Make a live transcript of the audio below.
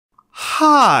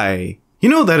Hi! You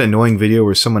know that annoying video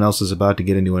where someone else is about to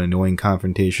get into an annoying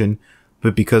confrontation,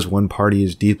 but because one party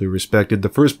is deeply respected, the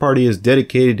first party is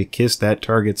dedicated to kiss that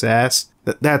target's ass?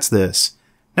 That's this.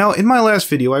 Now, in my last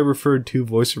video, I referred to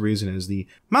Voice of Reason as the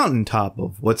mountaintop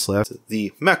of what's left,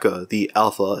 the Mecca, the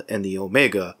Alpha, and the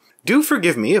Omega. Do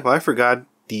forgive me if I forgot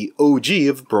the OG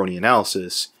of Brony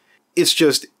analysis. It's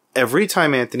just, every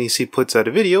time Antony C puts out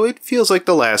a video, it feels like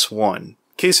the last one.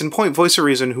 Case in point, Voice of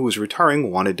Reason, who was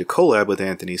retiring, wanted to collab with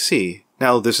Antony C.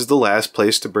 Now, this is the last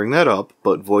place to bring that up,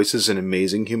 but Voice is an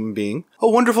amazing human being, a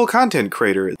wonderful content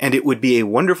creator, and it would be a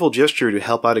wonderful gesture to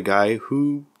help out a guy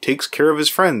who takes care of his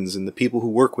friends and the people who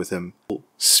work with him.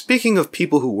 Speaking of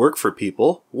people who work for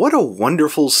people, what a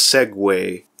wonderful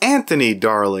segue. Antony,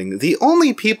 darling, the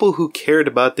only people who cared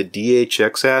about the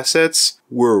DHX assets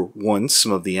were, one,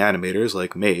 some of the animators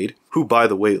like Maid, who, by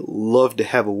the way, love to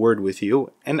have a word with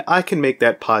you, and I can make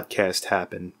that podcast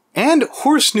happen. And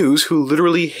Horse News, who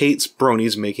literally hates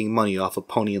bronies making money off a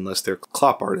pony unless they're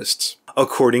clop artists.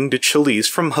 According to Chalice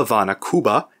from Havana,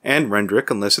 Cuba, and Rendrick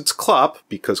unless it's clop,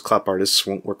 because clop artists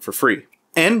won't work for free.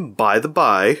 And by the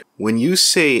by, when you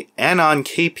say Anon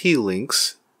KP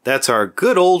links, that's our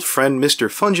good old friend Mr.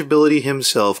 Fungibility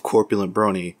himself, Corpulent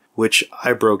Brony, which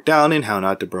I broke down in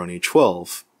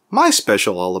HowNotToBrony15. My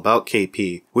special all about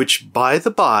KP, which, by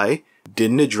the by,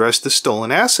 didn't address the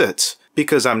stolen assets,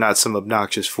 because I'm not some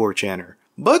obnoxious 4chaner.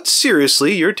 But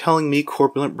seriously, you're telling me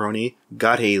Corpulent Brony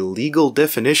got a legal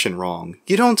definition wrong.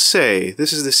 You don't say.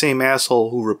 This is the same asshole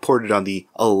who reported on the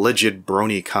alleged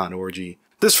BronyCon orgy.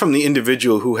 This from the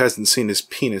individual who hasn't seen his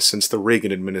penis since the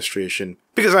Reagan administration.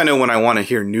 Because I know when I want to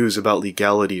hear news about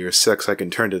legality or sex, I can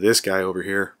turn to this guy over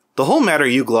here. The whole matter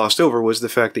you glossed over was the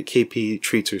fact that KP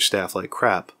treats her staff like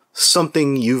crap.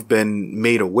 Something you've been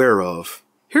made aware of.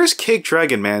 Here's Cake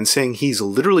Dragon Man saying he's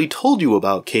literally told you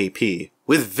about KP,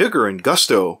 with vigor and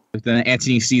gusto. The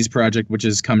Antony C's project, which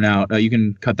is coming out, you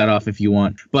can cut that off if you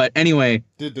want. But anyway,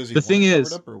 the thing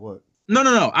is, up or what?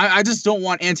 No. I just don't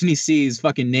want Antony C's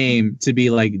fucking name to be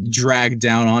like dragged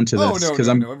down onto this.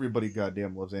 Oh no, everybody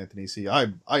goddamn loves Antony C. I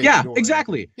yeah,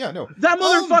 exactly. Him. Yeah, no. That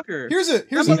motherfucker. Here's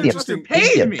an interesting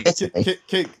paid me.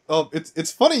 Cake.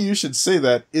 It's funny you should say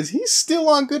that. Is he still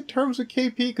on good terms with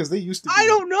KP? Because they used to be, I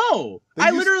don't know.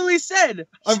 I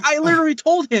literally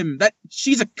told him that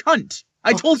she's a cunt.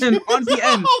 I told him on the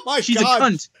end she's a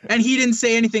cunt, and he didn't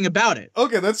say anything about it.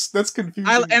 Okay, that's confusing.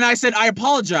 I said I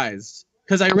apologized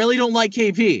because I really don't like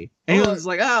KP, and he was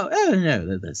like, "Oh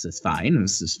no, this is fine."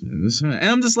 And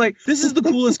I'm just like, "This is the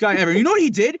coolest guy ever." You know what he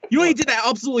did? You know what he did that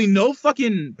absolutely no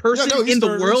fucking person in the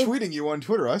world. Tweeting you on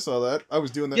Twitter. I saw that. I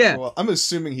was doing that for a while. I'm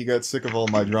assuming he got sick of all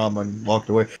my drama and walked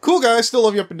away. Cool guy. I still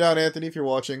love you up and down, Anthony. If you're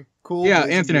watching, cool. Yeah,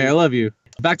 Anthony, I love you.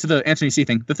 Back to the Antony C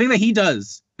thing. The thing that he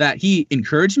does, that he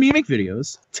encouraged me to make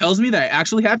videos, tells me that I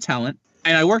actually have talent,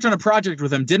 and I worked on a project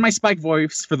with him, did my Spike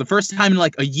voice for the first time in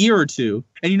like a year or two,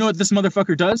 and you know what this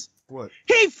motherfucker does? What?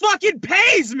 He fucking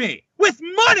pays me with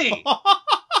money!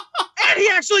 And he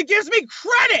actually gives me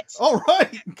credit! All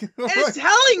right. And it's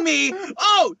telling me,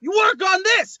 oh, you work on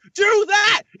this, do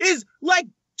that, is like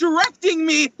directing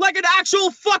me like an actual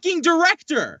fucking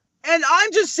director. And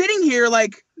I'm just sitting here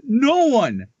like, no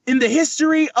one in the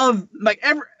history of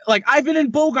I've been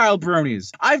in Bogile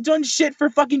Bronies. I've done shit for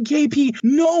fucking KP.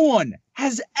 No one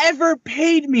has ever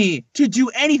paid me to do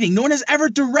anything. No one has ever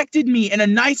directed me in a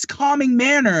nice, calming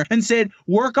manner and said,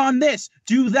 work on this,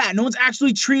 do that. No one's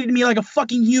actually treated me like a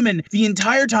fucking human the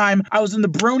entire time I was in the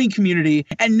Brony community.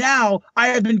 And now I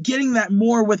have been getting that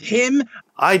more with him.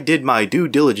 I did my due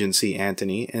diligence,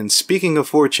 Antony, and speaking of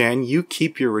 4chan, you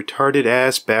keep your retarded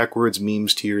ass backwards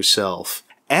memes to yourself.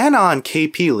 Anon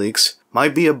KP leaks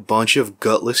might be a bunch of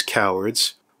gutless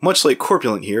cowards, much like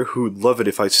Corpulent here, who'd love it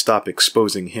if I stop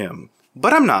exposing him.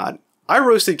 But I'm not. I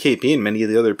roasted KP and many of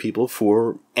the other people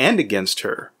for and against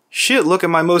her. Shit, look at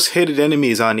my most hated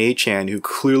enemies on 8chan who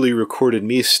clearly recorded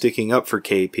me sticking up for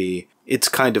KP. It's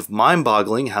kind of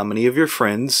mind-boggling how many of your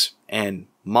friends, and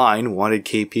mine, wanted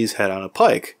KP's head on a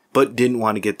pike, but didn't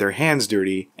want to get their hands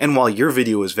dirty, and while your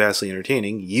video was vastly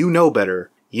entertaining, you know better.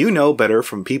 You know better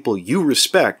from people you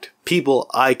respect,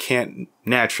 people I can't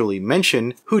naturally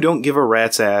mention who don't give a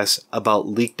rat's ass about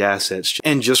leaked assets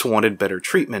and just wanted better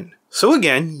treatment. So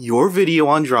again, your video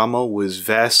on drama was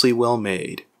vastly well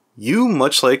made. You,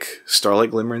 much like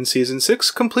Starlight Glimmer in Season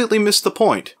 6, completely missed the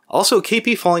point. Also,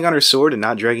 KP falling on her sword and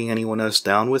not dragging anyone else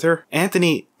down with her.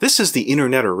 Antony, this is the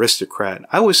internet aristocrat.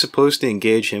 I was supposed to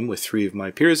engage him with 3 of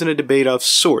my peers in a debate of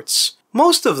sorts.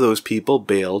 Most of those people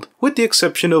bailed, with the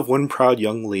exception of one proud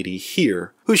young lady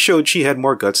here, who showed she had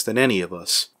more guts than any of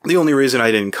us. The only reason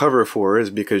I didn't cover for her is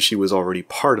because she was already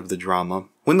part of the drama.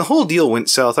 When the whole deal went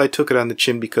south, I took it on the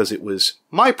chin because it was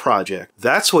my project.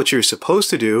 That's what you're supposed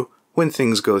to do when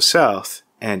things go south.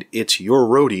 And it's your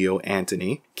rodeo,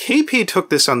 Antony. KP took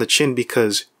this on the chin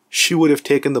because she would have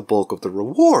taken the bulk of the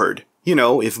reward. You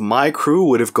know, if my crew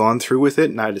would have gone through with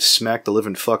it and I'd have smacked the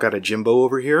living fuck out of Jimbo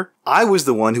over here, I was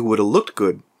the one who would have looked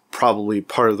good. Probably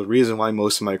part of the reason why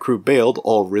most of my crew bailed,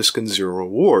 all risk and zero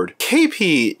reward.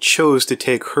 KP chose to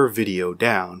take her video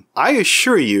down. I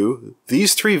assure you,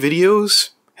 these 3 videos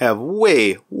have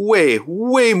way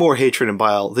more hatred and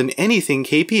bile than anything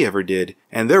KP ever did,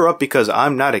 and they're up because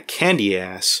I'm not a candy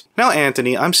ass. Now,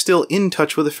 Antony, I'm still in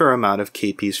touch with a fair amount of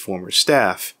KP's former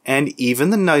staff, and even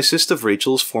the nicest of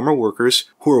Rachel's former workers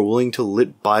who are willing to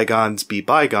let bygones be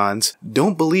bygones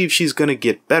don't believe she's gonna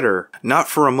get better. Not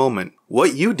for a moment.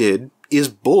 What you did is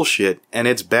bullshit, and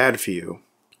it's bad for you.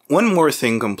 One more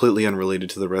thing completely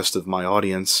unrelated to the rest of my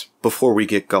audience before we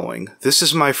get going. This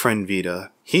is my friend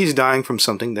Vita. He's dying from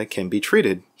something that can be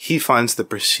treated. He finds the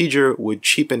procedure would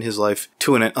cheapen his life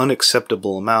to an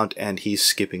unacceptable amount, and he's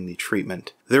skipping the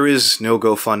treatment. There is no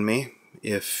GoFundMe.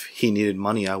 If he needed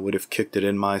money, I would have kicked it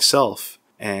in myself.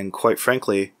 And quite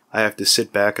frankly, I have to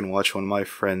sit back and watch one of my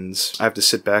favorite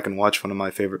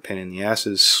pain in the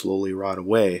asses slowly rot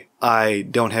away. I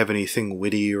don't have anything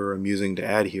witty or amusing to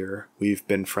add here. We've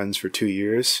been friends for 2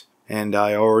 years, and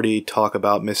I already talk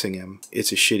about missing him.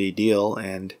 It's a shitty deal,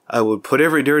 and I would put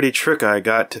every dirty trick I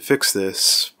got to fix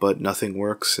this, but nothing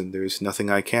works and there's nothing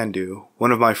I can do.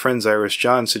 One of my friends, Iris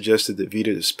John, suggested that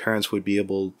Vita's parents would be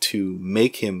able to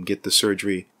make him get the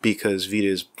surgery because Vita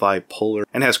is bipolar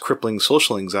and has crippling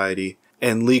social anxiety.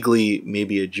 And legally,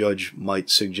 maybe a judge might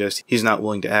suggest he's not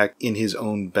willing to act in his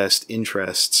own best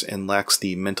interests and lacks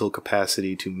the mental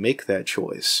capacity to make that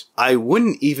choice. I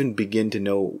wouldn't even begin to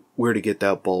know where to get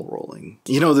that ball rolling.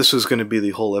 You know, this was going to be the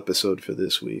whole episode for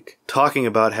this week. Talking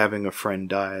about having a friend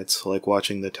die, it's like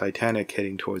watching the Titanic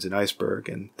heading towards an iceberg,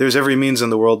 and there's every means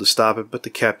in the world to stop it, but the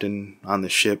captain on the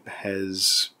ship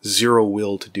has zero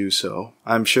will to do so.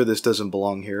 I'm sure this doesn't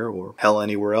belong here, or hell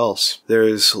anywhere else. There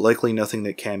is likely nothing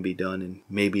that can be done, and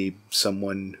maybe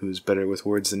someone who's better with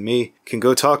words than me can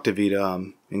go talk to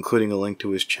Vita, including a link to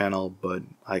his channel, but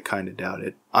I kinda doubt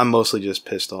it. I'm mostly just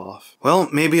pissed off. Well,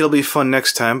 maybe it'll be fun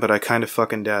next time, but I kinda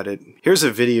fucking doubt it. Here's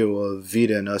a video of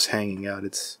Vita and us hanging out.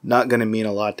 It's not gonna mean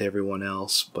a lot to everyone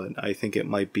else, but I think it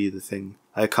might be the thing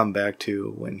I come back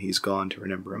to when he's gone to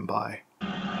remember him by.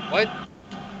 What?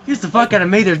 Here's the fuck out of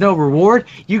me. There's no reward.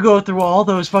 You go through all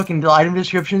those fucking item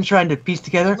descriptions trying to piece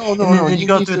together. No. Then you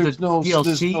go through the DLC.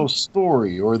 There's no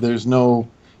story, or there's no,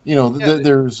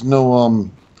 there's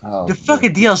no the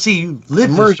fucking DLC. You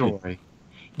live the story.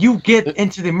 You get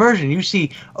into the immersion. You see,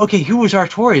 okay, who was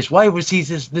Artorias? Why was he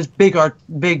this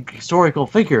big historical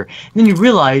figure? And then you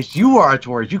realize you are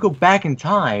Artorias. You go back in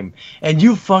time, and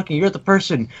you're the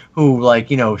person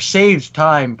who saves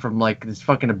time from this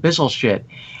fucking abyssal shit.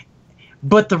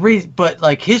 But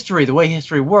history, the way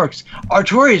history works,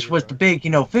 Artorias was the big,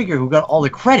 figure who got all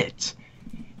the credit.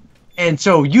 And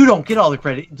so you don't get all the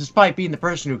credit, despite being the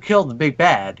person who killed the big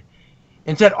bad.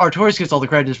 Instead, Artorias gets all the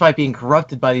credit, despite being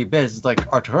corrupted by the Abyss. It's like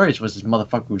Artorias was this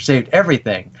motherfucker who saved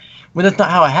everything. When that's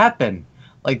not how it happened.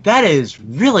 That is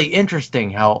really interesting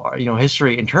how,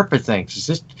 history interprets things. It's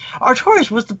just,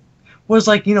 Artorias was the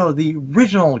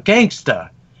original gangsta.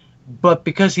 But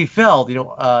because he fell,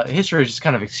 history just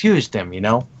kind of excused him,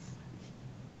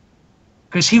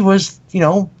 because he was,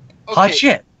 hot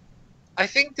shit. I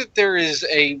think that there is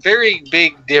a very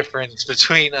big difference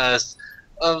between us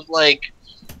of,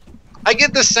 I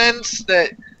get the sense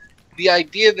that the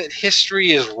idea that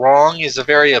history is wrong is a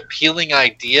very appealing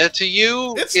idea to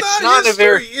you. It's not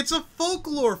history. It's a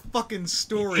folklore fucking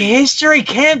story. History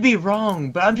can be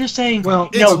wrong, but I'm just saying, no.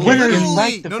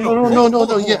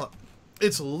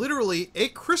 It's literally A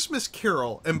Christmas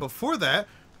Carol, and before that,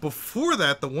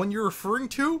 the one you're referring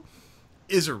to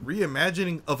is a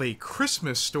reimagining of A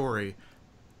Christmas Story.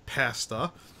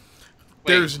 Pasta.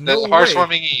 There's no way.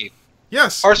 Heartwarming Eve.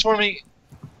 Yes. Heartwarming.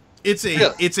 It's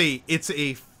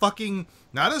a fucking,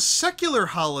 not a secular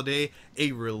holiday,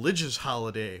 a religious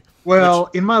holiday. Well,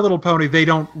 in My Little Pony, they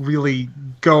don't really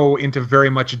go into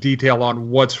very much detail on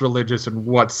what's religious and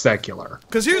what's secular.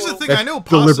 Because here's the thing, that's I know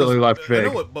deliberately left vague.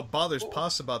 I know what bothers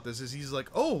Paz about this is he's like,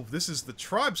 oh, this is the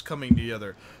tribes coming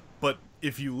together. But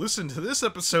if you listen to this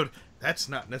episode, that's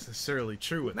not necessarily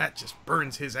true, and that just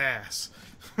burns his ass.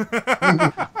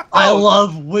 I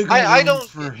love wiggling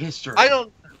for history.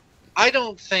 I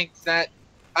don't think that.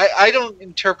 I don't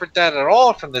interpret that at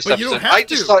all from this episode. You don't have I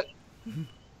just thought.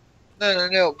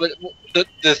 No. But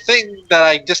the thing that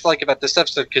I dislike about this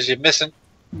episode, because you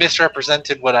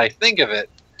misrepresented what I think of it,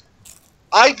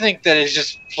 I think that it's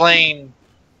just plain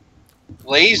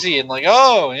lazy and like,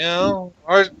 oh, you know,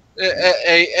 or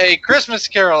a Christmas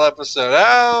Carol episode.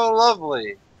 How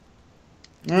lovely.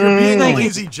 You're being a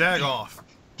lazy jag-off.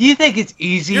 Do you think it's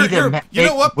easy to you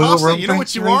know what, wiggle Pasta? room You know for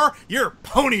what you history? are? You're a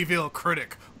Ponyville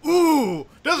critic. Ooh,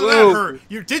 doesn't that hurt?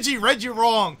 You read you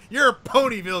wrong. You're a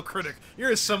Ponyville critic.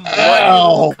 You're some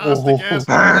Ow. caustic ass.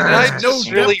 Did I There's no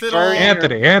just really depth at all. burn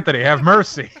Anthony, have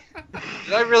mercy.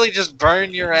 Did I really just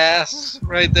burn your ass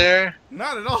right there?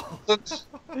 Not at all.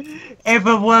 And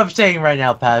but what I'm saying right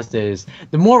now, Pasta, is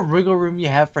the more wiggle room you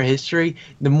have for history,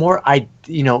 the more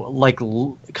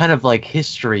kind of like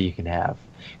history you can have.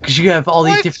 Because you have all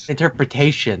these What? different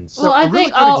interpretations. So a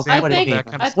really good example what of it means. that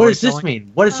kind of What does this storytelling-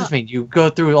 mean? What does this mean? You go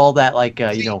through all that, like,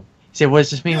 say, what does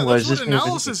this mean? Yeah, What that's does what this mean?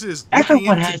 analysis is. Looking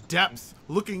Everyone into has depth,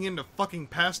 looking into fucking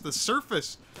past the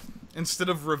surface, instead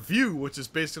of review, which is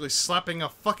basically slapping a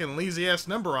fucking lazy ass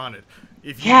number on it.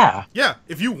 If you, Yeah.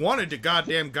 If you wanted to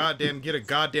goddamn get a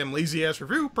goddamn lazy ass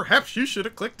review, perhaps you should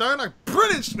have clicked on a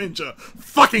British Ninja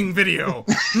fucking video.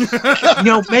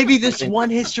 Maybe this one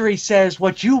history says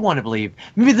what you want to believe.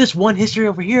 Maybe this one history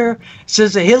over here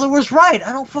says that Hitler was right.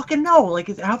 I don't fucking know.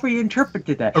 Like, however you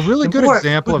interpreted that. A really The good more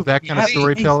example of that kind of you have-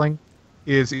 storytelling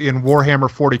is in Warhammer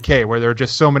 40k, where there are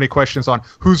just so many questions on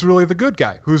who's really the good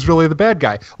guy, who's really the bad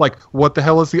guy. Like, what the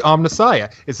hell is the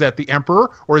Omnissiah? Is that the Emperor,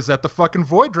 or is that the fucking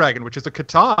Void Dragon, which is a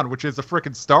Catan, which is a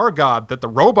frickin' star god that the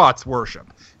robots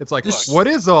worship? It's like, what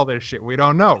is all this shit? We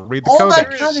don't know. Read the all codex.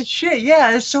 that kind of shit.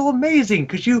 Yeah, it's so amazing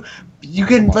because you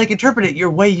can like interpret it your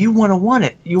way you want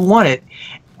it. You want it,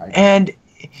 and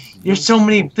there's so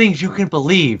many things you can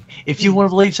believe. If you want to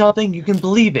believe something, you can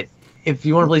believe it. If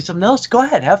you want to believe something else, go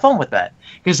ahead, have fun with that.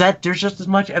 Because there's just as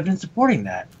much evidence supporting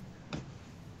that.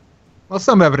 Well,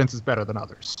 some evidence is better than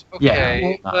others.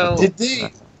 Okay, well, Did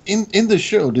they in the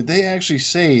show? Did they actually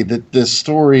say that this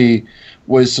story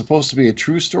was supposed to be a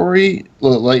true story?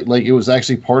 Like it was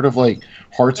actually part of like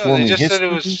heartwarming no, they just history? said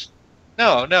it was.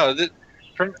 No.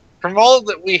 From all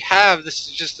that we have, this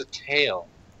is just a tale.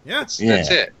 Yeah. That's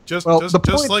it. Just the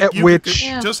point like at you which-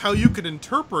 just how you could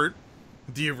interpret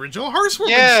the original Hearthstone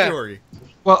story.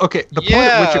 Well, okay, the point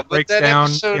at which it but breaks that down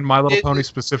episode in My Little didn't- Pony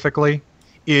specifically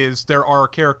is there are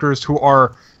characters who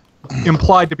are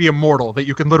implied to be immortal that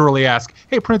you can literally ask,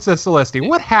 hey, Princess Celeste,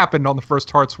 what happened on the first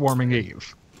Heartswarming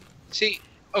Eve? See,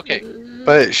 okay,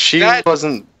 But she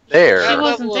wasn't there. She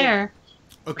wasn't there.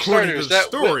 According to the that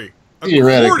story.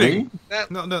 Theoretically.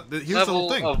 that No, here's the level whole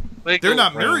thing. of They're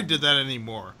not wiggle married to room, that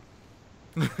anymore.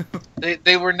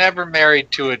 They were never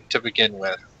married to it to begin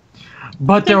with.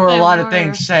 But there think were a they lot of were.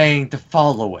 things saying to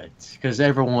follow it. Because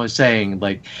everyone was saying,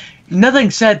 like,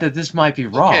 nothing said that this might be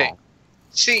wrong. Okay.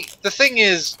 See, the thing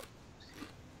is,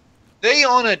 they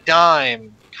on a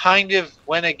dime kind of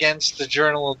went against the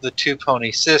Journal of the Two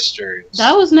Pony Sisters.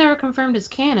 That was never confirmed as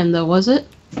canon, though, was it?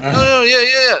 Yeah.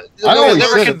 I They always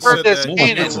never said confirmed that. as You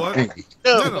canon. know what?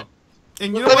 No. No.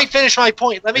 And you know Let me what? finish my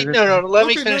point. Let me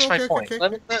Okay, finish my okay, point.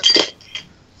 okay.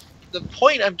 The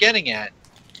point I'm getting at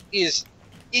is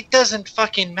it doesn't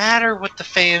fucking matter what the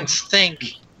fans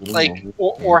think, like,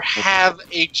 or have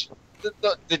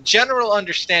the general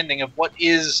understanding of what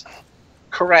is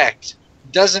correct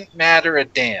doesn't matter a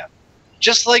damn.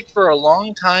 Just like for a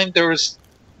long time there was,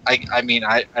 I mean,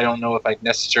 I don't know if I'd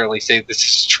necessarily say this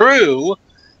is true,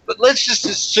 but let's just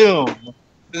assume, for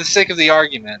the sake of the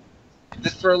argument,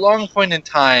 that for a long point in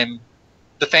time,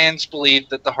 the fans believed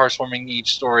that the Heartswarming Eve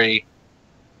story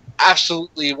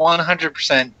absolutely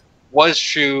 100% was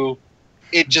true.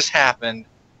 It just happened.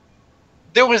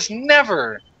 There was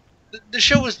never, the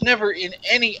show was never in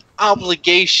any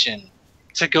obligation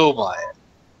to go by it.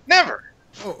 Never.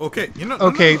 Oh, okay. You know.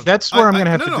 Okay, that's where I'm going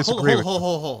to have to disagree with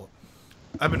Hold.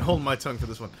 I've been holding my tongue for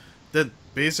this one. Then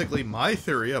basically my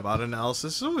theory about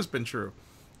analysis has always been true.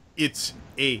 It's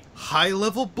a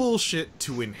high-level bullshit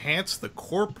to enhance the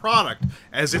core product,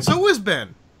 as it's always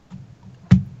been.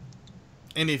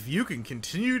 And if you can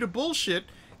continue to bullshit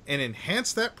and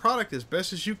enhance that product as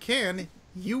best as you can,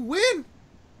 you win.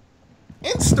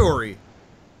 End story.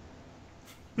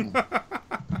 What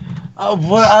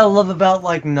I love about,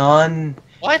 like,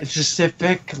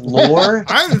 non-specific lore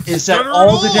is that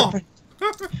all the different...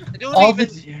 I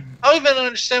don't even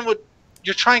understand what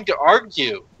you're trying to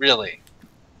argue, really.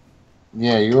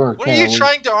 Yeah, you are. What are you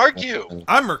trying to argue?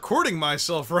 I'm recording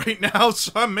myself right now,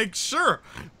 so I make sure.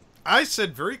 I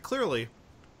said very clearly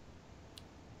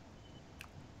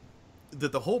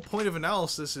that the whole point of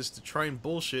analysis is to try and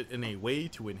bullshit in a way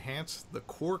to enhance the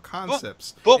core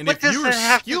concepts. But and what if does you're that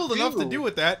have to skilled enough to do? do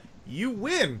with that, you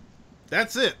win.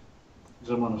 That's it.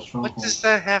 What does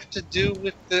that have to do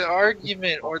with the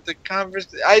argument or the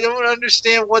conversation? I don't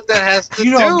understand what that has to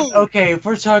do. Okay, if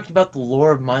we're talking about the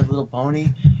lore of My Little Pony,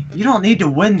 you don't need to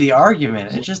win the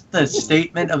argument. It's just the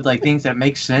statement of like things that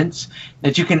make sense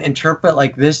that you can interpret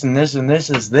like this and this and this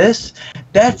as this.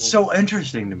 That's so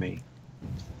interesting to me.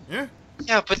 Yeah.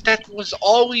 Yeah, but that was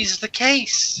always the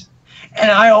case. And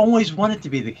I always want it to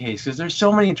be the case because there's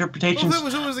so many interpretations. Well, that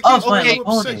was always the case. of My Little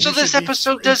Pony. So this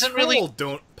episode doesn't really.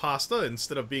 Don't pasta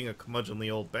instead of being a curmudgeonly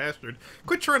old bastard.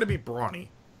 Quit trying to be brawny.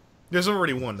 There's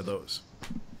already one of those.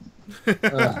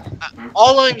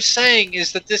 All I'm saying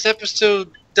is that this episode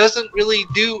doesn't really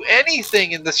do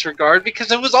anything in this regard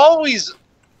because it was always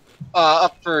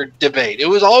up for debate. It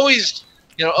was always,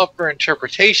 up for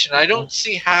interpretation. I don't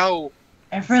see how.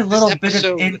 Every little bit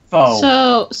of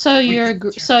info. So you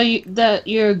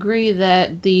agree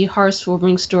that the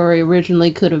heartwarming story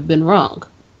originally could have been wrong?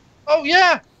 Oh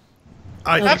yeah,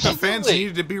 I think the Absolutely. fans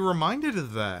needed to be reminded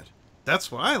of that. That's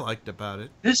what I liked about it.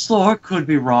 This lore could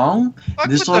be wrong. Fuck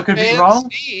This what lore the could be fans wrong.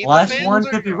 need. The Last fans one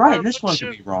could be are right. a This one bunch could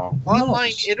of be wrong. Who Online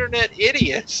knows? internet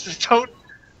idiots that don't.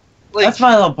 Like, That's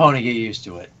My Little Pony. Get used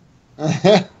to it.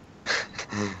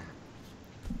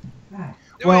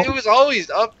 it was always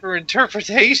up for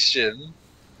interpretation.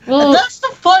 Well, And that's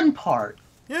the fun part.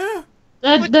 Yeah.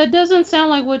 that doesn't sound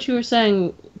like what you were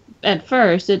saying at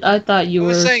first. I thought you I were.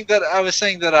 was saying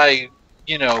that I,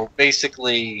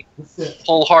 basically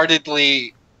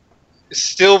wholeheartedly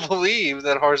still believe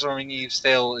that Heartwarming Eve's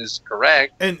tale is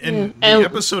correct. And Yeah. the And-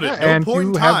 episode at and no point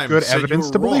you in have time good said evidence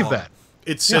you to were believe wrong. that.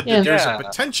 It said Yeah. that there's Yeah. a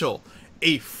potential,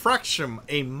 a fraction,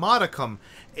 a modicum,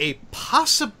 a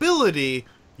possibility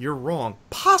you're wrong.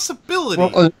 Possibility.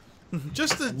 Well,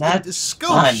 Just a That's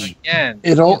skosh. Again,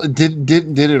 it all did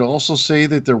it also say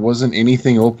that there wasn't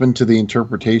anything open to the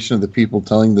interpretation of the people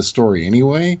telling the story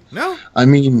anyway? No. I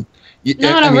mean,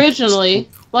 Not I mean, originally.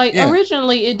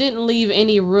 Originally, it didn't leave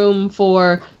any room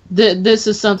for this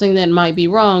is something that might be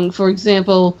wrong. For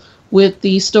example, with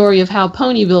the story of how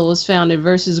Ponyville was founded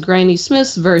versus Granny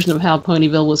Smith's version of how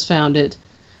Ponyville was founded,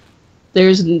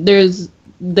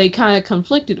 they kind of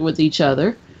conflicted with each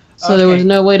other. So there was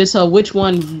no way to tell which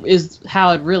one is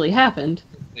how it really happened.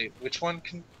 wait, which one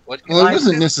can? What? Well, it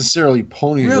wasn't necessarily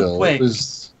Ponyville. quick. It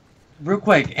was. Real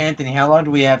quick, Anthony, how long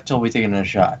do we have till we take another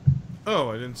shot? Oh,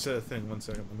 I didn't set a thing. 1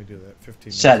 second. Let me do that. 15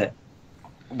 minutes. Set it.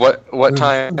 What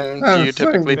time do you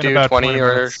typically In do? about 20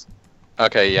 or? minutes.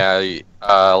 Okay, yeah.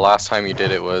 Last time you did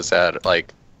it was at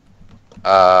like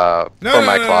No, for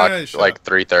my no, clock, no, shut like up.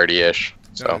 3:30ish. No,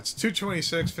 So it's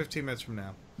 2:26, 15 minutes from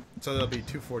now. So that'll be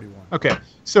 2:41. Okay,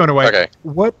 so anyway, Okay.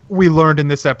 what we learned in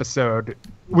this episode,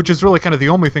 which is really kind of the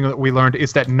only thing that we learned,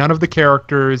 is that none of the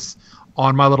characters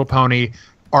on My Little Pony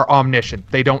are omniscient.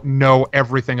 They don't know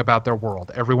everything about their world.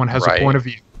 Everyone has Right. a point of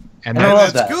view. And I And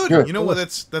love that's that. good. Sure. You know what?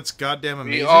 That's goddamn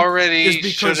amazing. We already is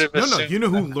because should have no, assumed you know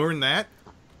who that. learned that,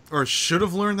 or should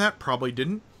have learned that? Probably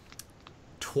didn't.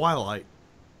 Twilight.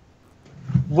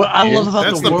 What I love about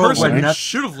That's the the world person where who nothing.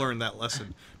 should have learned that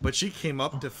lesson. But she came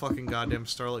up to fucking goddamn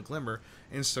Starlit Glimmer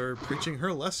and started preaching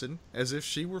her lesson as if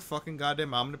she were fucking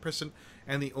goddamn omnipresent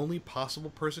and the only possible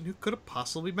person who could have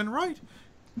possibly been right.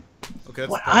 Okay.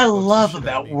 What I love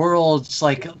about worlds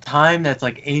like time that's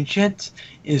like ancient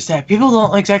is that people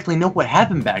don't exactly know what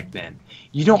happened back then.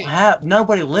 You don't have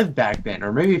nobody lived back then,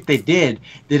 or maybe if they did,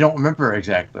 they don't remember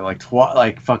exactly. Like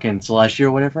fucking Celestia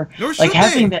or whatever. Nor should Like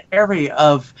having they. that area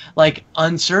of like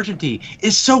uncertainty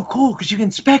is so cool because you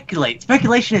can speculate.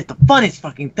 Speculation is the funnest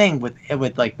fucking thing with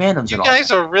like fandoms You and all.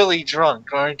 guys are really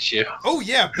drunk, aren't you? Oh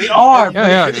yeah, We are,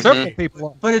 yeah, but, several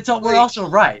people. but it's we're Wait. also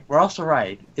right. We're also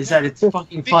right. Is that it's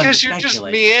fucking fun Because to you're just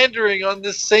speculate. meandering on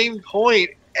the same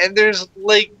point, and there's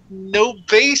like no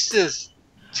basis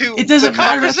to It doesn't the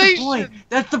matter. That's the conversation. point.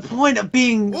 That's the point of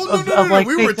being. Well, of, no, of, like,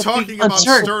 we were things of being talking about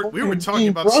uncertain. we were talking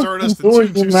about Broken Stardust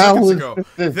doors 2 and seconds now ago.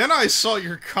 it's- Then I saw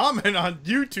your comment on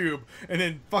YouTube, and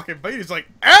then fucking Beatty's like,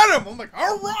 Adam! I'm like,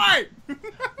 alright!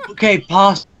 Okay,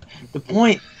 pause. The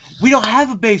point. We don't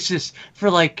have a basis for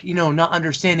like not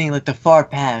understanding like the far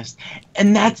past,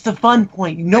 and that's the fun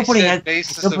point. Nobody I said has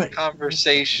basis nobody- of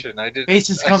conversation. I did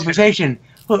basis conversation.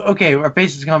 Okay, our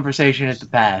basis conversation is the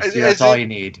past. As- Yeah, that's as all in- you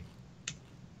need.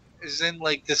 Is in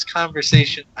like this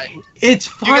conversation. It's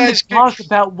fun guys to talk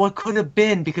about what could have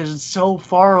been because it's so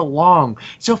far along,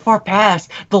 so far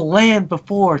past the land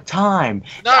before time.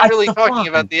 Not That's really the talking fun.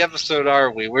 about the episode,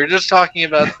 are we? We're just talking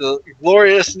about the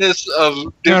gloriousness of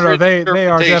No, different they are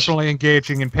interpretations. definitely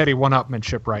engaging in petty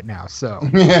one-upmanship right now. So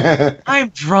I'm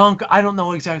drunk. I don't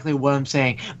know exactly what I'm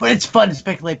saying, but it's fun to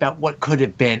speculate about what could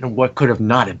have been and what could have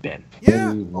not have been.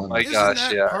 Yeah. Oh my Isn't gosh,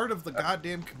 that yeah. part of the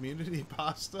goddamn community,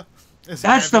 Pasta? Is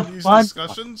That's having the these fun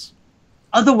discussions?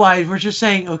 Otherwise, we're just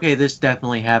saying, okay, this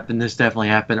definitely happened,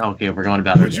 okay, we're going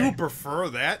about it. Would you prefer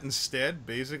that instead,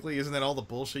 basically? Isn't that all the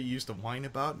bullshit you used to whine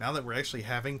about? Now that we're actually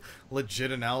having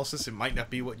legit analysis, it might not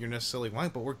be what you're necessarily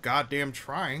whining, but we're goddamn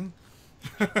trying.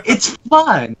 It's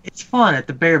fun. It's fun at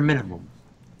the bare minimum.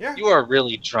 Yeah. You are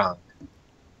really drunk.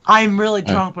 I'm really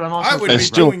drunk, but I'm also... I would be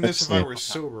doing this if I were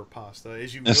sober, Pasta.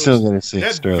 As you I still gotta say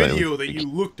that Starlight video was that you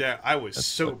looked at, I was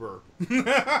sober.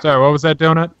 Sorry, what was that,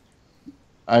 Donut?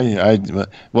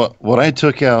 What I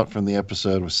took out from the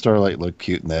episode was Starlight looked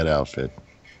cute in that outfit.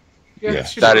 Yeah,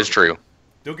 That is true.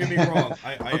 Don't get me wrong.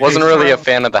 I Wasn't really a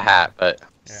fan of the hat, but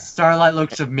Yeah. Starlight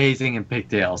looks amazing in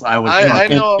pigtails. I was. I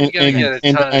know I'm gonna get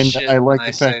a ton of shit I like when the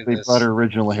I say fact they this. brought her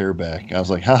original hair back. I was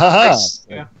like, ha ha ha.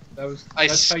 Yeah, that's I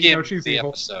how you know skimmed she's the evil.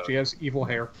 episode. She has evil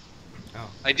hair.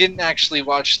 I didn't actually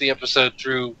watch the episode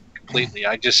through completely.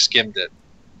 I just skimmed it.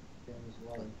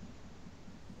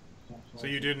 So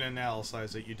you didn't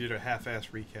analyze it. You did a half-ass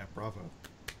recap. Bravo.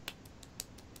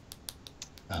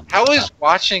 How is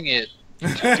watching it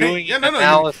doing Yeah, an no.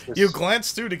 analysis? You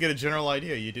glanced through to get a general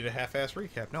idea. You did a half-ass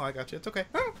recap. No, I got you. It's okay.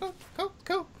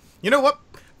 Cool. You know what?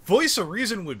 Voice of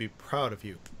Reason would be proud of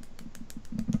you.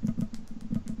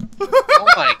 Oh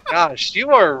my gosh, you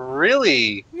are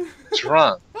really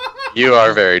drunk. you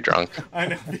are very drunk. I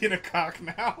know, being a cock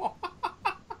now.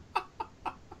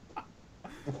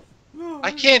 I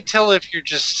can't tell if you're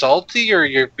just salty or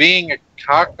you're being a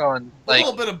cock on A like.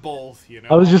 little bit of both, you know.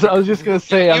 I was just gonna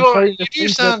say, You I'm are- starting to you do think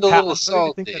sound that a little I'm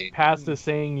starting to think salty. that Pasta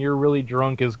saying you're really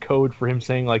drunk is code for him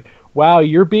saying like, "Wow,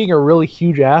 you're being a really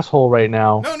huge asshole right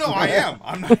now." No, I am.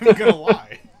 I'm not even gonna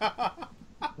lie.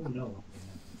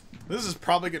 This is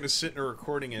probably gonna sit in a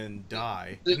recording and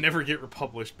die and never get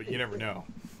republished, but you never know.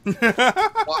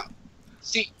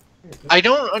 See, I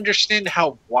don't understand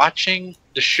how watching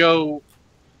the show,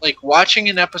 like watching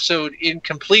an episode in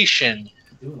completion,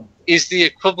 is the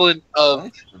equivalent of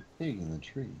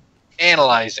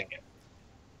analyzing it.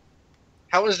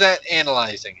 How is that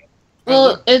analyzing it?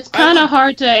 Well, it's kind of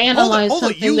hard to analyze hold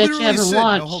it. something that you haven't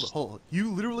watched. No, hold it.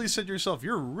 You literally said yourself,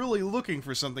 you're really looking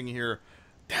for something here.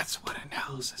 That's what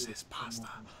analysis is, Pasta.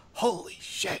 Holy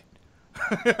shit.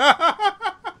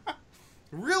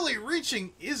 Really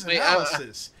reaching is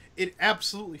analysis. It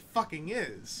absolutely fucking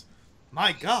is.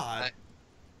 My god.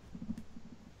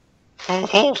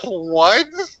 What?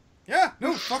 Yeah,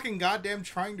 no, fucking goddamn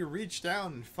trying to reach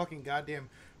down and fucking goddamn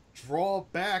draw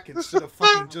back instead of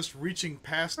fucking just reaching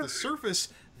past the surface.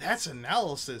 That's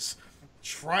analysis.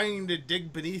 Trying to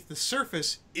dig beneath the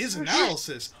surface is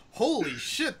analysis. Holy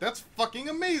shit, that's fucking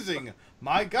amazing.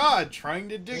 My god, trying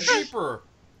to dig deeper.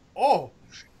 Oh.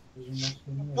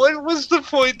 What was the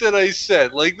point that I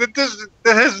said? Like that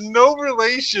has no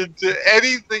relation to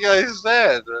anything I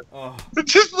said. Oh.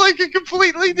 It's just like a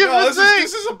completely different thing.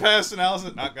 This is a past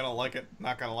analysis. Not gonna like it.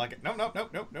 Not gonna like it. No.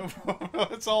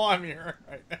 That's all I'm hearing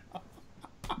right now.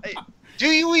 Do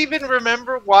you even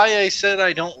remember why I said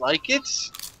I don't like it?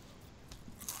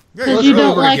 Because you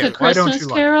don't like a Christmas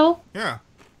Carol? Yeah.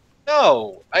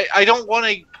 No, I don't want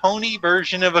a pony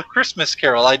version of A Christmas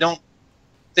Carol. I don't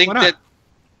think that.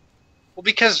 Well,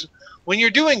 because when you're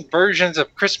doing versions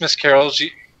of Christmas carols,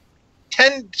 you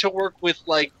tend to work with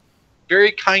like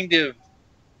very kind of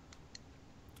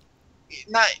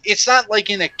it's not like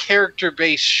in a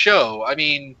character-based show. I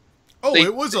mean,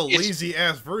 it was a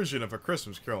lazy-ass version of A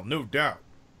Christmas Carol, no doubt.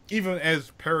 Even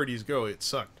as parodies go, it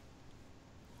sucked.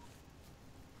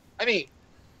 I mean,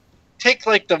 take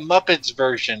like the Muppets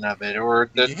version of it, or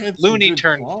the Looney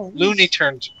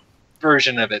Tunes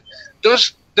version of it.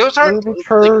 Those aren't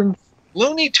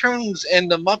Looney Tunes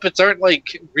and the Muppets aren't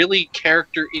like really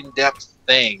character in-depth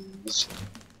things.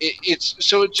 It's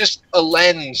just a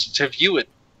lens to view it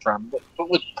from. But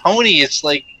with Pony, it's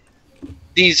like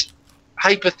these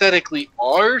hypothetically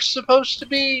are supposed to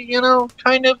be,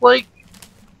 kind of like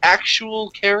actual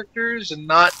characters and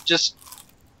not just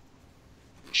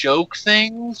joke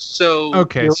things. So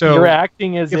okay, so you're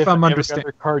acting as if every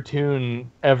other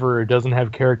cartoon ever doesn't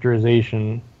have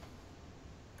characterization.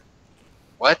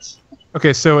 What?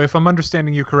 Okay, so if I'm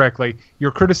understanding you correctly,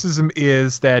 your criticism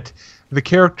is that the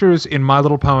characters in My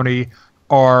Little Pony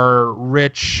are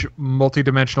rich,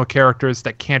 multidimensional characters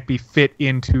that can't be fit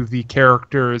into the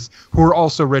characters who are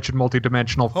also rich and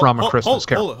multidimensional from A Christmas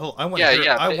Carol. Hold on.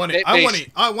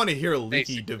 I want to hear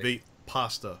Leaky debate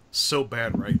Pasta so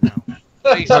bad right now.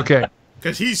 Okay.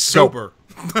 Because he's sober.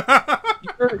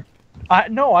 I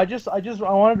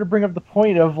wanted to bring up the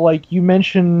point of like you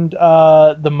mentioned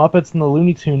the Muppets and the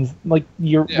Looney Tunes. Like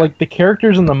like the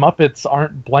characters in the Muppets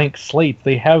aren't blank slates.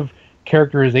 They have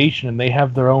characterization and they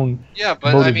have their own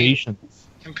motivations. I mean,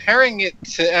 comparing it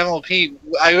to MLP,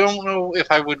 I don't know if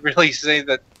I would really say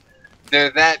that they're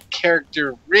that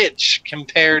character rich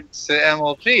compared to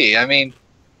MLP. I mean,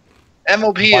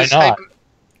 MLP Why is not?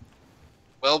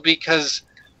 well, because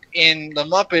in the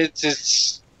Muppets,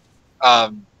 it's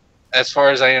as far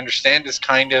as I understand, it's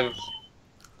kind of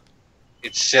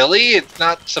silly. It's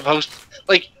not supposed to,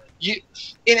 like in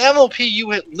MLP.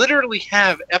 You literally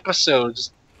have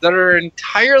episodes that are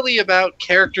entirely about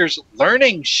characters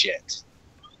learning shit.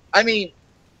 I mean,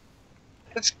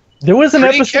 there was an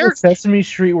episode of Sesame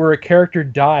Street where a character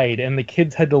died and the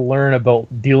kids had to learn about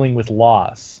dealing with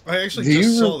loss. I actually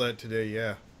just saw that today,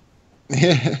 yeah.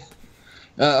 Yeah.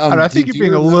 I think you're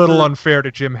being a little unfair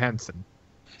to Jim Henson.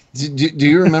 Do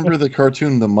you remember the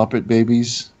cartoon The Muppet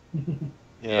Babies?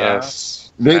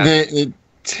 Yes. They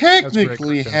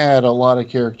technically had a lot of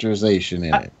characterization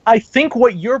in it. I think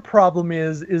what your problem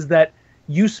is that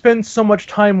you spend so much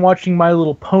time watching My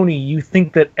Little Pony, you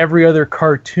think that every other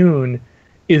cartoon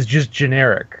is just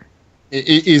generic.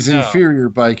 It is inferior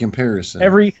by comparison.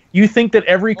 You think that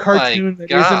every cartoon that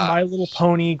isn't My Little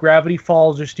Pony, Gravity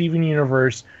Falls, or Steven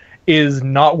Universe is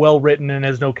not well written and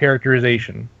has no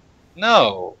characterization.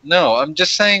 No, I'm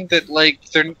just saying that like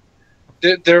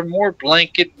they're more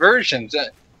blanket versions.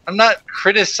 I'm not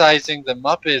criticizing the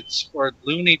Muppets or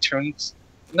Looney Tunes.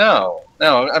 No,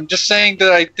 I'm just saying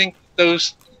that I think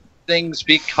those things,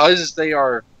 because they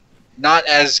are not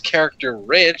as character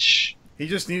rich. He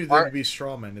just needed them to be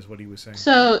strawmen, is what he was saying.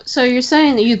 So you're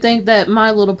saying that you think that My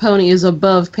Little Pony is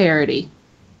above parody?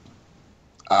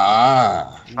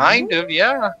 Kind of,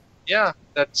 yeah.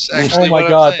 That's actually. Oh my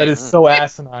god, that is so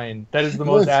asinine. That is the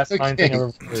most asinine thing I've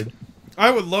ever heard. I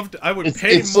would love to. I would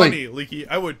pay money, Leaky.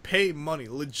 I would pay money,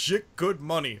 legit good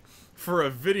money, for a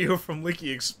video from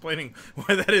Leaky explaining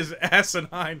why that is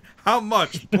asinine. How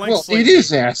much? It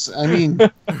is I mean,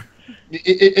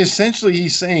 essentially,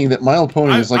 he's saying that My Little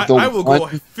Pony is like the. I will go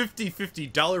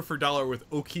 50-50 dollar for dollar with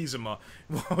Okizuma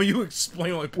while you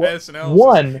explain why past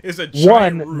analysis is a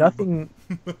giant rube.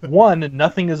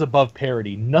 Nothing is above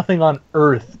parody. Nothing on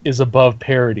Earth is above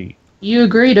parody. You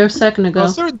agreed a second ago.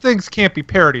 Well, certain things can't be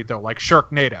parodied, though, like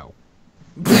Sharknado.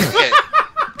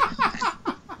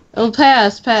 Oh,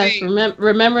 pass.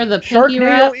 Remember the Pinky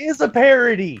Sharknado Rap? is a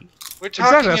parody. We're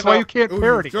talking that's why you can't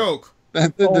parody. Joke.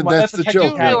 That's the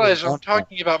joke. You realize I'm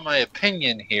talking about my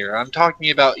opinion here. I'm talking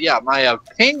about, my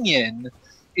opinion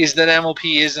is that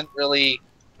MLP isn't really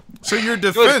So your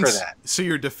good for defense. that. So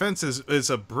your defense is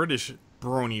a British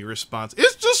brony response.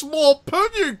 It's just my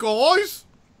opinion, guys.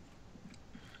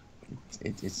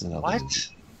 It's another. What?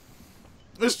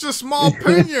 It's just my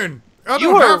opinion. I You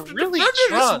don't are have to really defend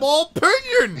it. It's drunk. my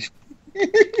opinion.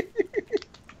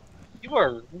 You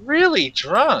are really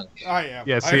drunk. I am.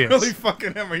 Yes, I he is. really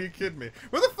fucking am. Are you kidding me?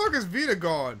 Where the fuck is Vita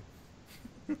gone?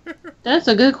 That's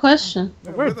a good question.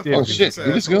 Where the did fuck Oh is shit, this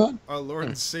Vita's asshole? gone? Our Lord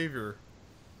and Savior.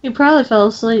 He probably fell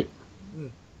asleep.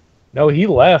 No, he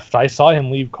left. I saw him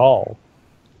leave call.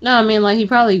 No, I mean, like, he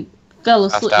probably fell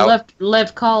asleep, Passed out.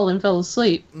 left call and fell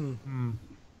asleep.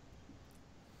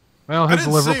 Well, I his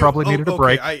didn't liver say- probably needed a okay,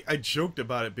 break. I joked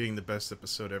about it being the best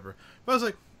episode ever, but I was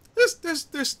like,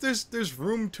 there's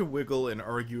room to wiggle and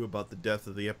argue about the death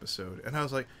of the episode, and I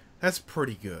was like, that's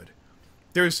pretty good.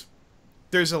 There's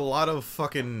a lot of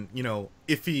fucking,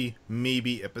 iffy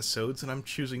maybe episodes, and I'm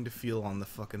choosing to feel on the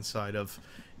fucking side of,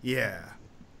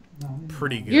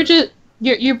 pretty good.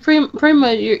 You're pretty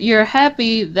much you're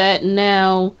happy that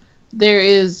now there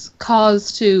is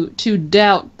cause to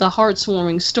doubt the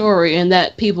heartwarming story, and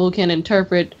that people can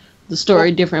interpret the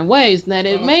story different ways, and that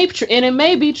it may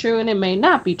be true and it may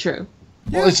not be true.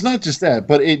 Well, it's not just that,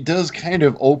 but it does kind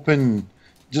of open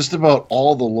just about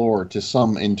all the lore to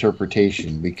some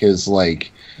interpretation, because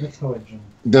like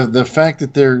the fact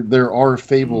that there are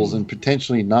fables and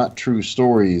potentially not true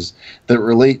stories that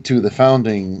relate to the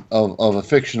founding of a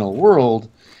fictional world,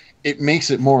 it makes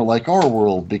it more like our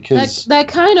world, because That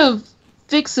kind of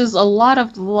fixes a lot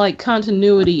of like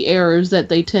continuity errors that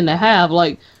they tend to have,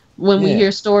 like when we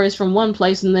hear stories from one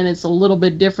place and then it's a little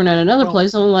bit different in another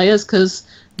place. I'm like, it's because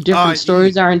different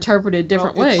stories are interpreted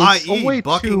different ways. I.e.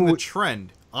 bucking the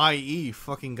trend. I.e.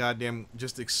 fucking goddamn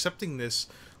just accepting this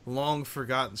long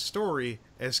forgotten story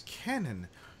as canon.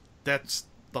 That's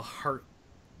the heart,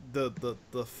 the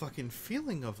fucking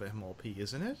feeling of MLP,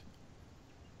 isn't it?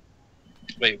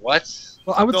 Wait, what?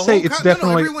 Well, I would The say whole it's no,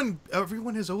 definitely...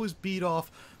 everyone has always beat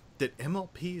off that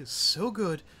MLP is so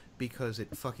good because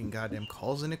it fucking goddamn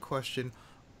calls into question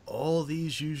all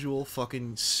these usual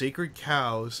fucking sacred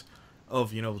cows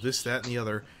of, this, that, and the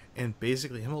other, and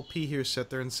basically MLP here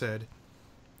sat there and said,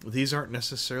 these aren't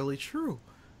necessarily true.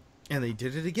 And they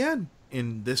did it again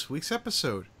in this week's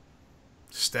episode.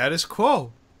 Status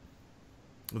quo.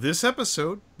 This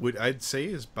episode, would I'd say,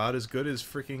 is about as good as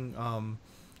freaking,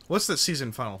 what's the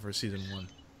season final for season 1?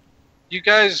 You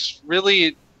guys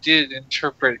really did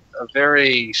interpret a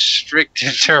very strict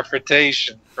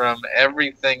interpretation from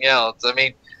everything else. I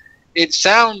mean, it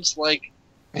sounds like,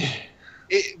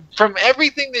 from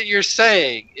everything that you're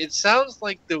saying, it sounds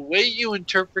like the way you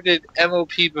interpreted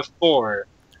MOP before,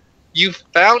 you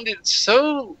found it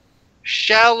so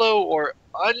shallow or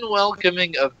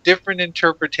unwelcoming of different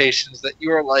interpretations that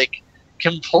you are like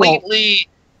completely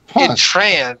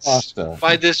entranced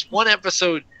by this one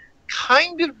episode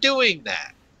kind of doing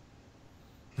that.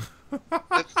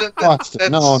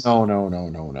 No.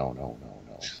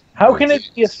 How can it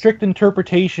be a strict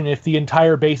interpretation if the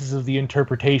entire basis of the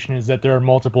interpretation is that there are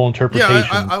multiple interpretations?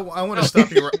 Yeah, I want to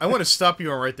stop you. I want to stop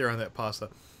you right there on that, Pasta.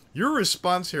 Your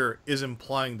response here is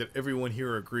implying that everyone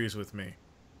here agrees with me.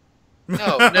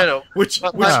 No. which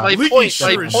Leaky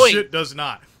sure as shit does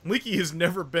not. Leaky has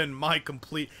never been my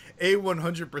complete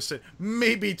A100%,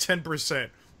 maybe 10%,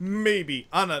 maybe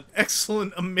on an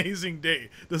excellent, amazing day.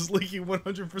 Does Leaky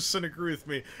 100% agree with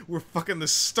me? Where fucking the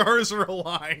stars are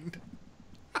aligned.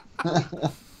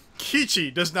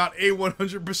 Kichi does not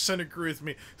A100% agree with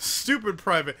me. Stupid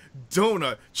Private,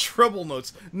 Donut, Trouble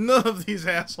Notes, none of these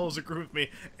assholes agree with me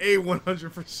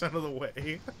A100% of the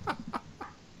way.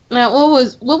 Now,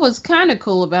 what was kind of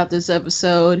cool about this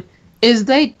episode is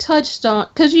they touched on,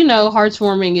 because you know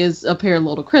Heartswarming is a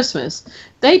parallel to Christmas.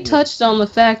 They touched on the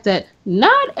fact that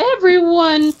not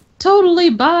everyone totally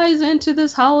buys into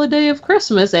this holiday of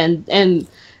Christmas, and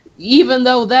even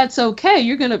though that's okay,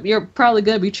 you're probably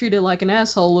gonna be treated like an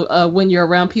asshole when you're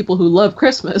around people who love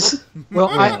Christmas. Well,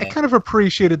 I kind of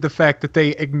appreciated the fact that they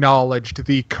acknowledged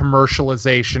the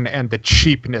commercialization and the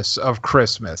cheapness of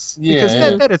Christmas.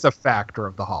 Because that is a factor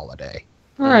of the holiday.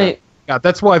 Right. Yeah,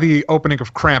 that's why the opening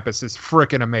of Krampus is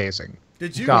frickin' amazing.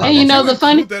 Did you? And you know the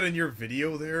funny that in your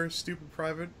video there, Stupid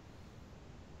Private?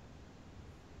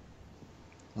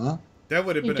 Huh? That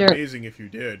would have been amazing if you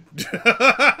did.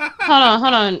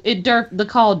 Hold on. It derped the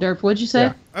call, derped. What'd you say?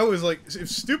 Yeah. I was like, if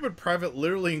Stupid Private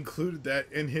literally included that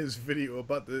in his video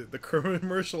about the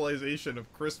commercialization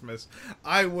of Christmas,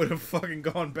 I would have fucking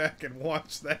gone back and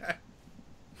watched that.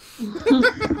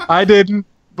 I didn't,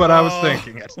 but I was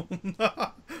thinking it.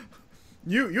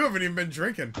 You haven't even been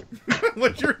drinking.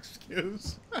 What's your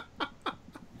excuse?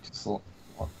 That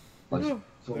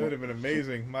would have been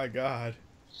amazing. My God.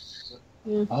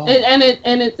 Yeah.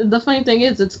 The funny thing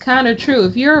is, it's kind of true.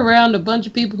 If you're around a bunch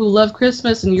of people who love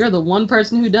Christmas and you're the one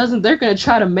person who doesn't, they're going to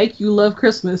try to make you love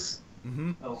Christmas.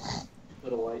 Mm-hmm.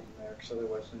 Put a light in there, because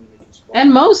otherwise then you make it spoil.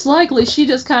 And most likely, she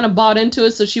just kind of bought into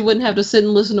it so she wouldn't have to sit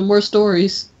and listen to more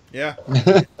stories. Yeah.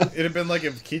 It'd have been like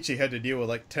if Kichi had to deal with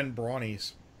like 10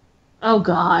 brawnies. Oh,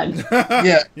 God.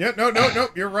 Yeah. Yeah, no,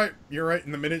 you're right. You're right.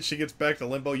 In the minute she gets back to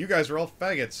Limbo, you guys are all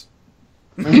faggots.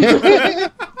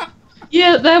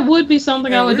 Yeah, that would be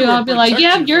something I would do. I'd be like,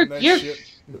 yeah,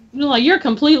 you're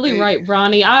completely right,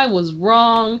 Bronny. I was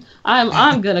wrong.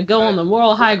 I'm gonna go on the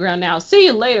moral high ground now. See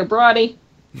you later, Bronny.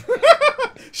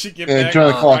 She get back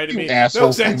and cry to me.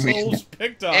 Those assholes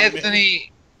picked on Anthony,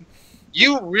 me.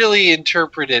 You really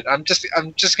interpreted. I'm just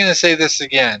gonna say this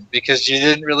again because you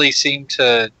didn't really seem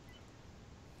to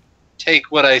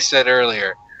take what I said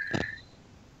earlier.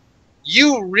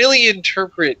 You really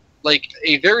interpret like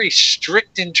a very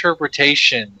strict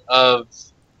interpretation of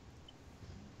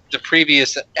the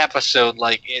previous episode.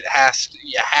 Like you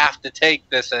have to take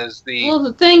this as the. Well,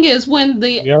 the thing is, we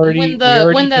already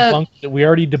debunked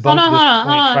this. Hold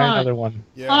on. Try another one.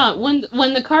 Yeah. Hold on.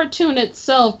 When the cartoon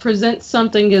itself presents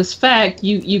something as fact,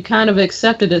 you kind of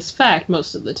accept it as fact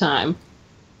most of the time.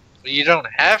 You don't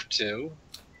have to.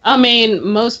 I mean,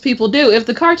 most people do. If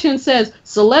the cartoon says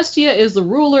Celestia is the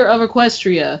ruler of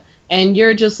Equestria, and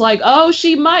you're just like, oh,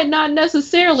 she might not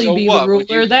necessarily be the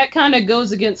ruler, that kind of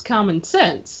goes against common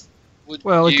sense.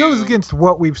 Well, it goes against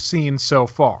what we've seen so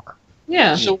far.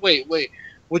 Yeah. So wait.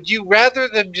 Would you rather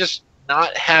them just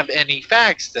not have any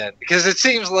facts then? Because it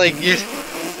seems like you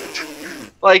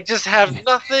like just have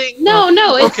nothing. No.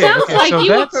 It sounds like so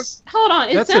you. Hold on.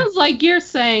 It sounds like you're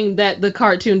saying that the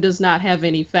cartoon does not have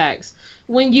any facts.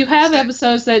 When you have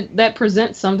episodes that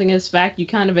present something as fact, you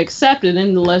kind of accept it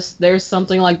unless there's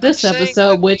something like this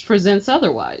episode which presents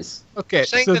otherwise. Okay,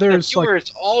 so there's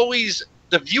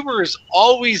the viewer is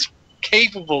always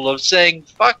capable of saying,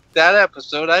 "Fuck that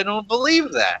episode, I don't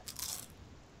believe that."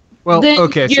 Well, then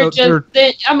okay, so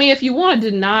I mean, if you want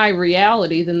to deny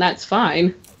reality, then that's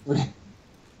fine. Well,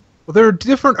 Well, there are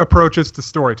different approaches to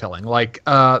storytelling. Like,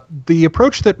 the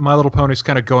approach that My Little Pony's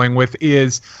kind of going with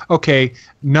is, okay,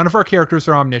 none of our characters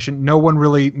are omniscient. No one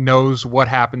really knows what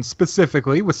happened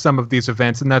specifically with some of these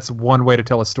events, and that's one way to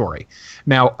tell a story.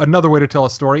 Now, another way to tell a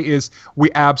story is we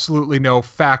absolutely know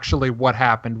factually what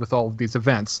happened with all of these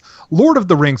events. Lord of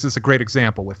the Rings is a great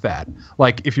example with that.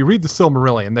 Like, if you read the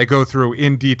Silmarillion, they go through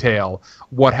in detail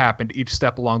what happened each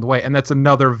step along the way, and that's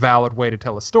another valid way to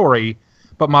tell a story.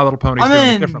 But My Little Pony's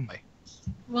doing it differently.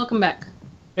 Welcome back.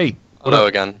 Hey. Hello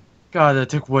again. God, that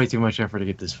took way too much effort to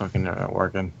get this fucking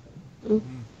working.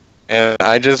 And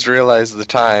I just realized the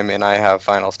time, and I have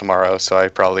finals tomorrow, so I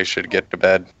probably should get to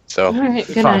bed. So. All right,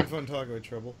 good night. Fun talking with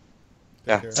Trouble.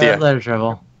 Yeah, see ya. Later,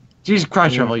 Trouble. Jesus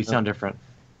Christ, Trouble, you sound different.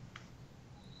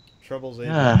 Trouble's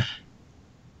aging.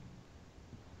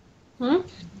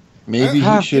 Maybe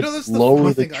you should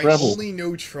lower the treble. I only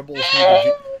know Trouble through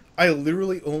the I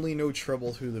literally only know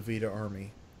Trouble through the Vita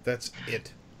army. That's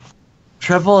it.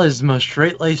 Trouble is the most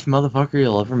straight-laced motherfucker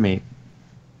you'll ever meet.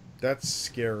 That's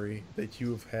scary that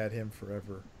you have had him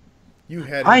forever. You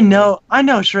had. I know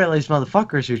straight-laced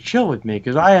motherfuckers who chill with me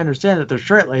because I understand that they're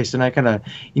straight-laced and I kind of,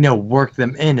 work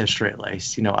them in as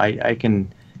straight-laced. I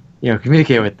can,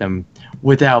 communicate with them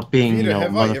without being, Vita,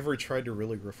 have I ever tried to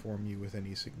really reform you with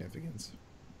any significance?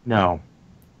 No.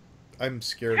 I'm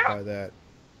scared by that.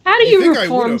 How do you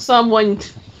reform someone?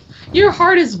 Your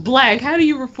heart is black. How do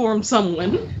you reform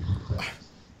someone?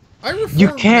 I reformed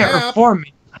You can't reform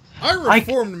me. I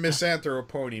reformed Miss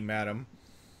Anthropony, madam.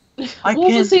 What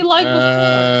was he like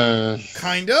before?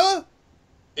 Kinda?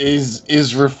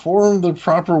 Is reform the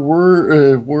proper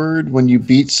word when you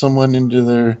beat someone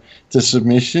into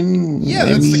submission? Yeah,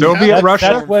 that's Soviet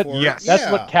Russia.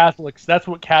 That's what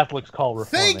Catholics call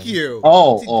reforming. Thank you.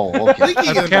 Oh, okay. Leaky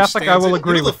As a Catholic, I will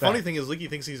agree with The funny that. thing is, Leaky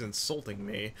thinks he's insulting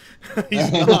me.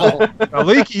 He's not. Now,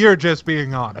 Leaky, you're just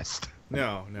being honest.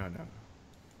 No.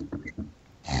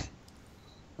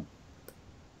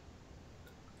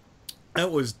 That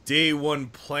was day one,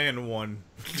 plan one.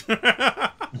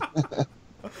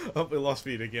 Oh, we lost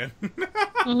Vita again.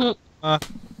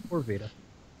 Poor Vita.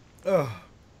 No,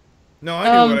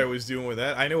 I knew what I was doing with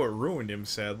that. I know it ruined him,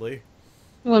 sadly.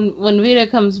 When Vita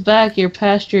comes back, you're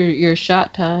past your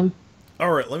shot time.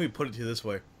 Alright, let me put it to you this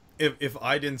way. If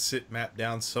I didn't sit Matt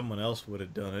down, someone else would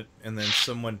have done it. And then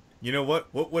someone... You know what?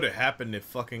 What would have happened if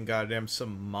fucking goddamn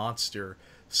some monster,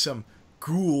 some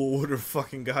ghoul would have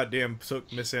fucking goddamn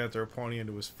took Miss Anthropony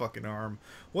into his fucking arm?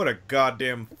 What a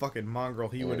goddamn fucking mongrel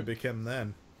he would have become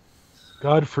then.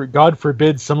 God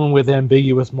forbid someone with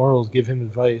ambiguous morals give him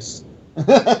advice.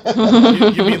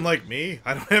 You mean like me?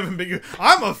 I don't have ambiguous...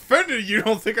 I'm offended you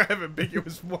don't think I have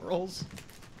ambiguous morals.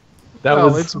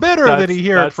 It's better that he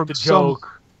hear it from the some...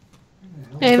 joke.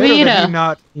 Hey, Better Vita. that he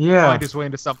not find his way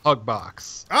into some hug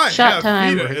box. I Shot have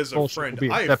time. Vita as a Bullshit friend. will be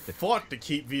I accepted. fought to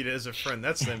keep Vita as a friend.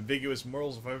 That's the ambiguous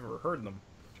morals if I've ever heard them.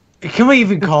 Can we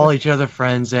even call each other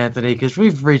friends, Anthony? Because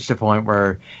we've reached a point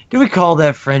where... Do we call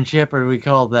that friendship or do we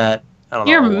call that... I don't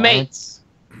know, You're alliance? mates.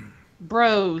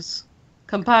 Bros.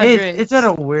 Compadres. It's at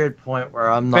a weird point where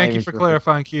I'm not Thank even you for sure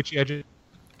clarifying, Kichi. I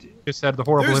just had the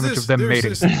horrible image of them mating.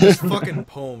 This fucking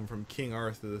poem from King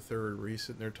Arthur III where he's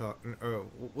sitting there talking...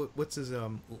 what's his...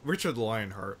 Richard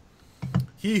Lionheart.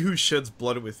 He who sheds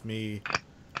blood with me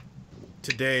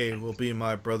today will be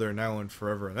my brother now and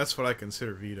forever. And that's what I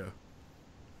consider Vita.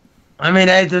 I mean,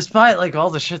 despite like all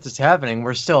the shit that's happening,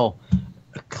 we're still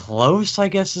close, I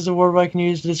guess is a word I can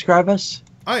use to describe us.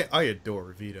 I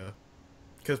adore Vita.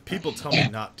 Because people tell me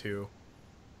not to.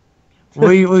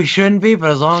 We shouldn't be,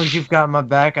 but as long as you've got my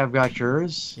back, I've got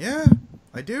yours. Yeah,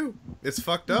 I do. It's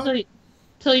fucked up.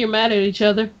 Till you're mad at each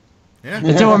other. Yeah.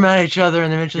 Until we're mad at each other,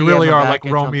 and eventually You really have my are back like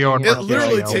and Romeo and something It else.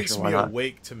 literally Yeah, takes why me not? a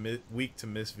week to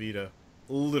miss Vita.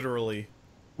 Literally.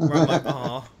 Where I'm like,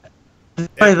 aw. The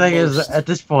funny thing is, most. at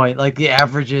this point, like the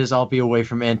average is I'll be away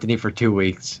from Anthony for 2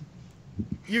 weeks.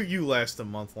 You last a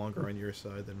month longer on your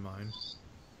side than mine.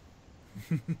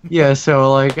 Yeah,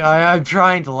 so like I'm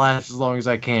trying to last as long as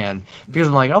I can because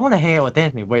I'm like I want to hang out with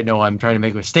Anthony. Wait, no, I'm trying to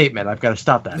make a statement. I've got to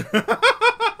stop that.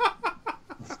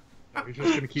 He's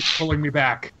just gonna keep pulling me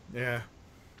back. Yeah.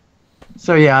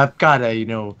 So yeah, I've got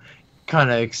to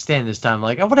kind of extend this time.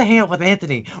 Like I want to hang out with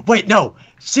Anthony. Wait, no,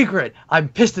 Secret. I'm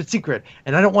pissed at Secret,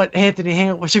 and I don't want Anthony to hang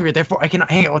out with Secret. Therefore, I cannot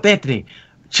hang out with Anthony.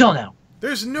 Chill now.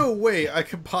 There's no way I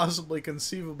could possibly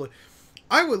conceivably...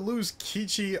 I would lose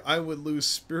Kichi, I would lose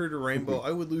Spirit of Rainbow,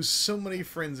 I would lose so many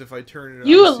friends if I turned it on.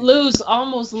 You would lose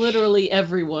almost literally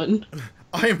everyone.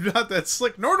 I am not that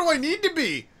slick, nor do I need to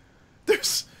be!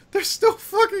 There's no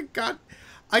fucking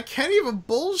I can't even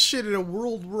bullshit in a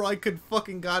world where I could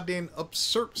fucking goddamn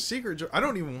usurp Secret. I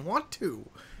don't even want to.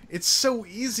 It's so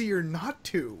easier not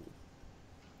to.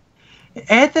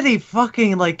 Anthony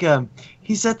fucking like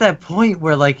he's at that point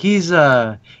where like he's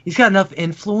got enough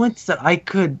influence that I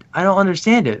don't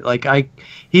understand it. Like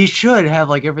he should have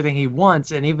like everything he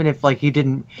wants, and even if like he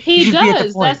didn't, he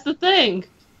does. That's the thing.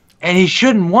 And he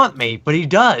shouldn't want me, but he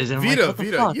does. And Vita, I'm like, what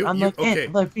the fuck? I'm like, okay.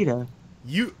 Like Vita.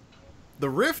 The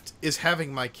Rift is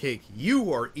having my cake.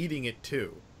 You are eating it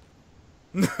too.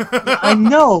 I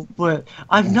know, but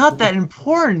I'm not that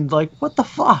important. Like, what the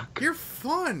fuck? You're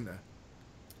fun.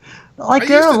 Like,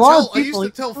 there are a lot of people. I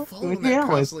used to tell Fallen that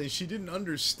constantly. She didn't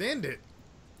understand it.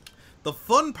 The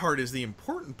fun part is the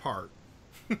important part.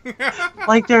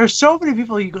 Like, there are so many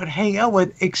people you could hang out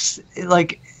with,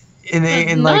 like, in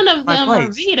none like, of them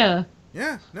are Vita.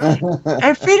 Yeah, no.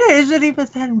 And Vita isn't even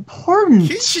that important.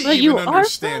 Kichi even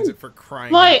understands it, for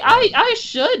crying like, out loud. I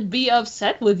should be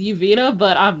upset with you, Vita,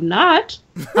 but I'm not.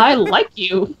 I like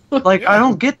you. Like, I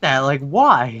don't get that. Like,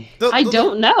 why? I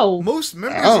don't know. Most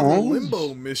members of the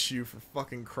Limbo miss you, for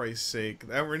fucking Christ's sake.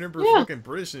 I remember fucking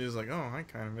British, and he was like, oh, I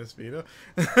kind of miss Vita.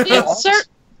 Yeah,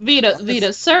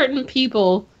 Vita, certain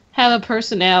people have a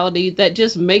personality that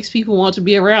just makes people want to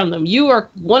be around them. You are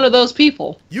one of those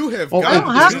people. You have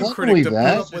got the critic to put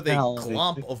up with a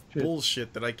glomp of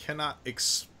bullshit that I cannot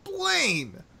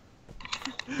explain.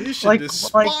 He should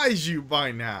despise you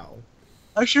by now.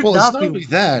 It's not only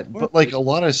that, but like a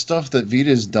lot of stuff that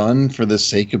Vita's done for the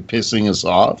sake of pissing us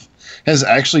off has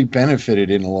actually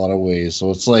benefited in a lot of ways. So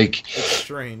it's like... It's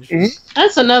strange.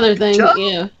 That's another thing,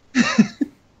 yeah.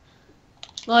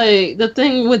 Like, the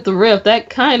thing with the Rift,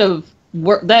 that kind of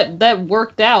that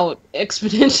worked out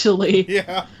exponentially.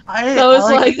 Yeah. So it's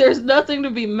like there's nothing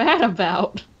to be mad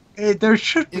about. It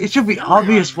should be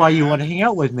obvious why you want to hang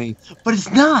out with me, but it's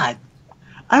not.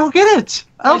 I don't get it.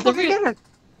 I don't fucking get it.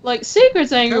 Like,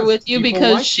 Secret's angry with you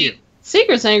because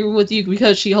Secret's angry with you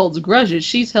because she holds grudges.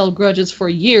 She's held grudges for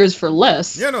years for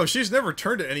less. Yeah, no, she's never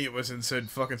turned to any of us and said,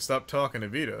 fucking stop talking to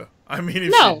Vita. I mean,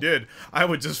 if she did, I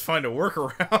would just find a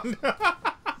workaround.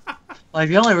 Like,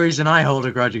 the only reason I hold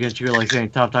a grudge against you, like,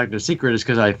 saying stop talking to Secret is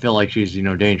because I feel like she's,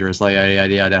 dangerous, like, yada,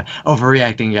 yada, yada,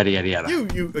 overreacting, yada, yada,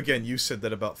 yada. You said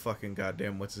that about fucking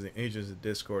goddamn, what's his name, Agents of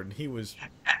Discord, and he was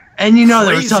and crazy,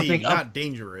 there was something not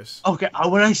dangerous. Okay,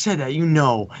 when I said that,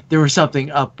 there was something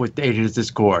up with the Agents of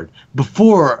Discord.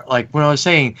 Before, like, when I was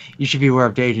saying you should be aware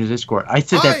of the Agents of Discord, I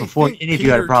said that before any of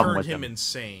you had a problem with him.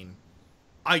 Insane.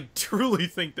 I truly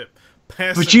think that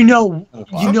but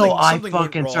I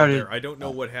fucking started. I don't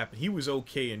know what happened. He was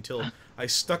okay until I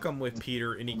stuck him with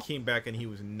Peter, and he came back and he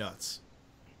was nuts.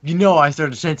 I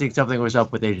started sensing something was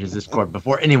up with Agents of Discord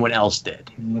before anyone else did.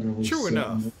 True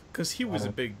enough, because he was a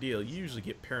big deal. You usually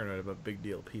get paranoid about big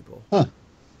deal people. Huh.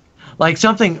 Like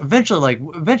something eventually,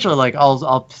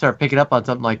 I'll start picking up on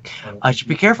something like I should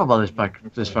be careful about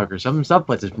this fucker. Something's up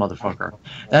with this motherfucker.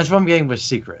 That's what I'm getting with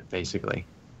Secret, basically.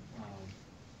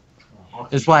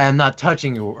 That's why I'm not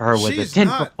touching her with a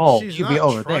 10-foot pole. She'll be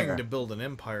over there. She's not trying to build an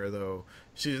empire, though.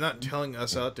 She's not telling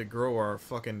us out to grow our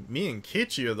fucking... Me and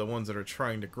Kichi are the ones that are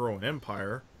trying to grow an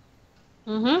empire.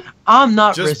 Mm-hmm. I'm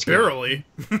not just risking barely.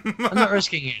 I'm not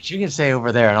risking it. She can stay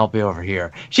over there and I'll be over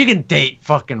here. She can date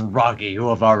fucking Rocky, who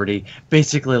have already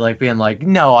basically being like,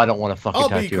 no, I don't want to fucking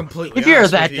touch you. I'll be completely if you're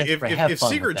honest that with you. desperate, if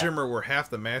Secret Jimmer were half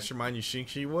the mastermind you think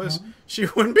she was, she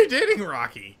wouldn't be dating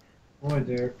Rocky. Boy,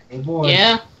 Derek. Oh, boy.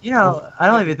 Yeah. I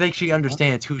don't even think she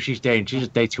understands who she's dating. She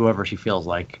just dates whoever she feels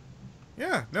like.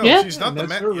 Yeah, no, she's not the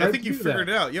I think you figured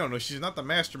it out. No, she's not the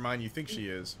mastermind you think she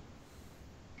is.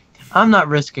 I'm not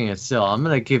risking it still. I'm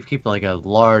gonna keep like a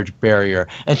large barrier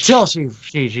until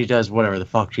she does whatever the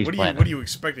fuck she's planning. What are you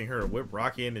expecting her to whip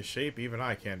Rocky into shape? Even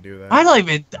I can't do that. I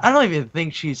don't even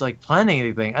think she's like planning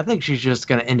anything. I think she's just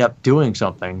gonna end up doing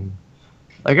something.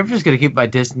 Like, I'm just gonna keep my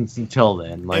distance until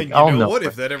then. Like, and you know what?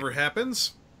 If that ever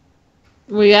happens,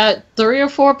 we got 3 or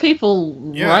 4 people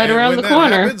right around the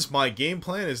corner. Happens, my game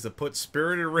plan is to put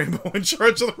Spirited Rainbow in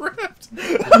charge of the Rift.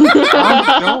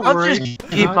 Don't worry.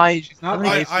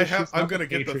 I'm gonna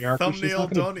get the thumbnail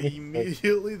done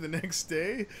immediately the next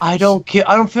day. I don't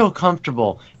feel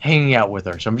comfortable hanging out with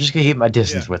her, so I'm just gonna keep my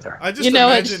distance with her. I just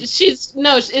imagine...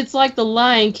 it's like the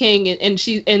Lion King, and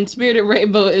Spirited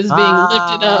Rainbow is being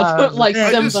lifted up like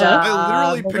Simba.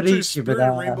 I literally picture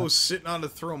Spirited Rainbow sitting on the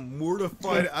throne,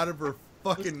 mortified out of her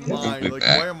fucking mind. Like,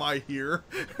 why am I here?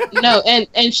 No,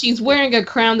 and she's wearing a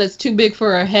crown that's too big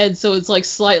for her head, so it's like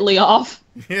slightly off.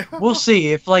 Yeah. We'll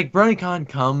see if like BronyCon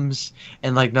comes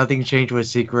and like nothing changed with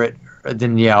Secret.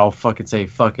 then yeah, I'll fucking say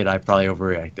fuck it. I probably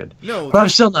overreacted. No, but I'm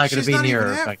still not going to be not near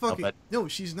even her. at fucking, no,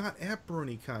 she's not at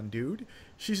BronyCon, dude.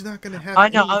 She's not going to have. I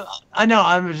know. I know.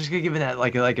 I'm just gonna give it that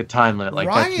like a time limit. Like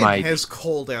Ryan that's my. has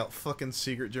called out fucking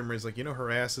Secret Jimmer. He's like, you know, her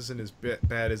ass isn't as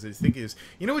bad as they think it is.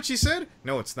 You know what she said?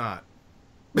 No, it's not.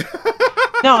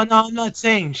 No, I'm not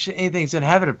saying anything's gonna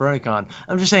happen at BronyCon.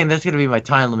 I'm just saying that's gonna be my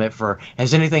time limit for.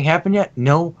 Has anything happened yet?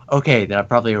 No. Okay, then I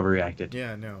probably overreacted.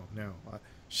 Yeah, no.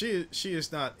 She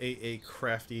is not a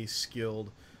crafty,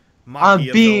 skilled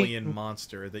Machiavellian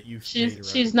monster that you've made her.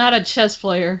 She's not a chess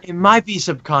player. It might be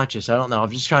subconscious. I don't know.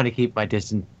 I'm just trying to keep my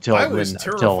distance till. I was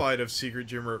terrified of Secret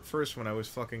Jimmer at first when I was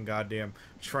fucking goddamn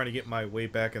trying to get my way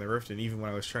back in the rift, and even when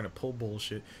I was trying to pull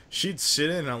bullshit, she'd sit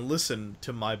in and listen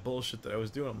to my bullshit that I was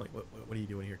doing. I'm like, what are you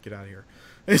doing here? Get out of here!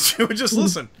 And she would just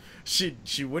listen.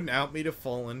 She wouldn't out me to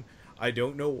Fallen. I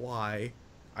don't know why.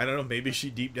 I don't know. Maybe she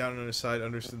deep down on her side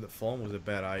understood that Fallen was a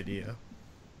bad idea.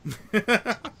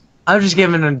 I'm just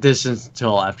giving a distance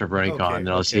until after BronyCon, and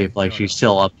I'll see if like she's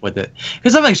still up with it.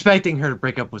 Because I'm expecting her to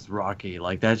break up with Rocky.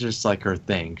 Like that's just like her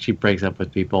thing. She breaks up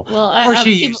with people. Well,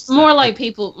 more like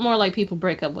people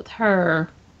break up with her.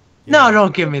 No,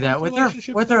 don't give me that. With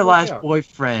her last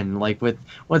boyfriend, like with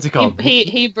what's it called?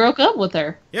 He broke up with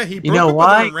her. Yeah, he broke up with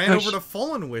her and ran over to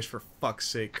Fallen Wish, for fuck's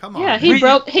sake. Come on. Yeah, he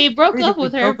broke up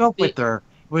with her. Broke up with her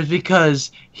was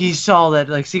because he saw that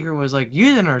like Secret was like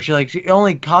using her. She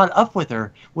only caught up with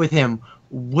him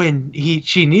when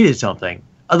she needed something.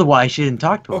 Otherwise, she didn't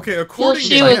talk to him. Okay, according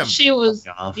to him, she was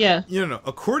yeah. No.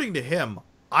 According to him,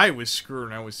 I was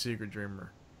screwing out with Secret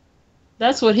Dreamer.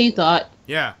 That's what he thought.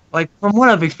 Yeah. Like from what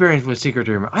I've experienced with Secret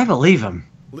Dreamer, I believe him.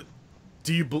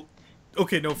 Do you?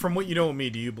 Okay, no. From what you know of me,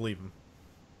 do you believe him?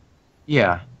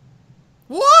 Yeah.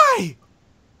 Why?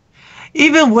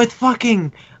 Even with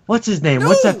fucking. What's his name? No,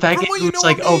 What's that faggot who's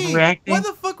like overreacting? Why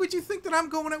the fuck would you think that I'm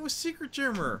going out with Secret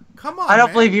Dreamer? Come on, I don't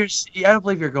man.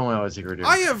 believe you're going out with Secret Dreamer.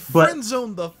 I have friend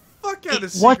zoned the fuck out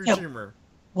of Secret Dreamer.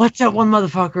 What's that one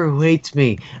motherfucker who hates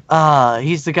me?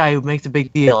 He's the guy who makes a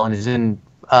big deal and is in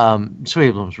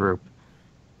Sweetbloom's group.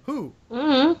 Who?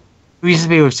 Mm-hmm. Who used to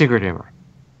be with Secret Dreamer?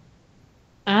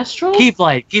 Astral?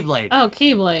 Keyblade. Oh,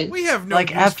 Keyblade. We have no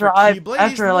like use after for Keyblade.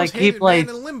 after like Keyblade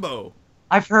in limbo.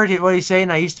 I've heard what he's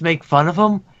saying. I used to make fun of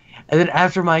him. And then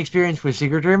after my experience with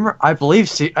Secret Dreamer, I believe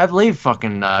fucking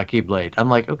Keyblade. I'm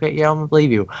like, okay, yeah, I'm gonna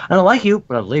believe you. I don't like you,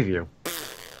 but I believe you.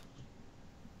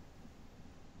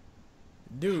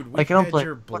 Dude,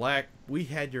 we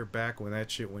had your back when that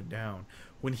shit went down.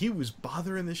 When he was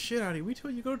bothering the shit out of you, we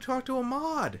told you go talk to a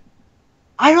mod.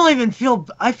 I don't even feel.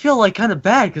 I feel like kind of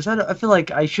bad because I feel like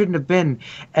I shouldn't have been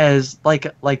as like to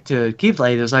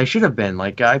Keyblade as I should have been.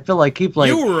 Like I feel like Keyblade.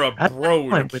 You were a bro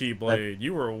to Keyblade.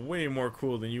 You were way more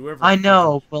cool than you ever. I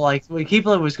know, but like when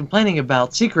Keyblade was complaining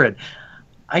about Secret,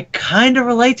 I kind of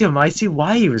relate to him. I see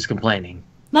why he was complaining.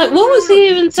 Like, what was he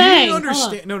even saying? Do you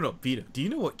understand? No, Vita. Do you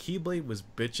know what Keyblade was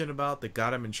bitching about that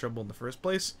got him in trouble in the first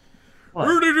place?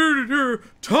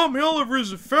 Tommy Oliver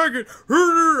is a faggot.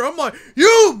 I'm like,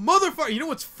 you motherfucker. You know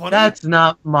what's funny? That's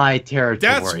not my territory.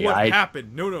 That's what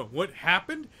happened. No. What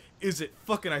happened is that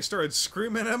fucking I started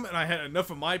screaming at him, and I had enough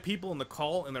of my people in the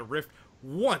call in the rift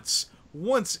once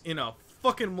in a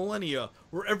fucking millennia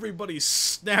where everybody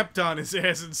snapped on his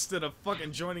ass instead of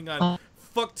fucking joining on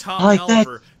fuck Tommy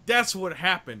Oliver. That's what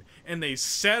happened, and they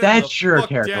sat him the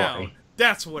fuck down.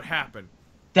 That's what happened.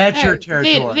 That's your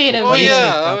territory. Vita, oh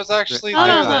yeah, I was actually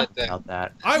about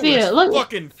that. I was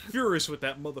fucking furious with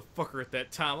that motherfucker at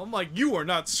that time. I'm like, you are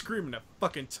not screaming at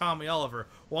fucking Tommy Oliver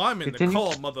while I'm in the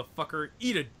call, motherfucker.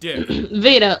 Eat a dick.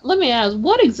 Vita, let me ask,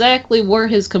 what exactly were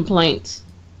his complaints?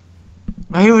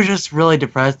 He was just really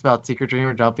depressed about Secret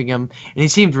Dreamer jumping him, and he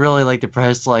seemed really like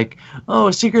depressed, like, "Oh,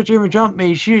 Secret Dreamer jumped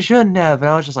me. She shouldn't have." And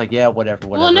I was just like, "Yeah, whatever."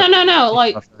 Well, no.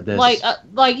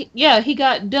 Like, yeah, he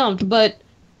got dumped, but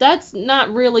that's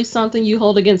not really something you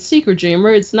hold against Secret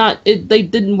Dreamer. It's not. They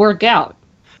didn't work out.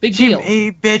 Big deal.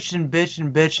 He bitched,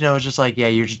 and I was just like, "Yeah,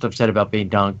 you're just upset about being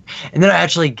dunked." And then I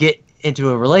actually get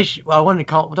into a relationship. Well, don't want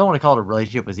to call it a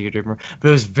relationship with Secret Dreamer, but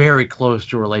it was very close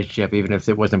to a relationship, even if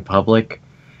it wasn't public.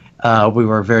 We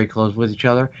were very close with each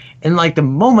other, and like the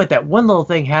moment that one little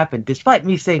thing happened, despite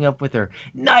me staying up with her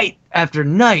night after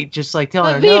night, just like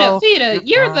telling her, Vita,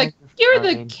 you're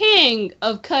the king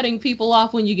of cutting people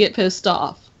off when you get pissed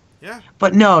off. Yeah.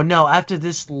 But no, after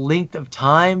this length of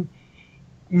time,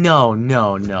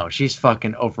 no, she's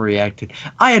fucking overreacted.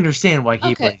 I understand why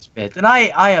Keyblade spits, and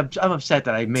I'm upset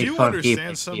that I made fun of Keyblade. Do you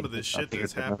understand some of the shit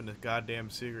that's happened to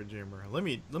goddamn Secret Dreamer? Let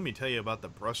me tell you about the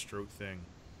brushstroke thing.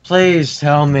 Please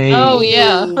tell me. Oh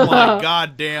yeah. Oh my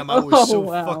goddamn! I was so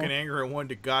wow. fucking angry. I wanted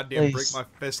to goddamn break Please. my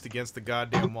fist against the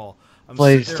goddamn wall. I'm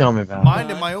Please sitting there tell me about it.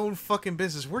 minding my own fucking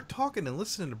business. We're talking and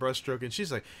listening to Brushstroke, and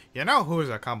she's like, "You know who is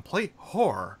a complete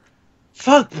whore?"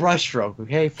 Fuck Brushstroke,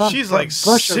 okay? Fuck. She's fuck like,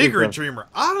 Brushstroke. Secret Dreamer,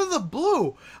 out of the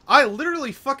blue. I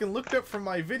literally fucking looked up from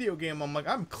my video game. I'm like,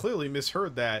 I'm clearly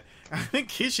misheard that. I think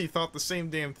Kishi thought the same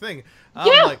damn thing.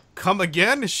 I'm like, come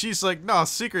again? She's like, no,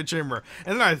 Secret Dreamer.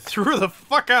 And then I threw her the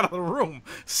fuck out of the room.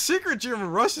 Secret Dreamer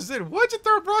rushes in. Why'd you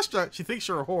throw Brushstroke? She thinks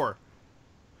you're a whore.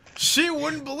 She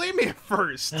wouldn't believe me at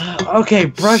first. Okay,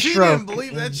 Brushstroke. She didn't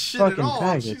believe that shit at fucking all.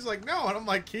 faggot. She's like, no. And I'm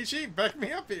like, Kishi, back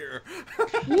me up here.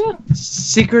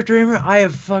 Secret Dreamer, I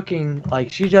have fucking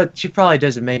like she probably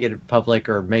doesn't make it public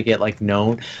or make it like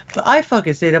known, but I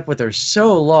fucking stayed up with her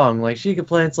so long. Like she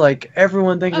complains like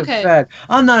everyone thinks I'm fat.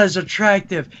 I'm not as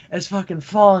attractive as fucking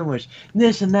Fallen Witch,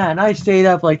 this and that. And I stayed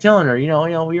up like telling her, you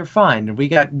know, you're fine. And we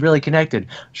got really connected,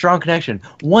 strong connection.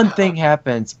 One thing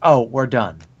happens, oh, we're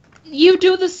done. You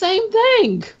do the same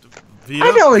thing. Vita,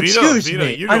 I know, Vita, excuse Vita,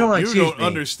 me. You I don't, excuse you don't me.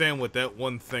 understand what that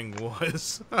one thing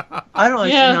was. I don't.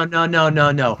 Yeah.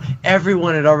 No.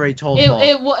 Everyone had already told It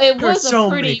Paul. was There are a so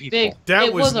many pretty people. big. That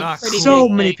it was was not a pretty So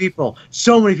big many thing. people.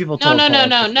 So many people told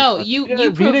Paul. No. You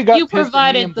Vita got pissed at me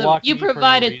provided and the blocked me for no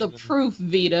provided the reason. proof,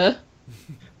 Vita.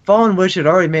 Fallen Witch had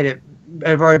already made it.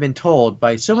 Have already been told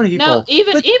by so many people. No,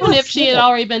 even but if she had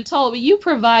already been told, but you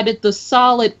provided the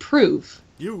solid proof.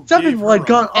 You Some gave people her had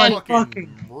gone a on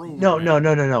fucking.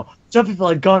 No. Some people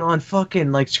had gone on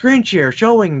fucking like screen share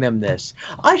showing them this.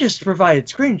 I just provided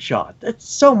screenshot. That's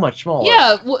so much smaller.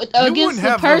 Yeah, You against wouldn't the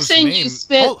have those person you names.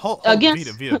 spent Hold, against.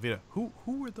 Vita. Who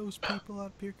were those people out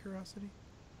of pure curiosity?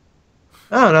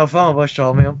 I don't know. Fallen Witch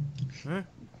told me. Huh?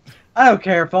 I don't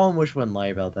care. Fallen Witch wouldn't lie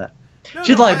about that. No,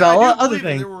 She'd lie about a I lot do other believe that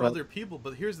things. There were but- other people,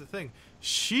 but here's the thing: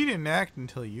 she didn't act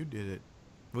until you did it,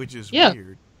 which is Yeah.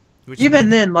 weird. Which Even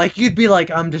is- then, like you'd be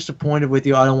like, "I'm disappointed with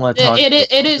you. I don't want to talk." It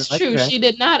is Like, true. okay. She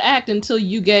did not act until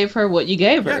you gave her what you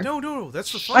gave her. Yeah, no.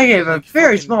 That's the fun. I gave a like,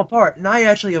 very fucking- small part, and I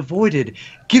actually avoided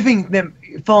giving them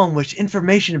Fallen Witch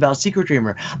information about Secret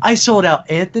Dreamer. I sold out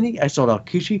Anthony, I sold out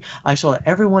Kishi, I sold out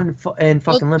everyone in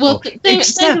fucking Limbo. Well, think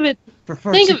of it. for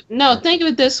first Think of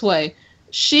it this way.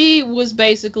 She was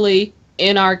basically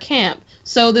in our camp.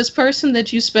 So this person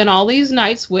that you spent all these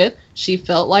nights with, she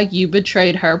felt like you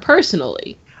betrayed her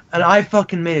personally. And I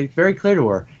fucking made it very clear to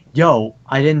her, yo,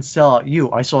 I didn't sell out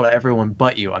you, I sold out everyone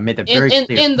but you. I made that very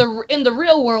clear. In the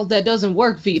real world, that doesn't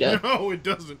work, Vita. No, it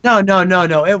doesn't.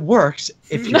 No, it works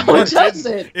if you No, want. it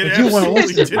doesn't. It If you wanna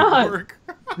absolutely listen. didn't work.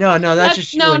 No, that's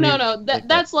just you no. and you.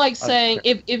 That's like saying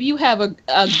if you have a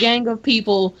gang of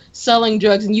people selling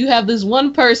drugs and you have this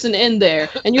one person in there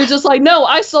and you're just like, no,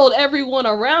 I sold everyone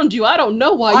around you. I don't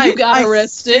know why you got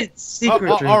arrested. Secret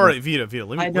Dreamer. All right, Vita. Let me.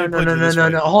 No. let me put it this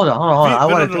way. Hold on. Vita, I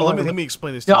want no, to. let me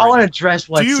explain this. No, to you I right want to now. address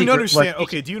what. Do you secret, understand? what-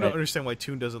 Okay. Do you understand why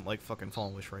Toon doesn't like fucking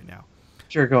Fallen Wish right now?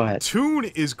 Sure, go ahead. Toon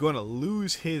is gonna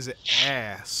lose his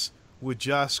ass with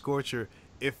Josh Scorcher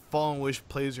if Fallen Wish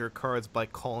plays her cards by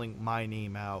calling my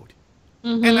name out.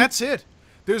 Mhm. And that's it.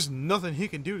 There's nothing he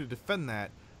can do to defend that.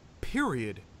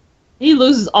 Period. He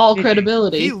loses all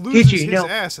credibility. He loses Kichi, his no.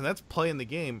 ass, and that's playing the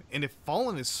game. And if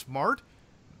Fallen is smart,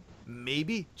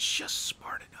 maybe just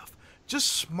smart enough,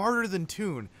 just smarter than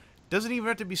Toon. Doesn't even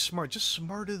have to be smart, just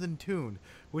smarter than Toon.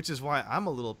 Which is why I'm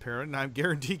a little paranoid, and I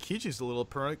guarantee Kichi's a little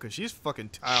paranoid because she's fucking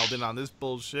tiled in on this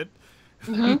bullshit.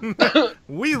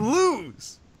 We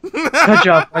lose. Good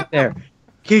job right there.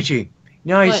 Kichi, you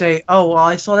know how you What? say, oh, well,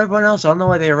 I sold everyone else. I don't know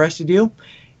why they arrested you.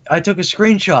 I took a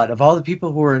screenshot of all the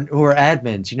people who were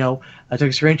admins, you know. I took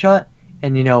a screenshot,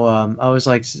 and, you know, I was,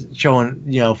 like, showing,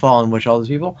 you know, Fallen Witch, all those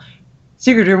people.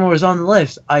 Secret Dreamer was on the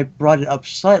list. I brought it up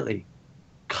slightly.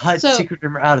 Cut So- Secret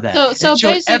Dreamer out of that. so and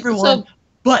showed basically- everyone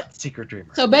but Secret Dreamer.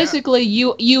 So basically,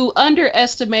 you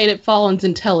underestimated Fallen's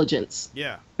intelligence.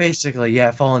 Yeah. Basically,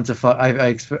 yeah, Fallen's a I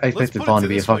Let's expected put Fallen it to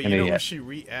be a this way, fucking you know who idiot. she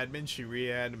re-admin? She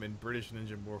re-admin British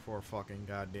Ninja Warfare fucking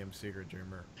goddamn Secret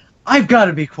Dreamer. I've got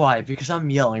to be quiet because I'm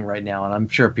yelling right now, and I'm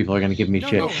sure people are going to give me No,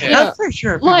 shit. no, And yeah. I'm pretty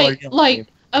sure people are yelling at me.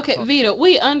 Okay, Oh. Vita,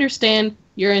 we understand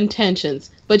your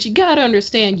intentions, but you gotta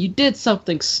understand you did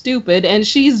something stupid, and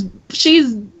she's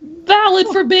valid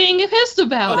for being pissed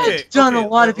about it. Okay, done a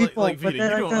lot of like- people, like but Vita, then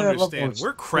you I don't kinda love understand. those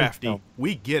We're crafty. things,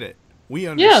 We get it. We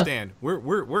understand.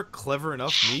 We're clever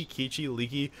enough. Me, Kichi,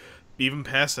 Leaky, even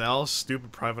Pascal,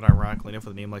 stupid private, ironically enough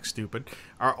with a name like stupid,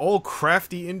 are all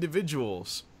crafty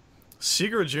individuals.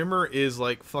 Secret Dreamer is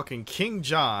like fucking King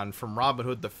John from Robin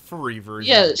Hood, the furry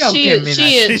version. Yeah, Don't give me that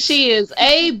shit. she is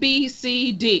A, B,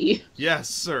 C, D. Yes,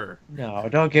 sir. No,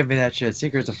 don't give me that shit.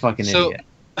 Secret's a fucking So- idiot.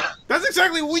 That's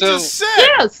exactly what we So- just said.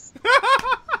 Yes.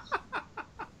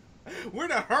 We're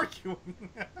not arguing.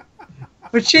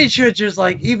 But she should just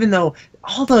like, even though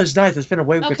all those nights I spent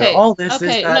away with her, all this,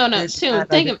 okay, this, Toon, that,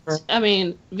 think of, I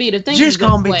mean, Vita, think you just of it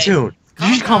call this me way. Toon. You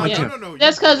just call me Toon. No,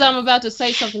 That's because I'm about to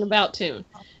say something about Toon.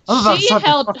 Hold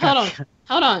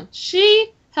on.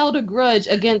 She held a grudge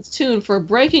against Toon for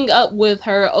breaking up with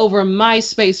her over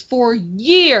MySpace for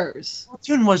years.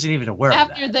 Toon wasn't even aware of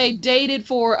that. After they dated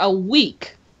for a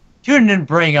week. Toon didn't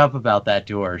bring up about that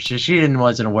to her. She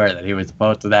wasn't aware that he was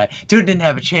opposed to that. Toon didn't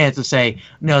have a chance to say,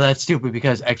 no, that's stupid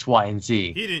because X, Y, and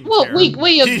Z. He didn't well, care. we he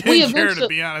didn't eventually, care, to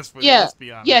be honest with you. Yeah, Let's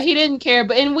be honest. yeah, he didn't care,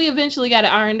 and we eventually got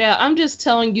it ironed out. I'm just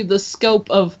telling you the scope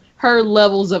of her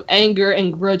levels of anger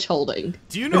and grudge holding.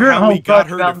 Do you know how we got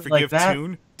her to forgive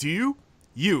Toon? Do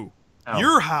you? Oh.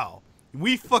 You're how.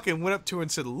 We fucking went up to her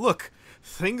and said, look,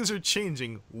 things are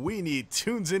changing. We need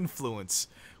Toon's influence.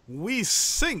 We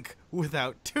sink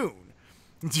without Toon.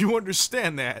 Do you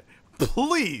understand that?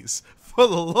 Please, for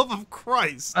the love of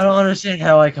Christ. I don't understand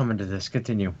how I come into this.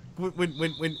 Continue.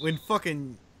 When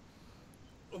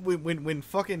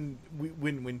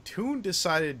Toon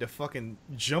decided to fucking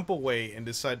jump away and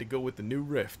decide to go with the new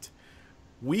Rift,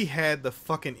 we had the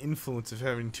fucking influence of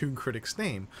having Toon Critic's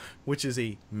name, which is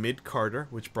a mid-Carter,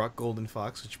 which brought Golden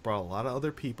Fox, which brought a lot of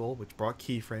other people, which brought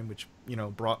Keyframe, which, you know,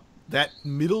 brought that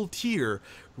middle tier,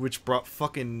 which brought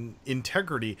fucking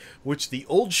integrity, which the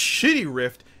old shitty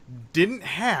Rift didn't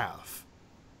have.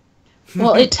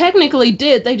 Well, it technically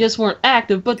did. They just weren't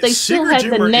active, but they still had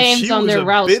the names on their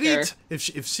roster.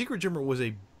 If Secret Jimmer was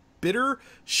a bitter,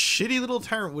 shitty little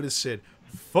tyrant, would have said,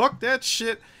 fuck that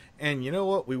shit, and you know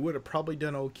what? We would have probably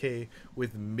done okay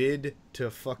with mid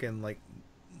to fucking, like,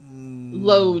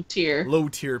 low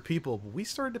tier people. But we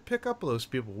started to pick up those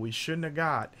people we shouldn't have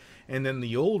got, and then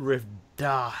the old Rift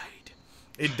died.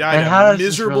 It died a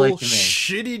miserable,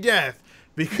 shitty death.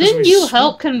 Because didn't you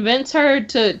help convince her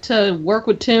to work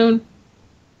with Toon?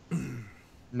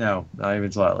 No, not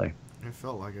even slightly. It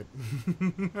felt like it.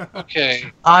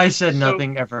 Okay. I said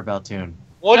nothing ever about Toon.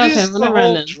 What is the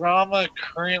whole drama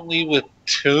currently with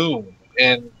Toon?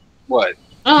 And what?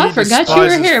 Oh, I forgot you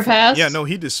were here, Pass. Yeah, no,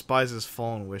 he despises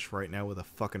Fallen Wish right now with a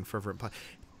fucking fervent.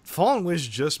 Fallen Wish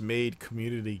just made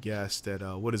community guest at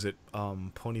what is it?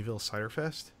 Ponyville Cider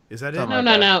Fest. Is that it? No,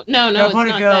 it's not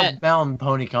that. Mountain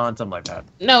PonyCon, something like that.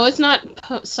 No, it's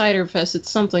not Cider Fest.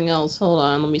 It's something else. Hold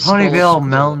on, let me. Ponyville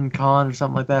Mountain Con or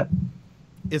something like that.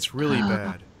 It's really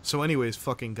bad. So, anyways,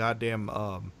 fucking goddamn,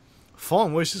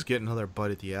 Fallen Wish is getting another bite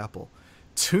at the apple.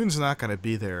 Toon's not gonna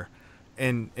be there.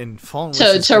 And Fallen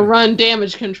Wish to run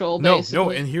damage control, basically.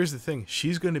 No, and here's the thing.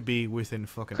 She's going to be within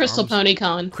fucking Crystal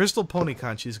PonyCon. Crystal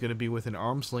PonyCon, she's going to be within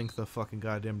arm's length of fucking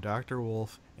goddamn Dr.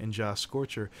 Wolf and Josh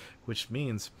Scorcher, which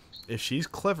means if she's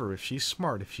clever, if she's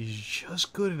smart, if she's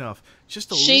just good enough,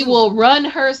 she will run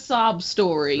her sob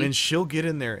story. And she'll get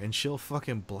in there and she'll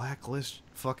fucking blacklist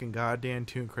fucking goddamn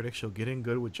Toon Critic. She'll get in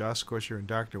good with Josh Scorcher and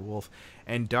Dr. Wolf.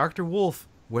 And Dr. Wolf,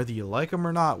 whether you like him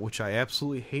or not, which I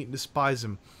absolutely hate and despise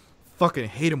him, fucking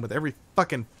hate him with every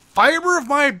fucking fiber of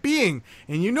my being,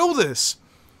 and you know this,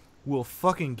 will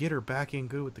fucking get her back in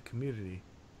good with the community.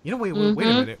 You know, wait a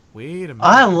minute.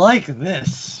 I like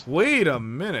this. Wait a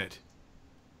minute.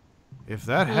 If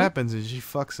that happens and she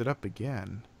fucks it up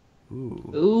again,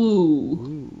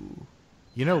 ooh.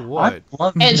 You know what?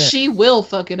 And she will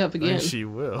fuck it up again. And she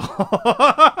will.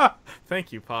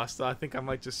 Thank you, Pasta. I think I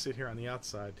might just sit here on the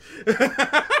outside.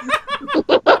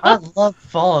 I love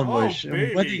Fallen Wish.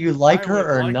 Baby. Whether you like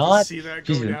her or not, she's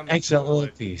an excellent little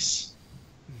piece.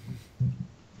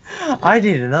 I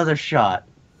need another shot.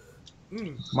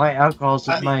 My alcohol's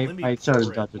my soda's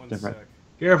got this different.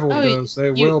 Careful with those.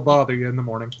 They will bother you in the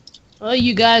morning. Well,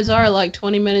 you guys are like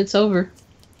 20 minutes over.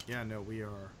 Yeah, no, we are.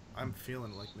 I'm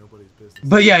feeling like nobody's business.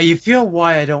 But yeah, you feel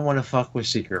why I don't want to fuck with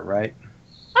Secret, right?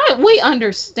 We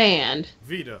understand.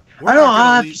 Vita, I don't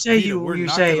have to say we're you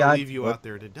not say gonna I leave you out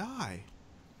there to die.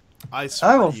 I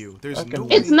swear to you, there's no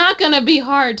way. It's not gonna be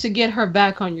hard to get her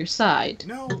back on your side.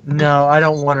 No, I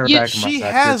don't want her back on my side. She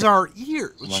has our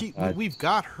ear. We've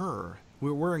got her.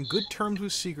 We're in good terms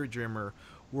with Secret Dreamer.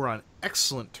 We're on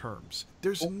excellent terms.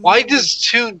 Why does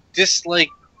Toon dislike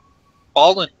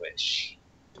Fallen Wish?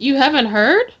 You haven't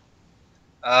heard?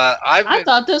 I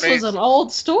thought this was an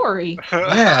old story.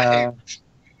 Yeah.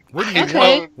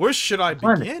 Where should I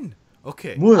begin?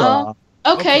 Okay.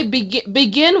 Okay.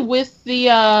 Begin with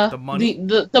the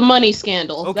money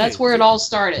scandal. Okay. That's where it all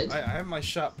started. I have my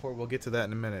shot poured. We'll get to that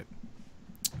in a minute.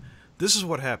 This is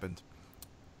what happened.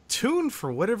 Toon,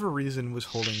 for whatever reason, was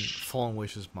holding Fallen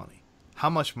Wish's money. How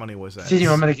much money was that?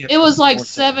 It was like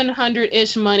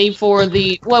 700-ish money for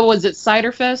the, what was it,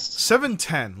 Cider Fest?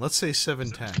 710. Let's say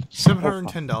 710.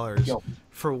 $710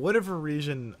 For whatever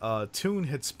reason, Toon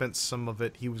had spent some of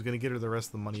it. He was going to get her the rest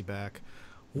of the money back.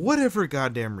 Whatever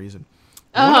goddamn reason.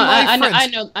 I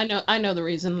know the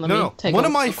reason. One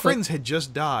of my friends had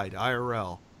just died,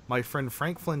 IRL. My friend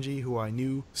Frank Flingy, who I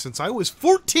knew since I was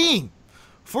 14.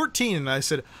 14, and I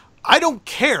said, I don't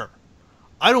care.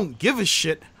 I don't give a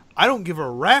shit. I don't give a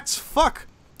rat's fuck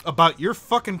about your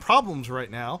fucking problems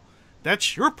right now.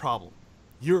 That's your problem.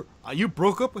 You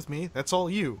broke up with me. That's all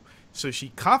you. So she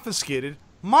confiscated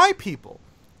my people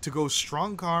to go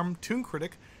strong-arm Toon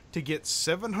Critic to get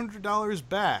 $700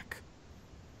 back.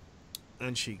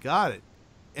 And she got it.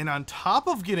 And on top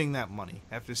of getting that money,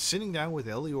 after sitting down with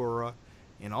Eliora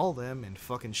and all them and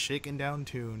fucking shaking down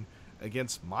Toon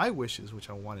against my wishes, which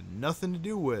I wanted nothing to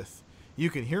do with, you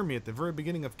can hear me at the very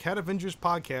beginning of Cat Avengers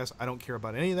podcast. I don't care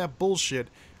about any of that bullshit.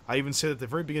 I even said at the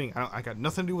very beginning, I got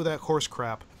nothing to do with that horse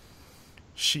crap.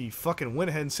 She fucking went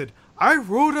ahead and said, I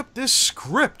wrote up this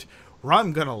script where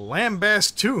I'm gonna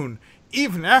lambaste Toon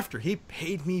even after he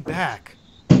paid me back.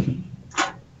 And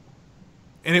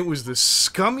it was the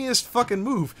scummiest fucking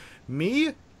move.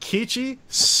 Me, Kichi,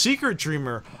 Secret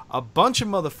Dreamer, a bunch of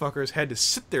motherfuckers had to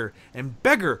sit there and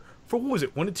beg her for, what was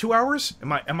it, 1 to 2 hours?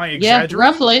 Am I exaggerating? Yeah,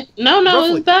 roughly. No,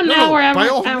 it was about an hour, by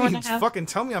all hour means, and a half. fucking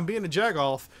tell me I'm being a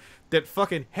jagoff. That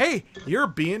fucking, hey, you're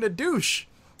being a douche.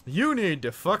 You need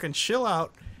to fucking chill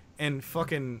out and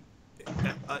fucking...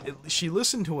 she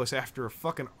listened to us after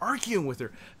fucking arguing with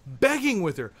her, begging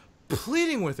with her,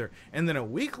 pleading with her, and then a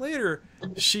week later,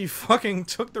 she fucking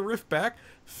took the rift back,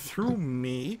 threw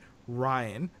me,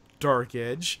 Ryan, Dark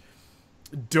Edge,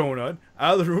 Donut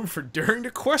out of the room for daring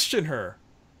to question her.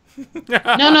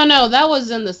 No. That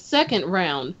was in the second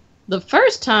round. The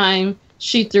first time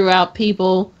she threw out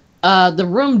people, the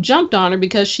room jumped on her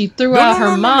because she threw out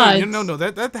her mods. No,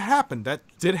 that happened. That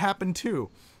did happen too.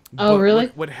 Oh, really?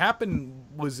 What happened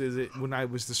was when I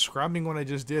was describing what I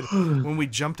just did, when we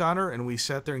jumped on her and we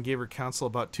sat there and gave her counsel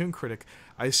about Toon Critic,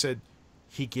 I said,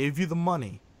 he gave you the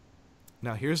money.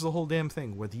 Now here's the whole damn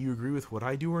thing, whether you agree with what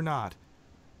I do or not.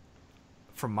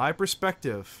 From my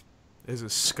perspective, as a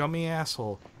scummy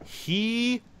asshole,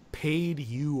 he paid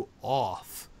you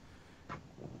off.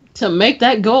 To make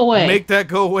that go away. Make that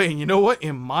go away. And you know what?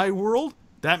 In my world,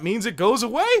 that means it goes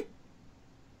away.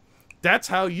 That's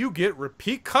how you get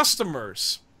repeat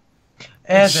customers.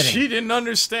 Anthony. She didn't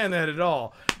understand that at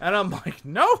all. And I'm like,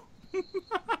 no.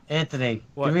 Anthony,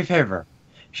 What? do me a favor.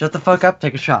 Shut the fuck up,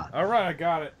 take a shot. All right, I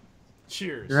got it.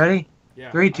 Cheers. You ready?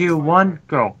 Yeah. 3, 2, 1,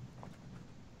 go.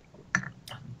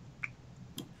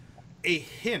 A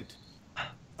hint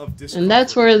of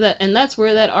discomfort. And that's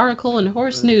where that article in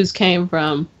Horse News came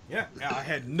from. Yeah, I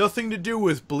had nothing to do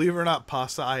with, believe it or not,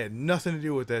 Pasta. I had nothing to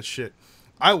do with that shit.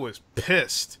 I was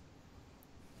pissed.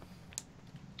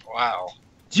 Wow.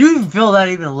 Do you even feel that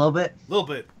even a little bit? A little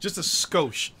bit. Just a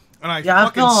skosh. And I Yeah,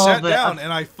 fucking sat down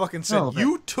and I fucking said, bit.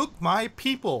 you took my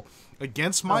people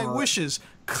against my wishes,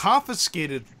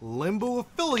 confiscated Limbo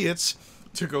affiliates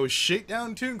to go shake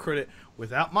down Toon Critic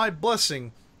without my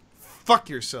blessing. Fuck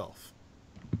yourself.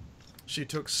 She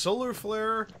took Solar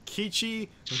Flare, Kichi,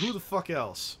 and who the fuck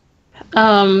else?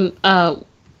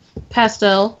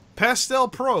 Pastel. Pastel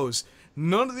Pros.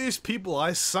 None of these people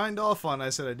I signed off on. I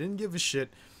said I didn't give a shit.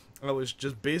 I was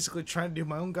just basically trying to do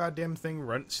my own goddamn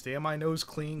thing, stay on my nose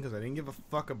clean, because I didn't give a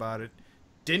fuck about it.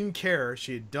 Didn't care.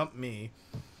 She had dumped me,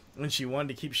 and she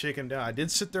wanted to keep shaking down. I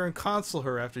did sit there and console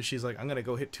her after she's like, I'm going to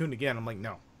go hit Toon again. I'm like,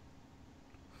 no.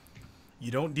 You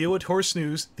don't deal with Horse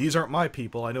News. These aren't my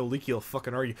people. I know Leaky will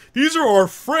fucking argue. These are our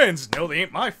friends. No, they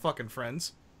ain't my fucking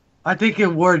friends. I think the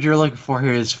word you're looking for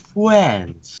here is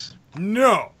friends.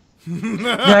 No.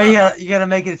 Yeah, you gotta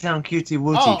make it sound cutesy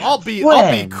wootsy. I'll be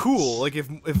cool. Like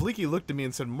if Leaky looked at me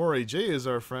and said Moray J is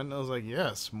our friend, I was like,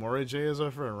 yes, Moray J is our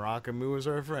friend. Rockamoo is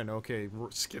our friend. Okay,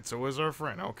 Schizo is our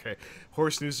friend. Okay,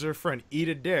 Horse News is our friend. Eat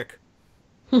a dick.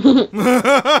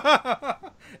 I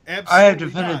have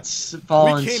defended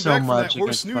Fallen we came so back much. From that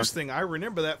Horse News thing. I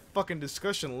remember that fucking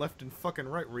discussion left and fucking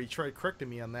right where he tried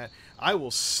correcting me on that. I will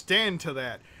stand to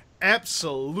that.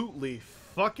 Absolutely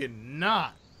fucking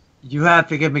not. You have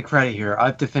to give me credit here.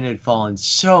 I've defended Fallen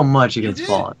so much against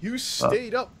Fallen. You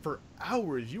stayed up for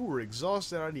hours. You were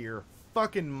exhausted out of your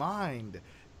fucking mind.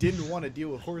 Didn't want to deal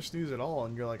with Horse News at all,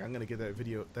 and you're like, I'm gonna get that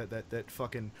video, that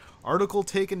fucking article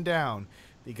taken down.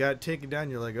 You got it taken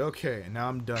down. You're like, okay, now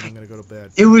I'm done. I'm gonna go to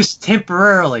bed. It was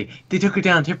temporarily. They took it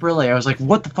down temporarily. I was like,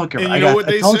 what the fuck? And you know what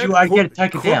they told said? you I get to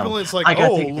take it down. Corpulent's like,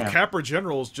 oh, Capra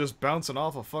General's just bouncing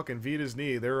off of fucking Vita's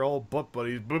knee. They're all butt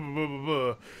buddies. Blah, blah, blah, blah,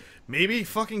 blah. Maybe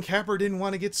fucking Capra didn't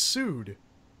want to get sued.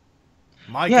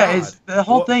 My God. It's, the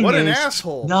whole thing what is an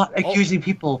asshole. Not accusing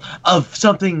people of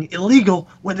something illegal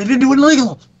when they didn't do it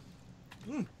illegal.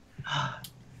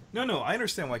 No, I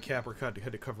understand why Capper had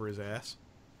to cover his ass.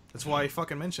 That's why I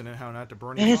fucking mentioned it, how not to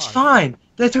burn. And it's fine.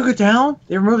 They took it down.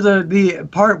 They removed the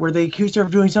part where they accused her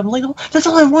of doing something illegal. That's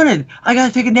all I wanted. I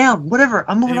gotta take it down. Whatever.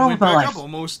 I'm moving on with my life. Up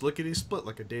almost lickety split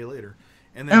like a day later.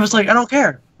 And I was like, I don't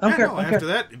care. I don't care. No, after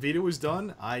that, Vita was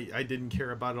done. I didn't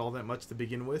care about it all that much to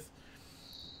begin with.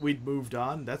 We'd moved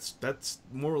on. That's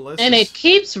more or less. And it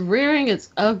keeps rearing its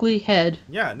ugly head.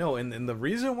 Yeah, no, and the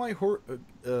reason why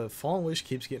Fallen Wish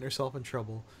keeps getting herself in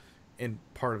trouble, and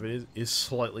part of it is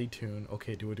slightly tuned,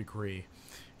 okay, to a degree,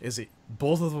 is it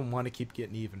both of them want to keep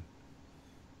getting even.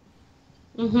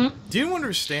 Mm-hmm. Do you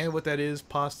understand what that is,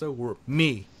 Pasta? Where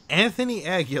me, Anthony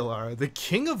Aguilar, the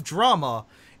king of drama,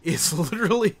 is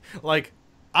literally like,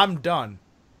 I'm done.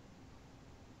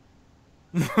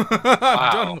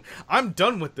 I'm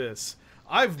done with this.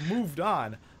 I've moved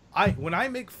on. When I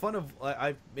make fun of,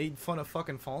 I've made fun of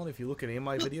fucking Fallen. If you look at any of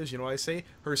my videos, you know what I say?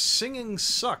 Her singing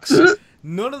sucks.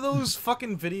 None of those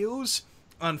fucking videos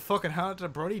on fucking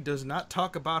HowNotToBrony does not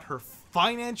talk about her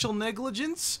financial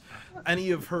negligence,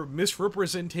 any of her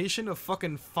misrepresentation of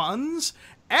fucking funds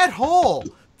at all.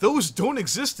 Those don't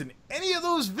exist in any of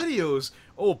those videos.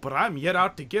 Oh, but I'm yet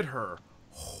out to get her.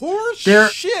 Horse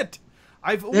shit.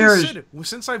 I've always said it.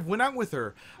 Since I've went out with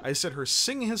her, I said her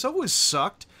singing has always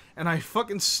sucked, and I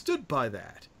fucking stood by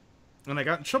that. And I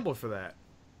got in trouble for that.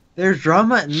 There's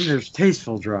drama and then there's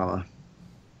tasteful drama.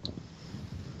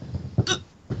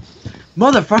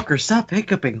 Motherfucker, stop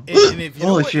hiccuping. And if you know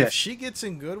Holy what, shit. if she gets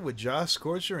in good with Josh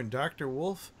Scorcher and Dr.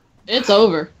 Wolf, it's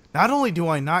over. Not only do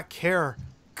I not care,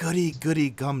 goody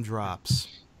gumdrops.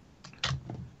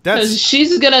 Because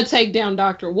she's gonna take down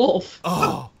Dr. Wolf.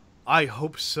 Oh, I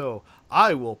hope so.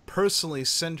 I will personally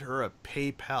send her a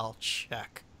PayPal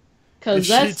check. Because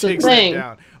that's the thing.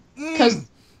 Because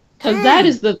that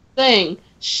is the thing.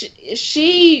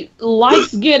 She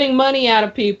likes getting money out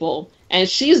of people. And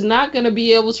she's not going to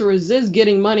be able to resist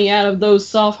getting money out of those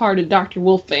soft-hearted Dr.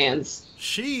 Wolf fans.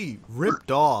 She ripped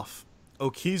off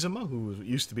Okizuma, who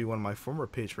used to be one of my former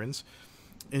patrons,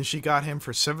 and she got him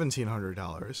for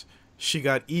 $1,700. She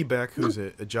got Ebek, who's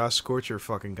a Josh Scorcher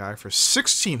fucking guy, for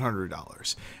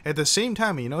 $1,600. At the same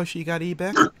time, you know she got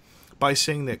Ebek? By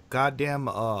saying that goddamn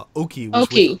Oki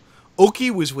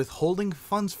was withholding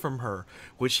funds from her,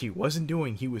 which he wasn't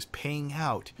doing. He was paying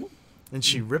out. And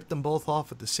she ripped them both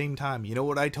off at the same time. You know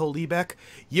what I told Ebek?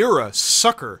 You're a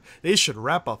sucker. They should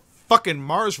wrap a fucking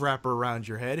Mars wrapper around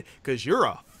your head, because you're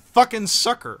a fucking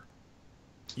sucker.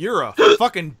 You're a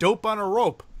fucking dope on a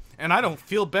rope. And I don't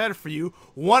feel bad for you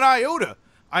one iota.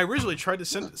 I originally tried to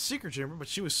send it to Secret Chamber, but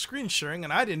she was screen sharing,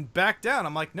 and I didn't back down.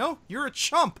 I'm like, no, you're a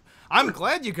chump. I'm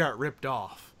glad you got ripped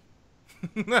off.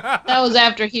 That was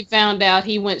after he found out.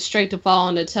 He went straight to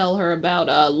Fallen to tell her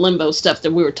about Limbo stuff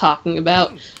that we were talking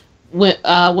about.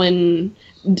 When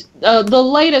the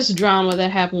latest drama that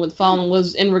happened with Fallen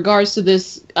was in regards to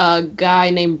this guy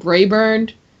named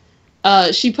Brayburn.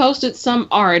 She posted some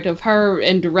art of her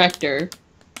and director,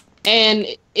 and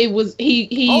it was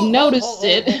he noticed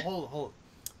it. Hold.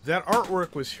 That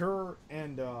artwork was her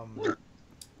and the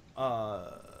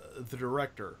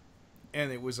director,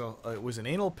 and it was an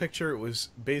anal picture. It was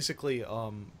basically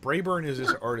Brayburn is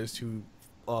this artist who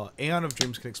Aeon of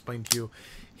Dreams can explain to you.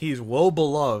 He's well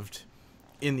beloved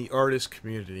in the artist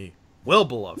community. Well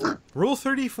beloved. Rule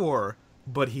 34,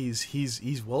 but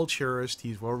he's well cherished,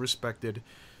 he's well respected.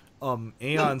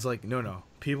 Aeon's like, no,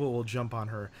 people will jump on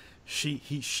her.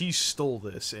 She stole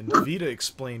this, and Vita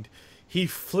explained he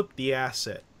flipped the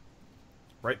asset.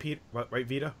 Right, Pete? Right,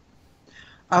 Vita?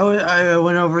 I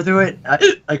went over through it.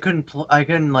 I couldn't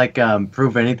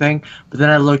prove anything, but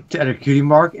then I looked at her cutie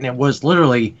mark and it was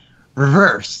literally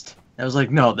reversed. I was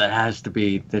like, no, that has to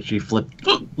be that she flipped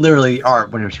literally art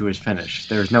when she was finished.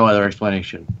 There's no other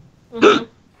explanation. Mm-hmm.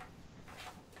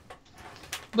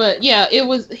 But yeah,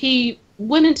 he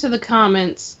went into the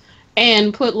comments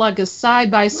and put like a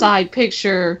side-by-side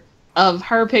picture of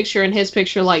her picture and his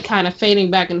picture, like kind of fading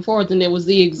back and forth, and it was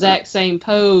the exact same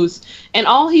pose. And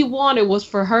all he wanted was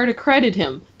for her to credit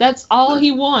him. That's all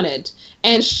he wanted.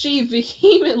 And she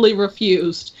vehemently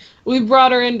refused. We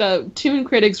brought her into Toon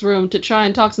Critic's room to try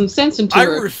and talk some sense into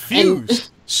her. I refused.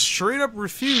 Straight up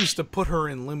refused to put her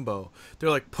in limbo.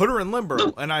 They're like, put her in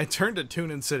limbo. And I turned to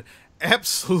Toon and said,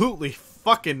 absolutely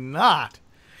fucking not.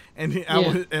 And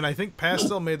I think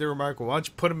Pastel made the remark, well, why don't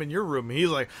you put him in your room? And he's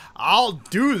like, I'll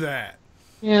do that.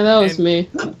 Yeah, that was me.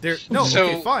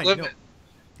 Okay, fine. No.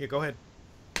 Yeah, go ahead.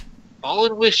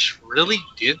 Fallen Wish really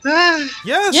did that?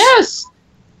 Yes. Yes.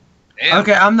 Man.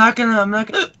 Okay, I'm not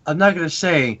gonna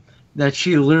say that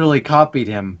she literally copied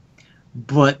him,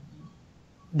 but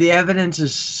the evidence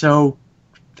is so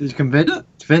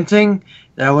convincing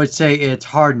that I would say it's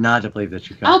hard not to believe that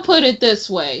you can. I'll put it this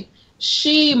way.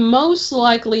 She most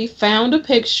likely found a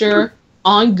picture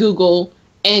on Google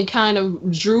and kind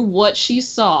of drew what she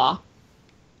saw.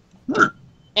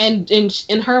 And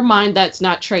in her mind, that's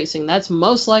not tracing. That's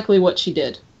most likely what she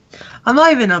did. I'm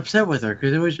not even upset with her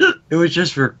because it was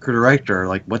just for director.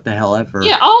 Like, what the hell ever.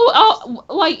 Yeah,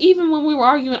 like, even when we were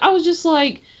arguing, I was just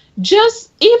like,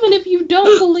 even if you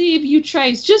don't believe you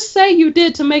traced, just say you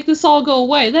did to make this all go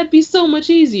away. That'd be so much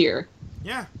easier.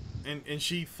 Yeah, and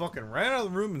she fucking ran out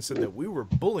of the room and said that we were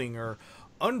bullying her.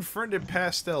 Unfriended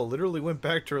Pastel literally went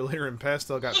back to her later, and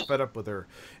Pastel got fed up with her.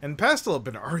 And Pastel had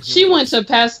been arguing. She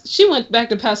went back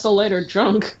to Pastel later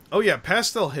drunk. Oh yeah,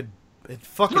 Pastel had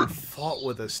fucking fought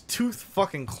with us, tooth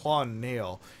fucking claw and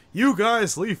nail. You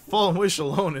guys leave Fallen Wish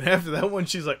alone. And after that one,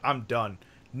 she's like, I'm done.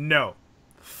 No,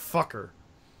 fuck her.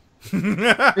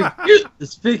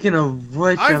 Speaking of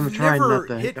which, I'm trying not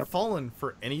to hit Fallen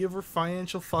for any of her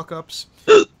financial fuck ups,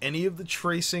 any of the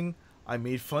tracing. I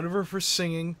made fun of her for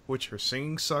singing, which her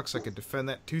singing sucks. I could defend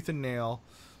that tooth and nail.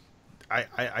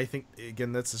 I think,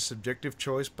 again, that's a subjective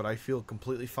choice, but I feel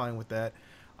completely fine with that.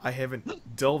 I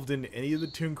haven't delved into any of the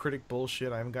Toon Critic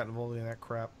bullshit. I haven't gotten involved in that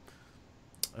crap.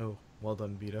 Oh, well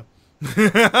done, Vita.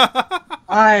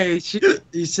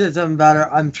 You said something about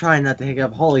her. I'm trying not to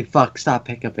hiccup. Holy fuck, stop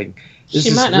hiccuping.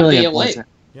 She might not be awake.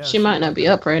 Yeah, she might not be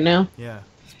up right now. Yeah.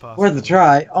 Worth a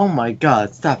try. Oh my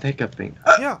god, stop hiccuping.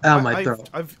 Yeah, my throat.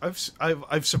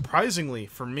 I've surprisingly,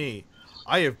 for me,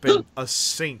 I have been a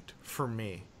saint for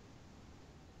me.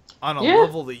 On a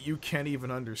level that you can't even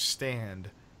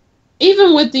understand.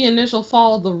 Even with the initial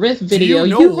Fall of the Rift video,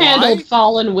 you handled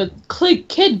Fallen with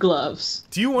kid gloves.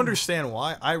 Do you understand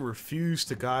why I refuse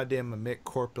to goddamn admit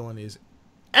Corpulent is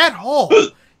at all?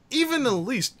 Even the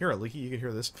least... Here, Leaky, you can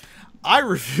hear this. I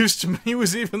refuse to admit he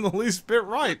was even the least bit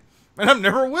right. And I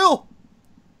never will.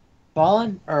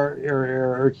 Fallen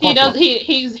or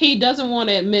he doesn't want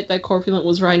to admit that Corpulent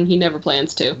was right, and he never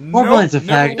plans to. Corpulent's a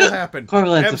faggot. Never will happen.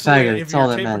 Corpulent's a faggot. If it's all you're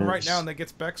that taping matters. right now and that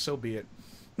gets back, so be it.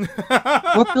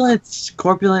 Corpulent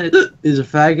is a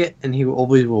faggot, and he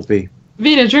always will be.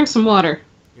 Vita, drink some water.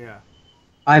 Yeah.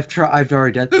 I've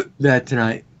already done that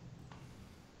tonight.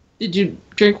 Did you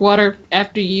drink water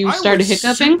after you started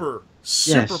hiccuping?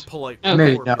 Super polite.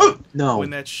 Okay. No.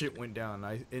 When that shit went down,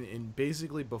 and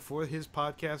basically before his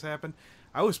podcast happened,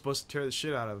 I was supposed to tear the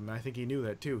shit out of him. And I think he knew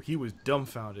that too. He was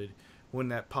dumbfounded when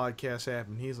that podcast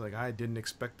happened. He's like, I didn't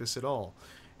expect this at all.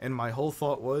 And my whole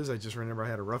thought was, I just remember I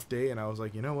had a rough day, and I was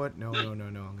like, you know what? No. I'm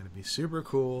gonna be super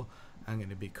cool. I'm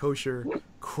gonna be kosher.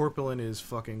 Corpulent is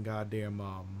fucking goddamn.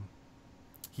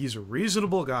 He's a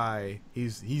reasonable guy.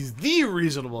 He's the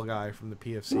reasonable guy from the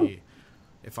PFC.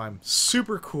 If I'm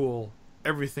super cool,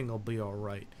 everything will be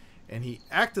alright. And he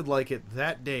acted like it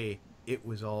that day. It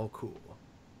was all cool.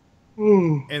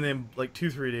 And then, like,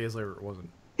 2-3 days later, it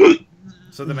wasn't.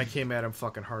 So then I came at him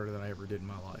fucking harder than I ever did in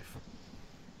my life.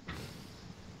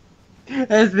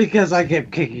 That's because I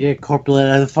kept kicking at Corpulent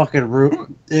out of the fucking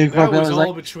room. And That was was all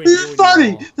like, between this you is and funny!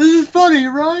 y'all. This is funny,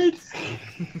 right?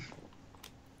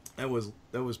 That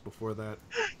was before that.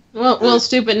 Well,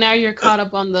 stupid. Now you're caught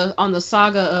up on the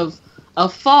saga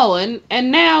of Fallen,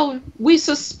 and now we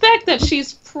suspect that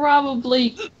she's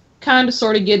probably kind of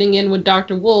sort of getting in with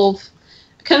Dr. Wolf.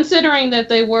 Considering that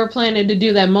they were planning to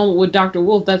do that moment with Dr.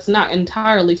 Wolf, that's not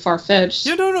entirely far-fetched.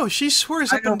 Yeah, no, she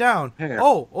swears up and down. care.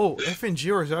 Oh,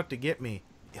 FNGR's out to get me.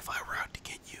 If I were out to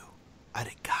get you, I'd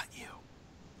have got you.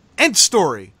 End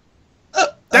story.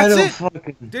 That's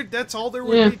it. That's all there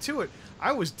would be to it.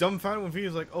 I was dumbfounded when he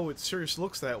was like, oh, it seriously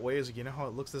looks that way. I was like, you know how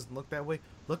it doesn't look that way?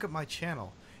 Look at my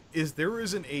channel. If there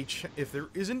isn't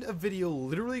a video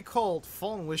literally called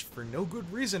Fallen Wish for no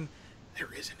good reason, there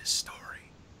isn't a story.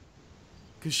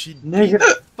 Because she'd be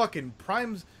the fucking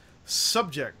prime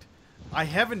subject. I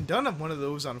haven't done one of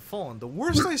those on Fallen. The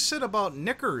worst I said about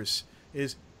Knickers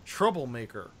is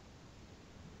troublemaker.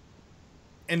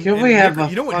 And, Can we have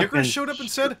you know what Knickers showed up and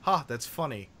said? Ha, that's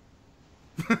funny.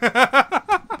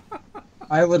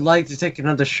 I would like to take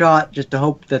another shot just to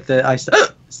hope that I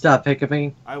stop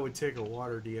hiccuping. I would take a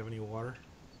water. Do you have any water?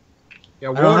 Yeah,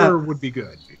 water would be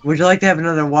good. Would you like to have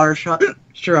another water shot?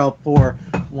 Sure, I'll pour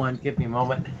one. Give me a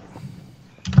moment.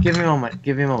 Give me a moment.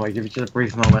 Give me just a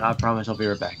brief moment. I promise I'll be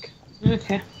right back.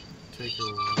 Okay. Take a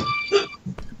water.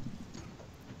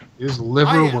 His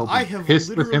liver will I be have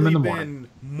pissed with him in the literally morning.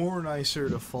 been more nicer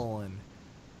to Fallen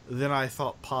than I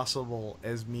thought possible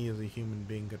as me as a human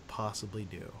being could possibly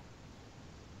do.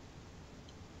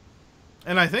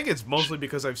 And I think it's mostly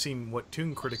because I've seen what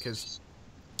Toon Critic has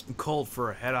called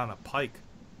for a head on a pike.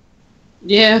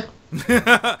 Yeah.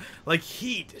 Like,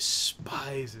 he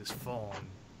despises Fallen.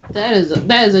 That is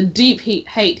a deep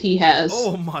hate he has.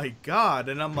 Oh my god!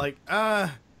 And I'm like,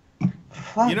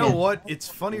 you know what? It's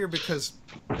funnier because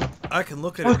I can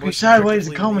look at it. Look me sideways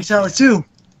and call me Sally too.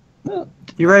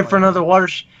 You ready for another water?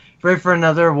 Ready for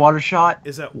another water shot?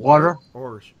 Is that water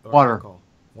or water? Alcohol?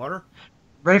 Water?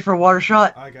 Ready for a water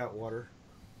shot? I got water.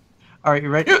 All right, you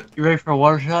ready? You ready for a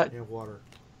water shot? Yeah, water.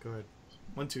 Go ahead.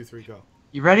 1, 2, 3, go.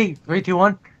 You ready? 3, 2,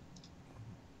 1.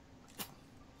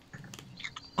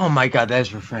 Oh my god, that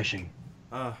is refreshing.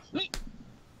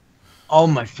 Oh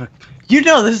my fuck. You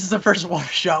know this is the first water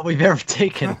shot we've ever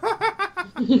taken.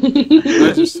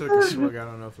 I just took a swig. I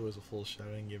don't know if it was a full shot.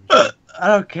 I didn't give a shit. I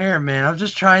don't care, man. I'm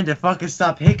just trying to fucking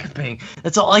stop hiccuping.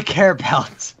 That's all I care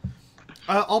about.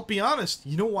 I'll be honest.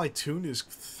 You know why tune is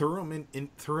thoroughly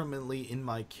in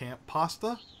my camp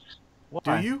pasta?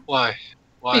 Why? Do you? Why?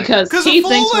 Because he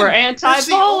thinks we're That's the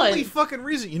anti-Fallen. only fucking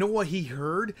reason. You know what he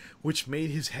heard, which made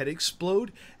his head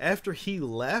explode? After he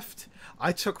left,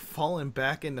 I took Fallen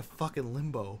back into fucking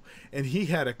limbo, and he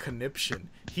had a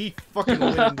conniption. He fucking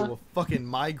went into a fucking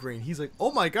migraine. He's like,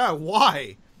 oh my god,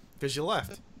 why? Because you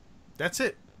left. That's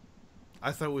it.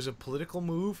 I thought it was a political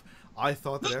move. I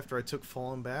thought that after I took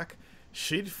Fallen back,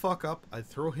 she'd fuck up, I'd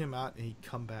throw him out, and he'd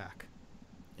come back.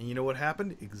 And you know what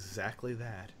happened? Exactly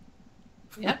that.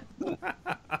 Yep.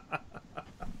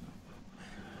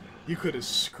 You could have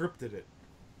scripted it.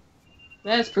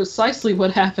 That's precisely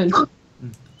what happened.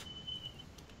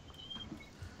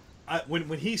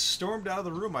 When he stormed out of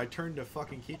the room, I turned to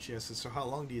fucking Kichi and said, so how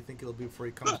long do you think it'll be before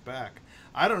he comes back?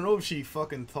 I don't know if she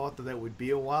fucking thought that would be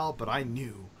a while, but I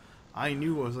knew. I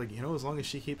was like, you know, as long as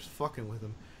she keeps fucking with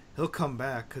him, he'll come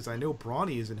back, because I know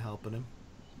Brawny isn't helping him.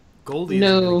 Goldie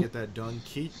isn't going to get that done.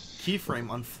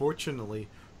 Keyframe, unfortunately,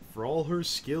 for all her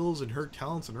skills and her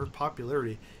talents and her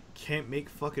popularity, can't make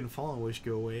fucking Fallen Wish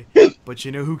go away. But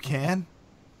you know who can?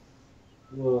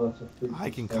 I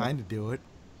can kind of do it.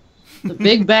 The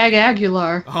Big Bag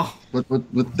Aguilar. Oh,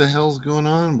 what the hell's going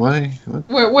on? Why?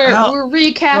 What? We're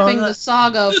recapping the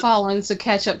saga of Fallen to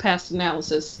catch up past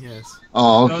analysis. Yes.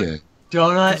 Oh, okay.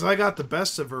 Because I got the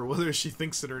best of her, whether she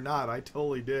thinks it or not. I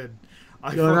totally did.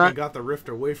 I fucking got the rift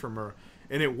away from her,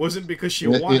 and it wasn't because she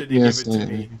wanted to give it to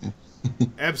me.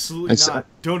 Absolutely not.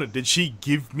 Donut, did she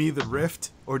give me the rift,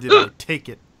 or did I take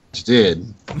it? She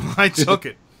did. I took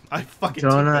it. I fucking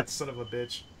took that son of a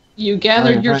bitch. You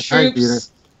gathered your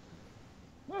troops.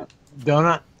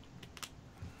 Donut.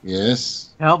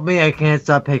 Yes. Help me! I can't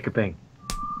stop hiccuping.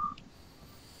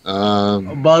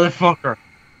 Motherfucker.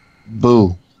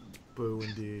 Boo. Boo,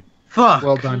 indeed. Fuck.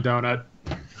 Well done, Donut.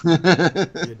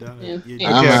 You done it.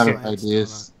 I'm out of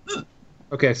ideas.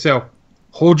 Okay, so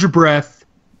hold your breath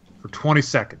for 20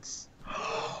 seconds.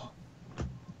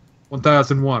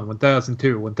 1001,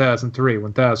 1002, 1003,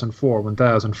 1004,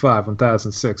 1005,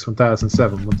 1006,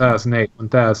 1007, 1008,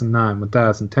 1009,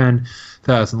 1010,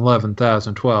 1011,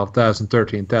 1012,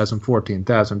 1013, 1014,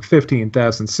 1015,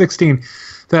 1016,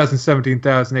 1017,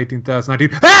 1018,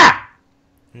 1019. Ah!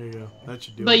 There you go. That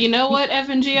should do But it. you know what,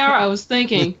 FNGR? I was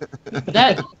thinking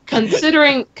that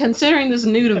considering this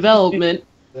new development,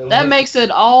 that makes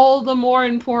it all the more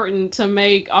important to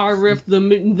make our rift the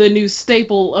new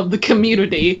staple of the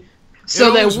community.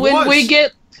 So that when we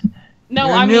get...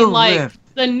 No, I mean like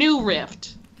the new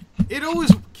rift. It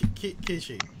always...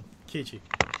 Kichi.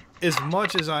 As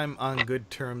much as I'm on good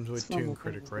terms with Toon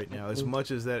Critic right now, as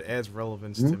much as that adds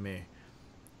relevance to me,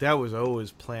 that was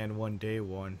always plan one day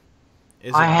one.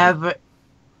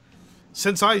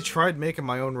 Since I tried making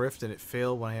my own rift and it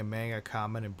failed when I had Manga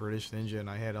Common and British Ninja and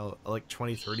I had like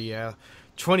 20 to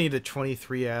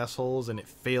 23 assholes and it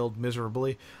failed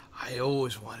miserably, I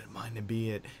always wanted mine to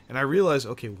be it. And I realized,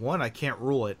 okay, one, I can't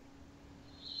rule it.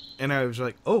 And I was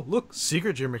like, oh, look,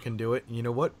 Secret Jimmer can do it. And you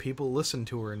know what? People listen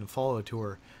to her and follow to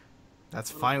her. That's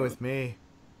fine with me.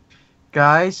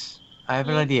 Guys, I have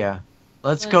an idea.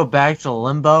 Let's go back to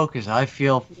Limbo, because I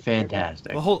feel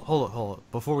fantastic. Well, hold it.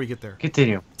 Before we get there.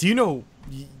 Continue. Do you know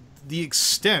the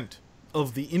extent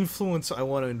of the influence I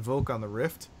want to invoke on the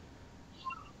Rift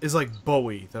is like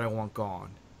Bowie that I want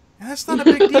gone. And that's not a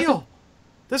big deal.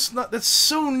 That's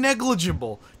so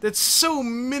negligible. That's so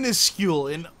minuscule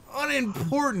and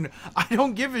unimportant. I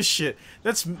don't give a shit.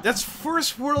 That's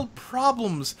first world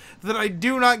problems that I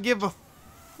do not give a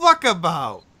fuck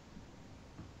about.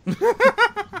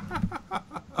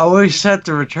 Are we set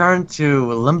to return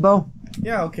to Limbo?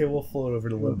 Yeah, okay, we'll float over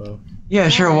to Limbo. Yeah,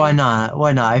 sure, why not?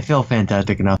 Why not? I feel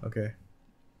fantastic enough. Okay.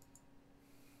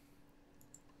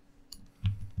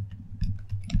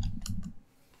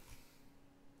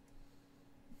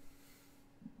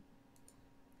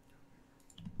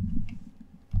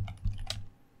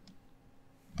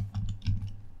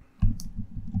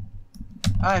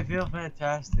 I feel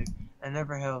fantastic. I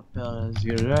never have felt as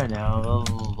good right now. Blah,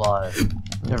 blah, blah.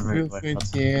 Never I feel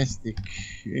fantastic.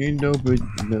 Ain't nobody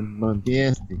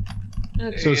fantastic.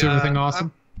 So is everything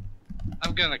awesome?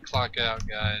 I'm gonna clock out,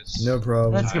 guys. No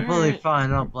problem. That's completely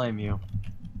fine. I don't blame you.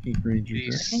 Pink Ranger.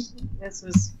 Peace. This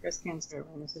was breast cancer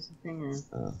awareness or something,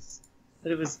 or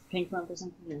but it was Pink Month or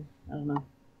something. Or, I don't know.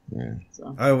 Yeah.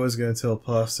 So. I was gonna tell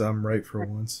Puffs I'm right for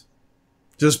once.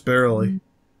 Just barely.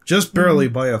 Just barely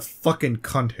by a fucking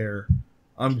cunt hair.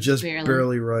 I'm just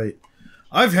barely right.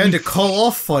 I've had to call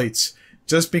off fights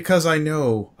just because I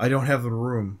know I don't have the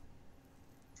room.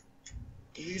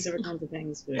 These are the kinds of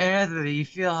things. But... Anthony, you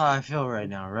feel how I feel right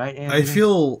now, right, Anthony?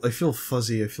 I feel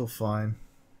fuzzy. I feel fine.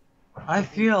 I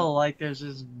feel like there's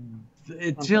this...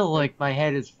 It feels like my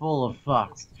head is full of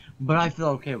fucks, but I feel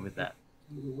okay with that.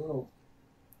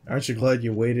 Aren't you glad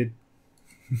you waited?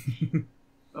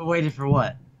 Waited for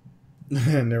what?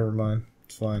 Never mind.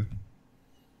 It's fine.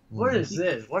 What is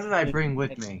this? What did I bring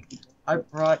with me? I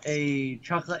brought a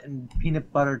chocolate and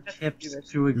peanut butter chips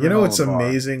to a granola You know what's bar.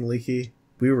 amazing, Leaky?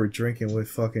 We were drinking with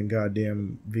fucking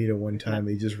goddamn Vito one time.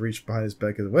 He just reached behind his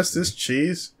back and said, "What's this,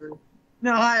 cheese?"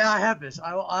 No, I have this.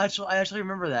 I actually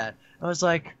remember that. I was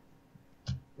like,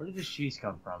 where did this cheese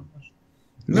come from?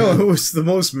 No, it was the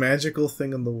most magical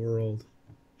thing in the world.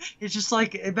 It's just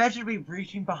like, imagine me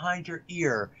reaching behind your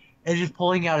ear and just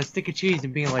pulling out a stick of cheese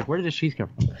and being like, where did this cheese come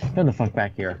from? Come the fuck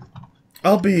back here.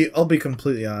 I'll be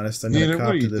completely honest. I'm gonna cop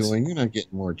what are to you this. doing? You're not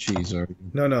getting more cheese, are you?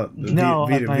 No, No,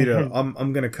 Vito.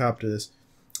 I'm gonna cop to this.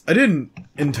 I didn't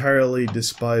entirely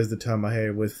despise the time I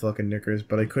had with fucking Knickers,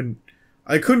 but I couldn't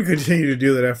continue to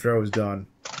do that after I was done.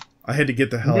 I had to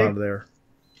get the hell out of there.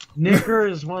 Knicker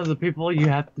is one of the people you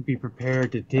have to be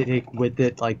prepared to take with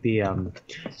it, like the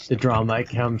drama it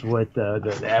comes with,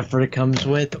 the effort it comes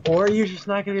with, or you're just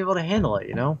not gonna be able to handle it.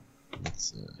 You know,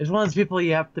 it's one of those people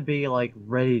you have to be like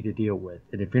ready to deal with,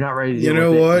 and if you're not ready to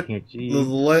deal with it, you can't.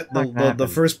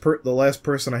 The last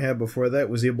person I had before that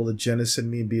was able to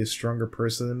jettison me and be a stronger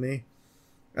person than me,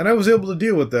 and I was able to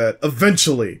deal with that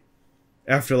eventually,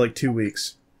 after like 2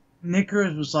 weeks.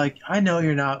 Knickers was like, I know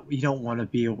you don't want to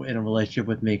be in a relationship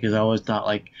with me because I was not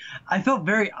like, I felt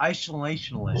very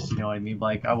isolationist, you know what I mean?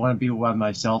 Like, I want to be by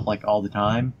myself, like, all the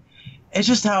time. It's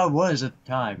just how it was at the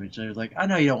time. And so it was like, I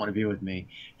know you don't want to be with me.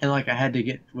 And, like, I had to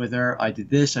get with her. I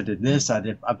did this, I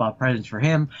bought presents for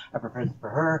him, I bought presents for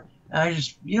her. And I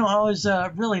just, you know, I was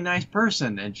a really nice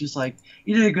person. And just like,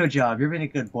 you did a good job. You're being a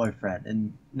good boyfriend.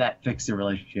 And that fixed the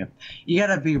relationship. You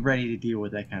got to be ready to deal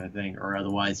with that kind of thing, or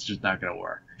otherwise it's just not going to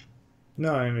work.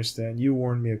 No, I understand. You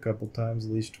warned me a couple times,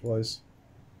 at least twice.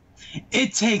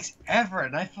 It takes effort,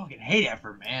 and I fucking hate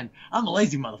effort, man. I'm a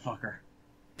lazy motherfucker.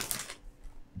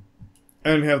 I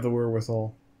didn't have the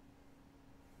wherewithal.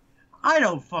 I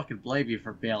don't fucking blame you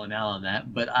for bailing out on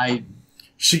that, but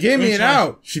She gave me an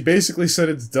out! She basically said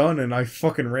it's done, and I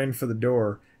fucking ran for the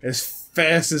door as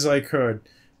fast as I could.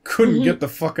 Couldn't get the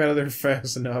fuck out of there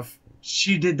fast enough.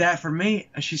 She did that for me.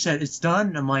 She said, it's done.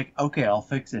 And I'm like, okay, I'll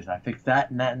fix it. I fixed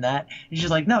that and that and that. And she's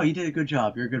like, no, you did a good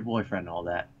job. You're a good boyfriend and all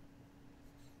that.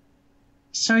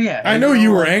 So, yeah. I know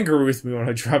you were angry with me when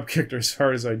I drop kicked her as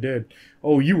hard as I did.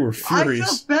 Oh, you were furious. I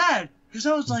felt bad. Because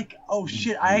I was like, oh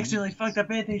shit, I accidentally fucked up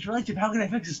Anthony's relationship. How can I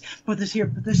fix this? Put this here,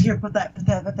 put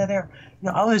that there. You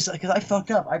know, I was, because I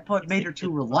fucked up. Made her too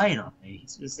reliant on me.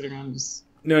 Just sitting around just...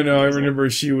 No, I remember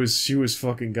she was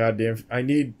fucking goddamn.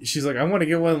 She's like, I want to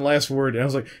get one last word, and I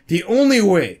was like, the only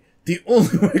way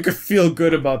I could feel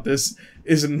good about this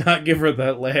is not give her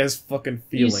that last fucking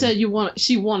feeling. You said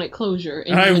she wanted closure,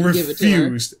 and I you give it to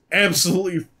her.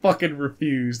 Absolutely fucking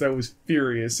refused. I was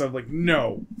furious. I'm like,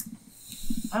 no.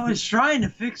 I was trying to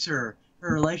fix her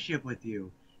relationship with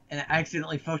you, and I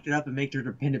accidentally fucked it up and made her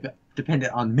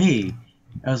dependent on me.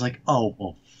 I was like, oh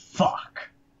well, fuck.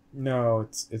 No,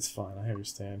 it's fine. I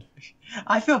understand.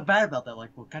 I feel bad about that. Like,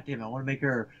 well, goddamn, I want to make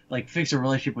her like fix her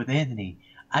relationship with Anthony.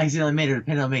 I accidentally made her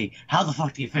depend on me. How the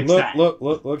fuck do you fix that?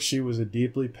 Look. She was a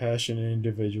deeply passionate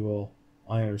individual.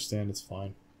 I understand. It's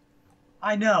fine.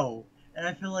 I know, and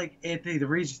I feel like Anthony. The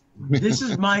reason this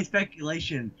is my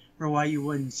speculation for why you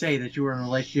wouldn't say that you were in a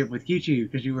relationship with Kichi,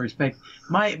 because you were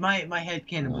my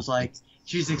headcanon was like,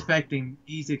 he's expecting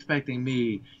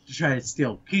me to try to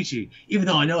steal Kichi, even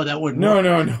though I know that wouldn't work.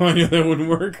 No, I knew that wouldn't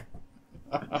work.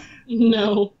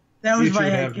 No. That was my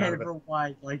headcanon for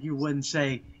why, like, you wouldn't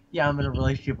say, yeah, I'm in a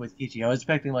relationship with Kichi. I was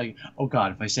expecting, like, oh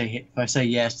god, if I say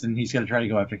yes, then he's gonna try to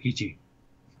go after Kichi.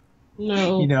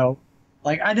 No. You know,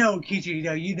 like, I know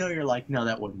Kichi, you know you're like, no,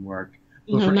 that wouldn't work.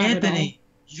 But for Anthony,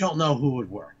 you don't know who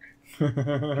would work.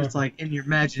 It's like in your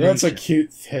imagination. That's a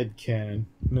cute headcanon,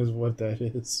 is what that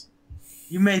is.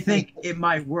 You may think it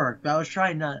might work, but I was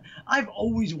trying not. I've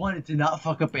always wanted to not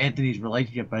fuck up Anthony's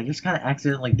relationship, but I just kind of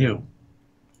accidentally do.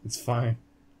 It's fine.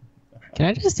 Can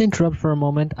I just interrupt for a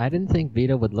moment? I didn't think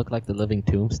Vito would look like the living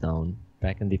tombstone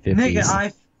back in the 50s.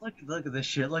 Nigga, look at this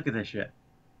shit. Look at this shit.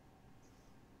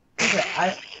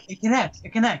 It connects.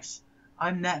 It connects.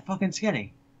 I'm that fucking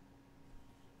skinny.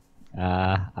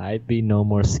 I'd be no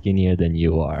more skinnier than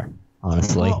you are,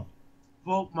 honestly.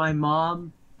 Well, my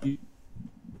mom.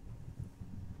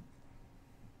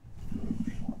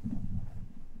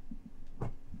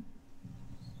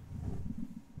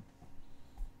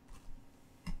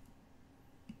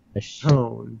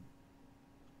 Tone.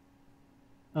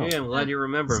 Hey, I'm glad you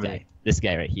remember me. This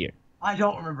guy right here. I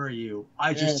don't remember you.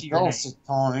 I just see your don't name. sit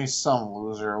Tony, he's some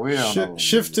loser. We don't know.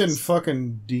 Shifton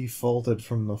fucking defaulted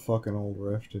from the fucking old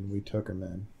rift, and we took him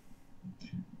in.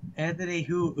 Anthony,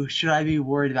 who should I be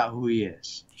worried about who he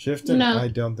is? Shifton? No. I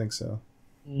don't think so.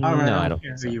 All right, No, I I don't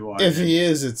care think who so. you are. If he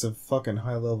is, it's a fucking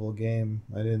high level game.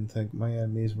 I didn't think my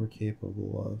enemies were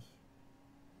capable of.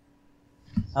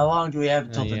 How long do we have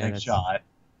until the yeah, next shot?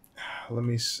 Let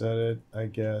me set it, I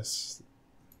guess.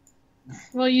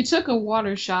 Well, you took a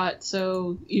water shot,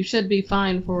 so you should be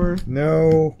fine for...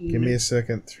 No, give me a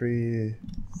second.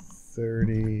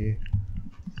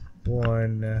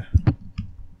 3:31.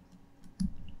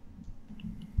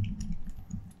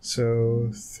 So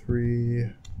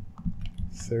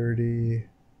 3:30,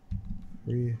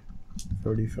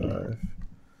 3:45.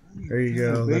 There you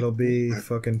go. That'll be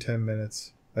fucking 10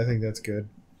 minutes. I think that's good.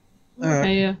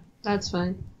 Okay, yeah, that's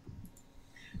fine.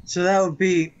 So that would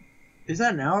be... Is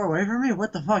that an hour away from me?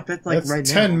 What the fuck? That's like That's right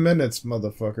 10 now. minutes,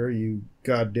 motherfucker. You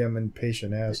goddamn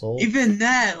impatient asshole. Even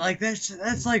that, like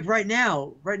that's like right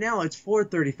now. Right now it's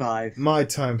 4:35. My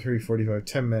time, 3:45.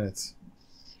 10 minutes.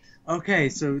 Okay,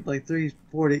 so like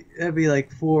 3:40. That'd be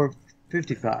like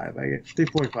 4:55. I get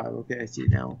 3:45. Okay, I see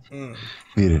it now.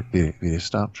 Vita,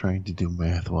 stop trying to do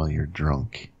math while you're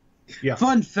drunk. Yeah.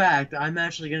 Fun fact: I'm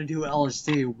actually gonna do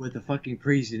LSD with the fucking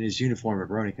priest in his uniform at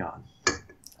BronyCon.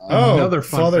 Oh, Another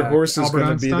fun Father fact. Horse is Albert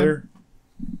going to be Einstein? there.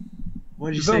 What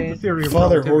did you Develop say? the theory of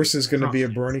Father relativity. Horse is going to be at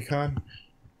BronyCon.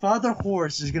 Father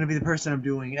Horse is gonna be the person I'm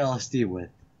doing LSD with.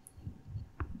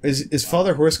 Is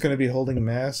Father Horse going to be holding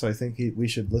mass? I think we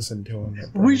should listen to him.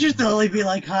 At We BronyCon. should totally be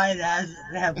like high as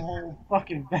and have a whole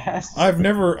fucking bass. I've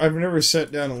never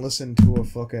sat down and listened to a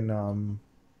fucking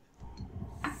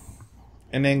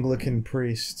an Anglican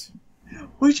priest.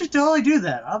 We should totally do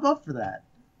that. I'm up for that.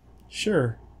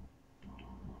 Sure.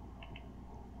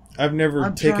 I've never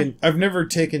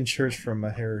taken church from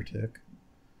a heretic.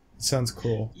 It sounds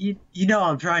cool. You know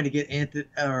I'm trying to get Anthony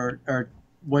or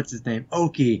what's his name,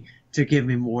 Oki, to give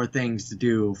me more things to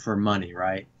do for money,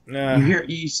 right? Nah.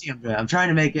 You see him doing it. I'm trying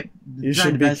to make it. You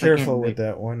should be careful with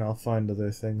that one. I'll find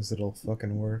other things that'll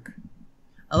fucking work.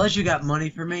 Unless you got money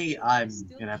for me, I'm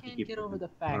gonna have to Can't keep get over the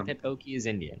fact that Oki is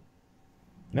Indian.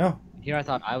 No. Here I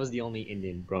thought I was the only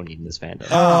Indian brony in this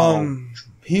fandom.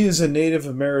 He is a Native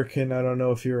American. I don't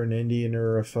know if you're an Indian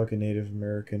or a fucking Native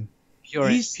American.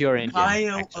 He's pure Indian.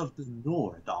 Kyle of the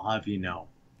North. I'll have you know.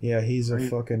 Yeah, he's a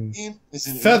fucking Is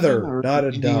it feather, Indian or not a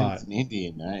Indian? dot. It's an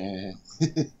Indian.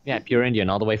 Yeah, pure Indian,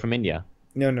 all the way from India.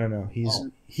 No. He's Oh.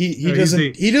 he No, doesn't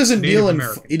he's he doesn't Native deal in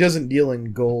American. he doesn't deal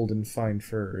in gold and fine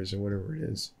furs or whatever it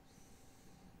is.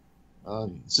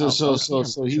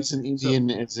 So he's an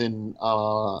Indian, as in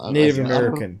Native like,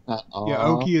 American. Yeah,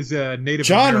 Oki is a native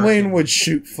John American. Wayne would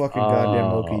shoot fucking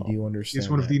goddamn Oki. Do you understand? He's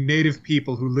one of that? the native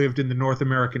people who lived in the North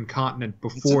American continent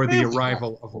before the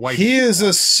arrival of white He people. is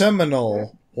a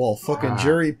Seminole. Well, fucking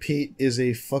Jerry Pete is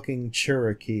a fucking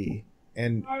Cherokee,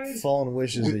 and Fallen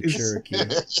Wish is a Cherokee.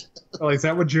 Oh, is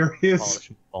that what Jerry is?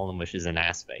 Fallen Wish is an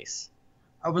ass face.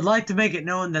 I would like to make it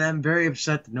known that I'm very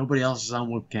upset that nobody else is on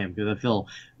webcam because I feel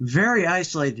very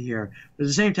isolated here. But at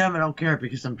the same time, I don't care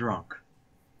because I'm drunk.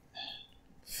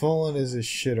 Fallen is a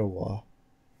shitawa.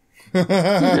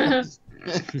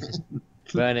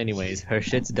 But anyways, her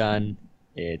shit's done.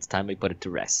 It's time we put it to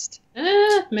rest.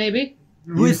 Maybe.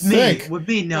 With think?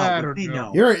 me, no. I With don't me,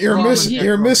 know. no. You're Well, missing yeah.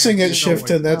 you're missing it,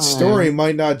 Shifton. That Oh. story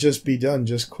might not just be done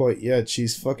just quite yet.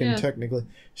 She's fucking Yeah. technically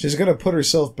she's gonna put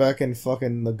herself back in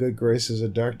fucking the good graces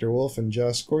of Dr. Wolf and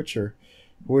Josh Scorcher,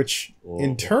 which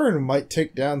in turn might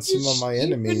take down some of my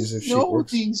enemies if she know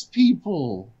works. these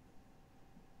people.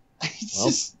 It's Well,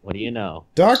 just what do you know?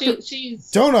 Doctor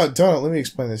She's Donut, let me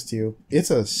explain this to you. It's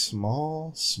a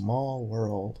small, small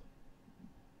world.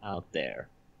 Out there.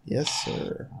 Yes,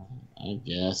 sir. I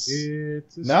guess.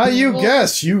 It's a Now you Well-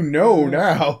 guess, you know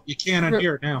now. You can't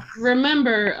unhear it now.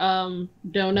 remember,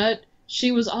 Donut.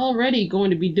 She was already going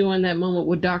to be doing that moment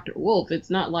with Dr. Wolf. It's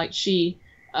not like she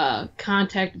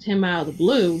contacted him out of the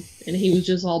blue, and he was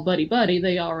just all buddy-buddy.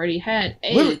 They already had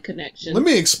a connection. Let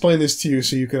me explain this to you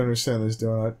so you can understand this,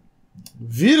 Donut.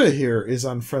 Vita here is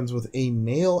on friends with a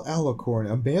male alicorn.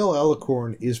 A male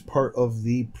alicorn is part of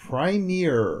the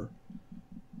premier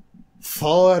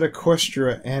Fallout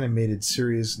Equestria animated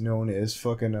series known as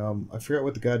fucking, I forgot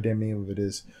what the goddamn name of it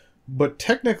is. But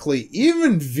technically,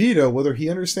 even Vita, whether he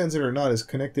understands it or not, is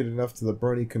connected enough to the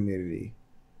Brony community.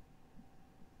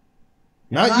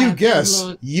 Not you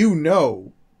guess, you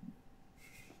know.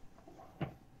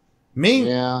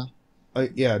 Yeah,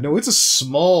 no, it's a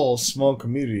small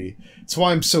community. It's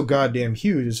why I'm so goddamn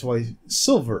huge. It's why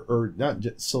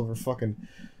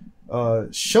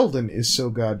Sheldon is so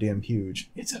goddamn huge.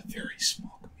 It's a very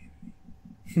small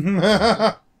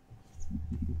community.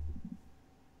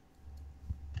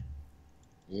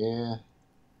 Yeah.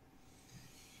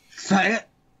 Faggot.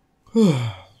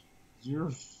 You're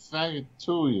a faggot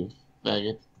too, you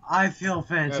faggot. I feel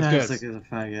fantastic as a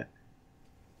faggot.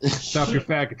 Stop your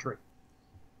faggotry.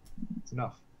 It's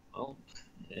enough. Well,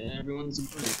 everyone's a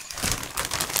break.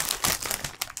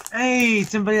 Hey,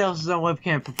 somebody else is on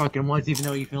webcam for fucking once, even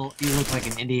though you look like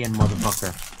an Indian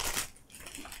motherfucker.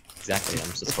 Exactly,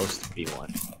 I'm supposed to be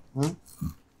one.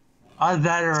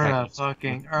 That or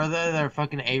they're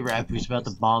fucking Arab who's about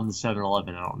to bomb the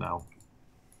 7-Eleven. I don't know.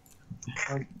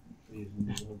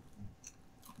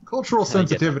 Cultural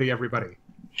sensitivity, everybody.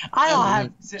 I don't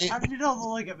have. You don't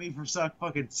look at me for such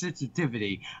fucking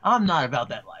sensitivity. I'm not about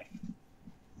that life.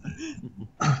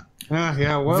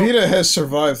 Yeah, well. Vita has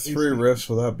survived 3 rifts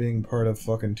without being part of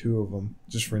fucking 2 of them.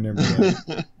 Just remember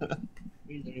that.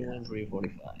 331,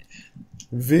 345.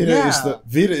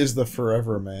 Vita is the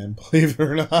forever man, believe it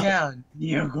or not. Yeah,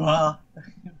 Yugua.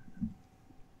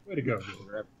 Way to go,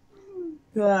 Vita.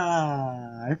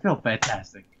 I feel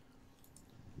fantastic.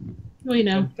 We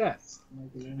know.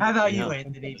 How about you,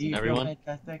 Anthony? Do you feel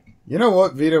fantastic? You know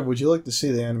what, Vita? Would you like to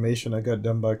see the animation I got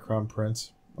done by Crown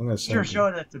Prince? I'm gonna send Sure, it.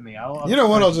 show that to me. You know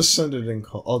what? I'll just send it in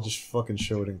call. I'll just fucking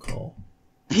show it in call.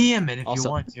 PM it if Also, you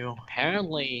want to.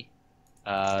 Apparently,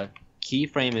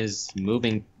 Keyframe is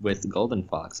moving with Golden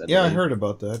Fox. I I heard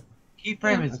about that.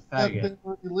 Keyframe is a faggot. They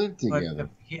already live together.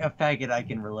 But a faggot I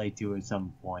can relate to at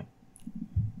some point.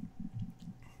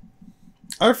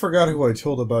 I forgot who I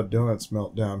told about Donut's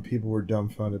meltdown. People were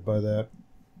dumbfounded by that.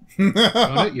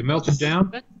 Donut, you melted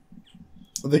down?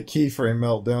 The keyframe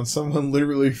meltdown. Someone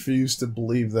literally refused to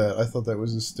believe that. I thought that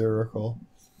was hysterical.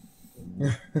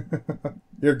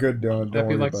 You're good, Donut. Don't That'd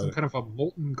be worry like about some it. kind of a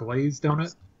molten glazed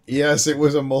donut? Yes, it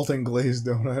was a molten glazed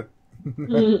donut.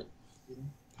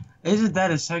 Isn't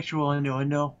that a sexual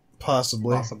innuendo?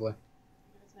 Possibly.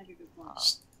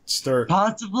 Start.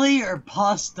 Possibly or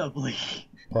possibly?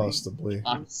 Possibly.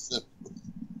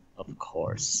 Of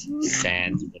course.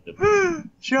 Sans with the...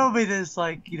 Show me this,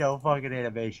 like, fucking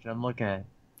animation. I'm looking at it.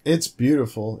 It's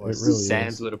beautiful. It really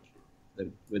Sans is.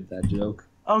 with that joke.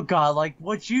 Oh god, like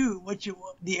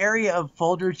the area of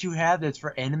folders you have that's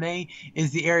for anime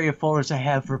is the area of folders I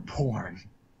have for porn.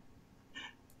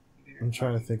 I'm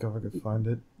trying to think if I could find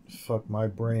it. Fuck, my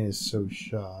brain is so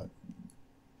shot.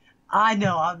 I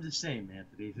know, I'm the same,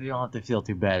 Anthony, so you don't have to feel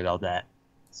too bad about that.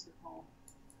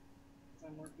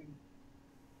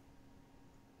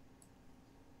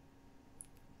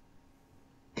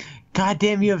 God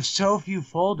damn, you have so few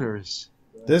folders.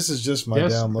 This is just my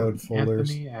download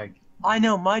folders. I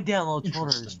know, my download folder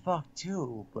is fucked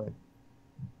too, but...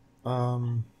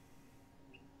 My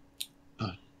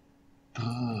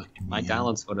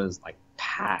downloads folder is, like,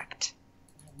 packed.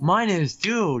 Mine is,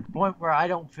 dude. Point where I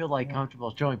don't feel like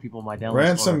comfortable showing people my downloads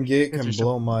Ransom folder. Gate can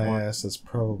blow my ass. That's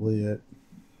probably it.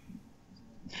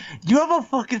 You have a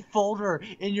fucking folder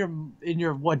in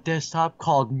your what desktop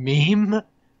called meme?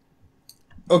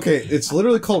 Okay, it's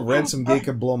literally called Ransom Gate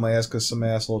Can Blow My Ass because some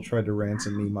asshole tried to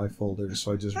ransom me my folder,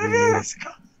 so I just remade it.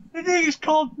 The thing is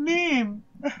called meme.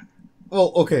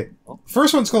 Well, okay.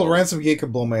 First one's called Ransom Gate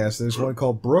Can Blow My Ass. There's one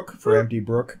called Brook for Empty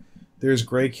Brook. There's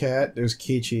Grey Cat. There's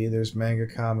Kichi. There's Manga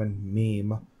Common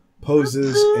Meme,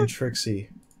 Poses, and Trixie.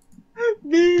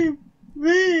 Meme.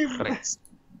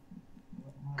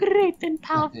 Great and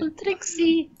powerful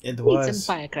Trixie. It Eat was.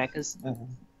 some firecrackers.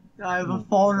 I have a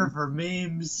folder for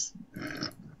memes.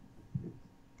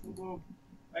 Oh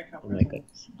my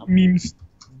goodness. Memes.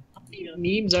 How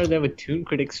many memes are there with Toon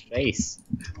Critic's face?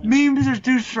 Memes are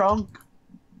too strong.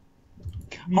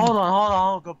 Hold on,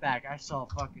 I'll go back. I saw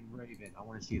fucking Raven. I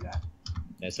want to see that.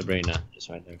 There's Sabrina, just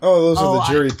right there. Oh, those are the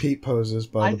Jerry Pete poses,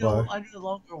 by the by. I no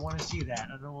longer want to see that.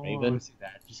 I no longer Raven? want to see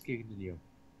that. Just continue.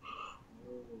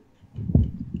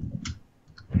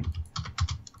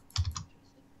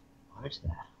 Where's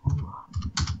that? Hold on.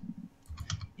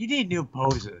 You need new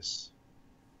poses.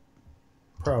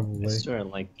 Probably. Sort of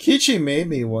like Kichi made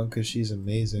me one because she's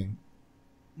amazing.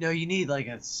 No, you need like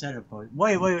a set of poses.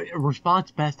 Wait, a response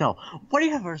pastel. What do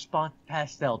you have a response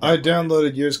pastel? I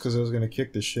downloaded yours because I was going to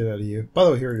kick the shit out of you. By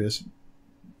the way, here it is.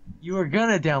 You were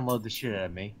gonna download the shit out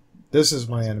of me. This is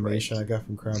my animation I got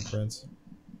from Crown Prince.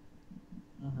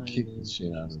 Kick the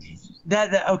shit out of you.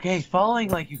 That okay, falling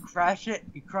like you crush it,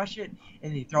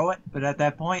 and you throw it. But at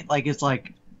that point, like it's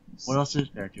like, what else is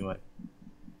there to it?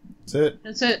 That's it.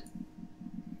 That's it.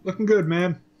 Looking good,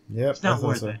 man. Yep. It's not I thought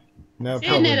worth so. it. No, Isn't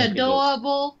probably it not.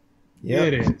 adorable? Yep.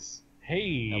 It is.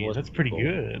 Hey, was that's pretty cool.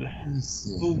 good.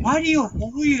 Well,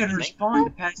 who are you gonna respond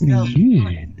to pastel?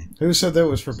 Who said that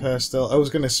was for pastel? I was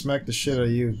going to smack the shit out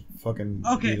of you, fucking.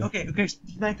 Okay, Vita. okay,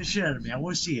 smack the shit out of me. I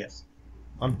want to see it.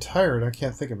 I'm tired. I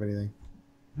can't think of anything.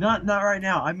 Not right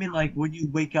now. I mean, like when you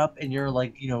wake up and you're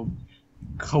like,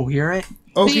 coherent.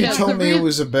 Oki Vita, told the me it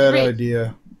was a bad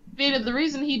idea. Vita, the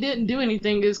reason he didn't do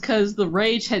anything is because the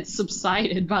rage had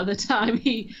subsided by the time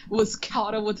he was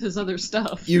caught up with his other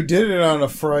stuff. You did it on a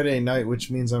Friday night, which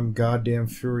means I'm goddamn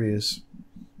furious.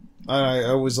 And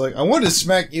I was like, I wanted to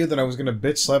smack you, then I was gonna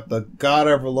bitch slap the god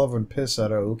ever loving piss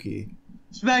out of Oki.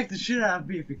 Smack the shit out of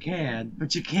me if you can,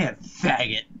 but you can't,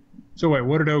 faggot. So wait,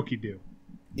 what did Oki do?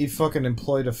 He fucking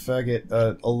employed a faggot,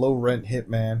 a low rent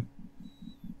hitman,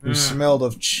 who smelled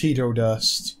of Cheeto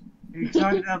dust. Are you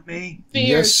talking about me?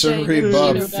 Yes, sir, shame,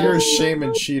 Bob. Cheeto Fear, dust. shame,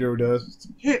 and Cheeto dust.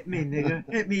 Hit me, nigga.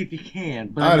 Hit me if you can.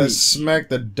 But I'd have smacked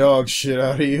the dog shit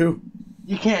out of you.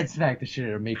 you can't smack the shit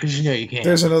out of me, because you know you can't.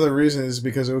 There's another reason, is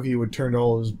because Oki would turn to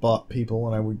all his bot people,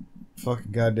 and I would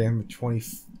fucking goddamn 40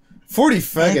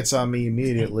 faggots on me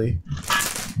immediately.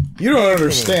 You don't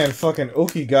understand, fucking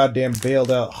Oki goddamn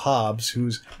bailed out Hobbs,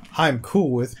 who's I'm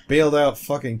cool with, bailed out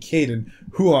fucking Caden,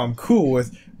 who I'm cool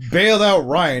with, bailed out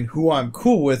Ryan, who I'm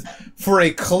cool with, for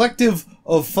a collective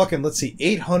of fucking, let's see,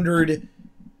 800,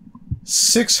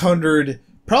 600,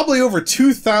 probably over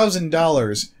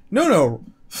 $2,000. No,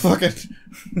 fucking,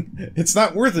 it's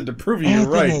not worth it to prove you're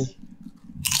right.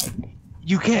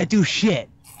 You can't do shit.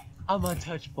 I'm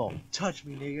untouchable. Touch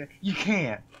me, nigga. You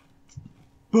can't.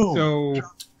 Boom. So,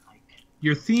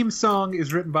 your theme song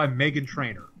is written by Megan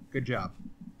Trainor. Good job.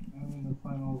 I'm in the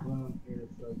final round here.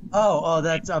 So Oh,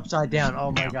 that's upside down.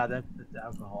 Oh my god, that's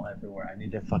alcohol everywhere. I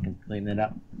need to fucking clean it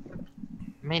up.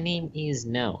 my name is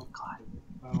No. God.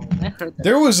 final I heard that.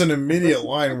 There was an immediate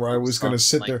line where I was gonna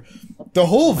sit there. The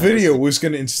whole video was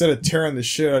gonna, instead of tearing the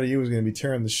shit out of you, was gonna be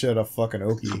tearing the shit out of fucking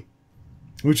Oki.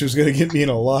 Which was gonna get me in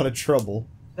a lot of trouble.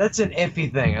 That's an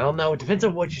iffy thing. I don't know. It depends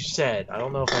on what you said. I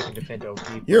don't know if I can defend OP.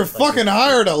 You're fucking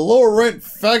hired a low-rent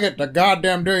faggot to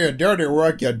goddamn do your dirty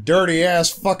work, you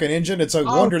dirty-ass fucking engine. It's a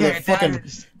wonder that fucking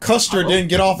Custer didn't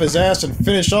get off his ass and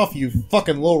finish off, you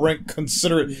fucking low-rent,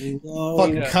 considerate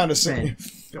fucking condescending.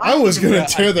 I was gonna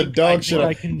tear the dog shit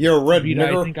out. You're a red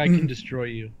nigger. I think I can destroy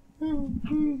you.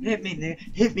 Hit me, nigga.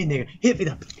 Hit me, nigga. Hit me.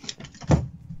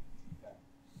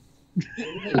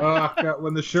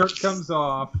 When the shirt comes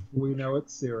off, we know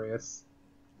it's serious.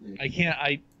 I can't.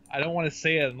 I don't want to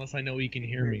say it unless I know he can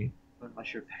hear me. Put my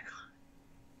shirt back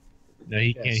on. No,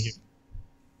 he can't hear.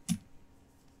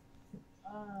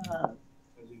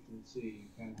 as you can see, you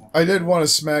kind of have I did want to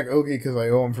smack Oki because I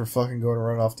owe him for fucking going to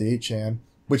run off the 8chan.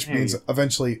 Which means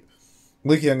eventually,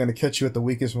 Licky, I'm going to catch you at the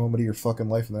weakest moment of your fucking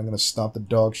life, and then I'm going to stomp the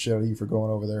dog shit out of you for going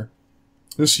over there.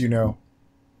 Just so you know.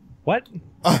 What?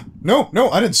 No,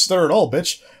 I didn't stutter at all,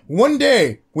 bitch. One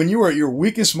day, when you are at your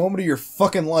weakest moment of your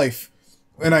fucking life,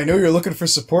 and I know you're looking for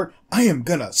support, I am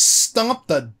gonna stomp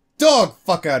the dog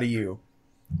fuck out of you.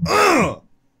 Ugh!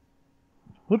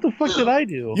 What the fuck did I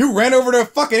do? You ran over to a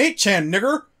fucking 8chan,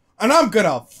 nigger, and I'm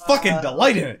gonna fucking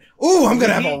delight in it. Ooh, I'm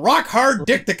gonna have a rock hard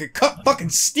dick that could cut fucking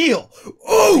steel.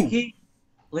 Ooh!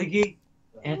 Licky,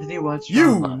 Anthony wants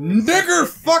You nigger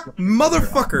fuck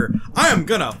motherfucker! I am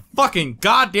gonna fucking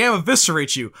goddamn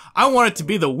eviscerate you. I want it to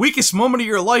be the weakest moment of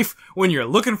your life when you're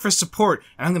looking for support,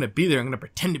 and I'm gonna be there. I'm gonna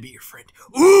pretend to be your friend.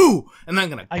 Ooh! And I'm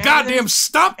gonna goddamn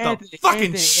stomp the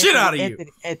fucking shit out of you.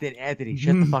 Anthony,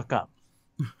 shut the fuck up.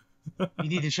 You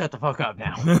need to shut the fuck up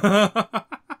now.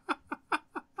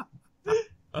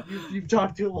 You've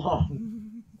talked too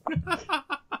long.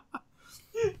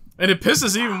 And it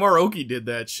pisses even more Oki did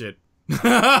that shit.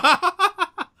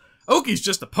 Oki's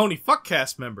just a pony fuck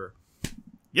cast member.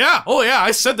 Yeah, oh yeah,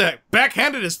 I said that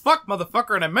backhanded as fuck,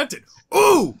 motherfucker, and I meant it.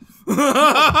 Ooh!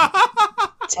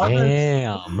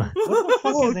 Damn. What the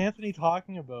fuck is Anthony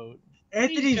talking about?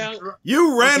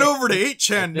 You ran over to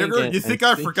 8chan, nigger. it- You think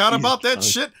I I think forgot he's about that drunk.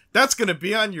 shit? That's gonna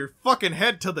be on your fucking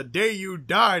head till the day you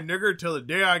die, nigger, till the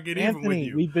day I get even with Anthony,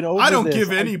 you. we've been over I don't this.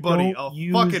 give anybody don't a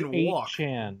use fucking walk.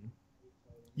 8chan.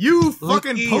 You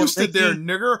fucking Licky, posted there, Licky.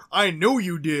 nigger. I know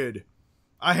you did.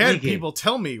 I had Licky. people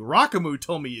tell me. Rockamoo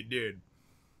told me you did.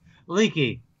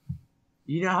 Leaky,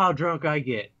 you know how drunk I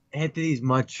get. Anthony's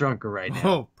much drunker right now.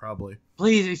 Oh, probably.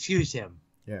 Please excuse him.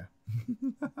 Yeah.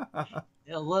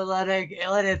 Let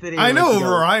Anthony. I know go.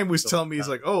 Ryan was telling me, he's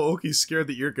like, oh, Oki's scared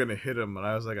that you're gonna hit him. And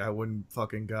I was like, I wouldn't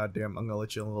fucking goddamn, I'm gonna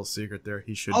let you in a little secret there.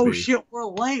 He should be. Oh shit, we're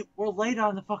late. We're late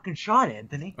on the fucking shot,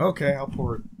 Anthony. Okay, I'll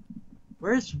pour it.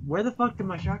 Where the fuck did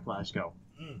my shot glass go?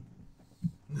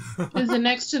 Is it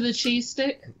next to the cheese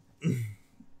stick?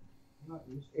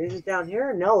 Is it down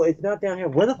here? No, it's not down here.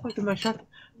 Where the fuck did my shot?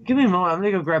 Give me a moment. I'm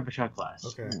gonna go grab a shot glass.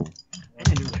 Okay. I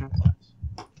need a new shot glass.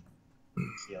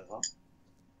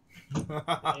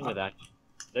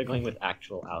 Going with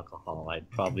actual alcohol, I'd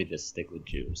probably just stick with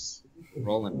juice.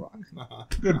 Rolling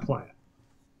Rock. Good plan.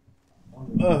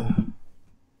 Do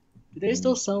they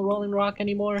still sell Rolling Rock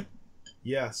anymore?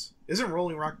 Yes. Isn't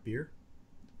Rolling Rock beer?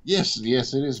 Yes,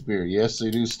 it is beer. Yes, they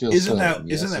do still Isn't sell that- it.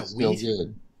 Yes, isn't that it's still wheat?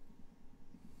 good.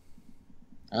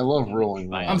 I love Rolling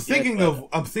Rock. I'm thinking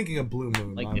of Blue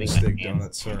Moon, Like not getting Mistake my hands,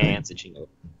 Donuts. Sorry. hands itching over.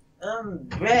 I'm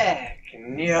back,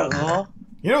 nigga.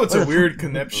 You know, it's a weird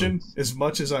connection. As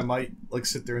much as I might like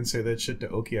sit there and say that shit to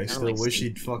Oki, I still like wish Steve.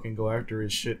 he'd fucking go after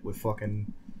his shit with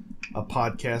fucking a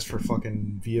podcast for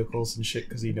fucking vehicles and shit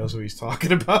because he knows what he's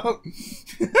talking about.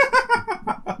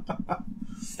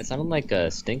 It sounded like a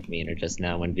stink meter just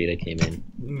now when Vita came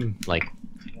in. Like,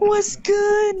 What's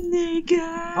good,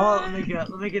 nigga? Oh,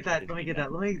 let me get that.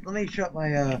 Let me shut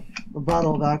my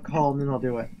bottle of alcohol and then I'll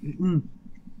do it.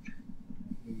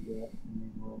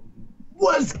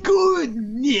 What's good,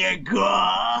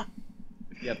 nigga?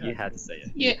 yep, you had to say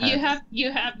it.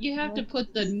 You have to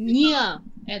put the nya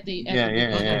at the end.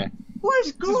 Yeah. What's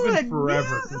It's good? been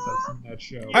forever since I've seen that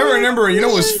show. I remember,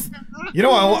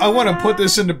 I want to put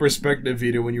this into perspective,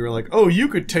 Vita, when you were like, oh, you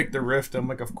could take the rift. I'm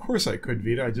like, of course I could,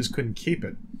 Vita. I just couldn't keep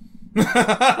it.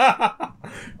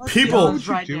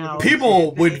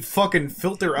 People would fucking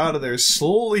filter out of there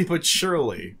slowly but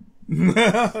surely.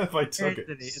 If I took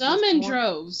it. Some in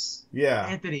droves. Yeah.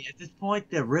 Anthony, at this point,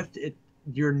 the rift,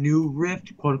 your new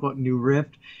rift, quote unquote new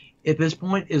rift, at this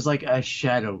point is like a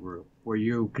shadow group where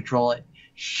you control it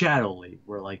shadowly.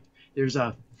 Where like there's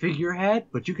a figurehead,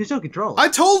 but you can still control it. I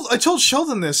told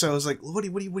Sheldon this. I was like, what do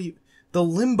you? The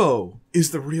limbo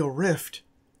is the real rift.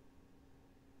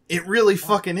 It really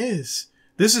fucking is.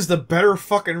 This is the better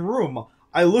fucking room.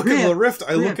 I look at the rift.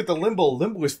 I look at the limbo.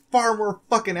 Limbo is far more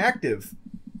fucking active.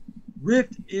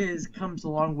 Rift comes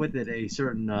along with it a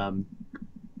certain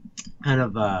kind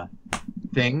of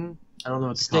thing. I don't know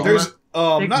what to call There's it.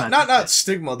 not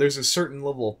stigma. There's a certain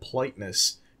level of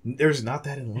politeness. There's not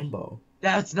that in Limbo.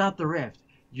 That's not the rift.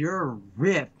 Your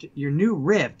new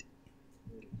rift.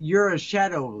 You're a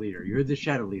shadow leader. You're the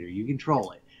shadow leader. You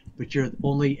control it, but you're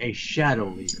only a shadow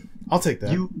leader. I'll take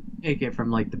that. You take it from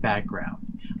like the background,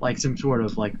 like some sort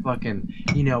of like fucking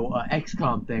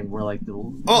XCOM thing where like the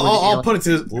I'll put it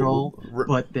to control,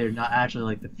 but they're not actually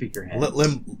like the figurehead.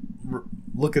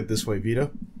 Look at it this way,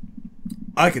 Vita.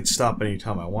 I could stop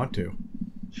anytime I want to.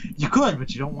 You could,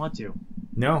 but you don't want to.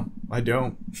 No, I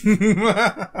don't.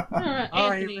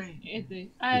 Alright,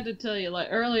 Anthony, I had to tell you, like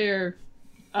earlier,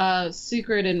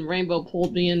 Secret and Rainbow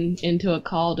pulled me into a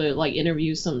call to like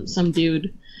interview some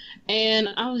dude, and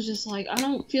I was just like, I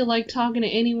don't feel like talking to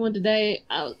anyone today.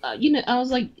 I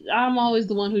was like, I'm always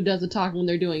the one who does the talking when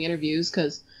they're doing interviews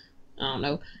because I don't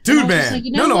know. Dude Man. Like,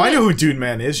 no, I know who Dude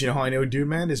Man is. You know how I know who Dude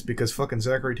Man is? Because fucking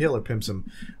Zachary Taylor pimps him.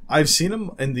 I've seen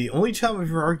him, and the only time I've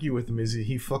ever argued with him is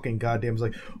he fucking goddamn's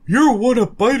like, you're one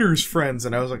of Biter's friends,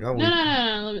 and I was like, oh.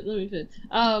 No. Let me finish.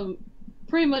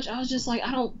 Pretty much, I was just like,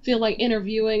 I don't feel like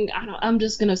interviewing. I'm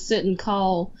just gonna sit and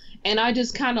call, and I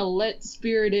just kind of let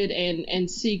Spirited and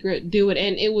Secret do it,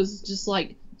 and it was just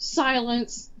like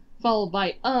silence followed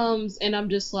by ums, and I'm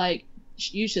just like,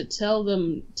 you should tell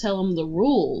them the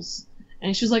rules.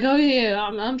 And she's like, oh yeah.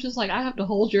 I'm just like, I have to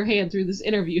hold your hand through this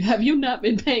interview. Have you not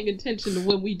been paying attention to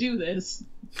when we do this?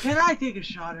 Can I take a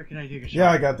shot or can I take a shot? Yeah,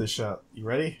 I got this shot. You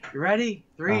ready? You ready?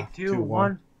 3, 2,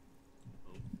 1.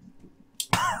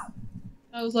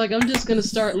 I was like, I'm just gonna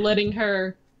start letting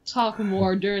her talk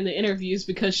more during the interviews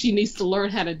because she needs to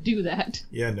learn how to do that.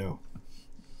 Yeah, no.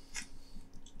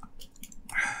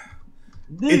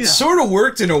 It sort of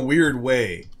worked in a weird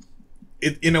way.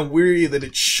 In a way that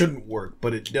it shouldn't work,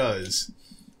 but it does.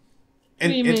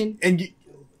 And, what do you mean? And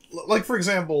like, for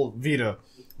example, Vita,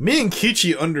 me and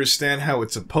Kichi understand how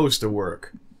it's supposed to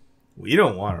work. We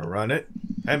don't want to run it.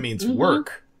 That means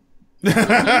work.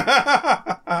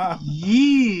 Yeah.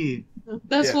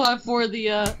 That's why for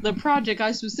the project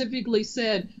I specifically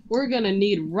said we're gonna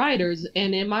need writers,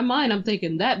 and in my mind I'm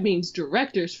thinking that means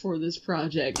directors for this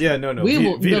project. Yeah, no.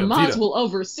 The mods will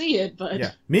oversee it, but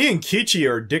yeah, me and Kichi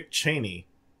are Dick Cheney.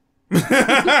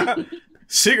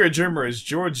 Sigurd Germer is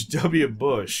George W.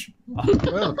 Bush.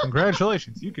 Well,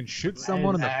 congratulations. You can shoot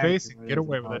someone in the face and get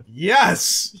away with it.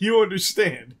 Yes, you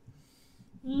understand.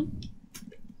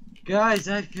 Guys,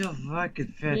 I feel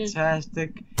fucking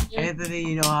fantastic. Yeah.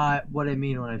 Anthony, you know what I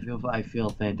mean when I feel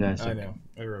fantastic. I know.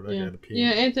 I remember yeah. I gotta pee.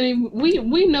 Yeah, Anthony,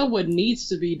 we know what needs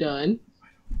to be done.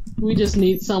 We just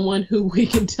need someone who we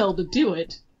can tell to do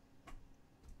it.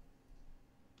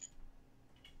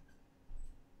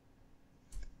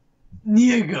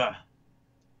 Nigga.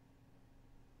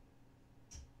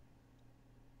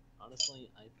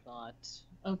 Honestly, I thought.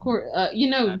 Of course,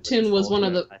 Toon was one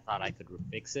of the. I thought I could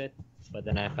fix it, but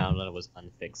then I found that it was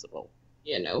unfixable.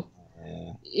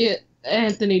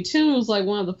 Anthony Toon was like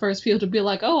one of the first people to be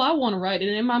like, "Oh, I want to write," and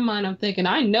in my mind, I'm thinking,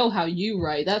 "I know how you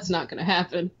write. That's not going to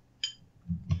happen."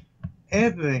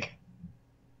 Anthony.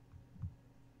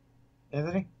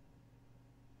 I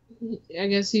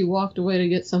guess he walked away to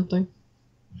get something.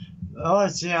 Oh,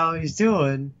 let's see how he's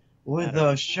doing with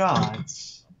those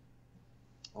shots.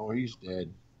 Oh, he's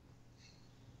dead.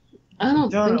 I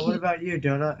don't Donut, think what about you,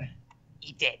 Donut?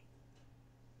 He did.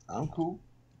 I'm cool.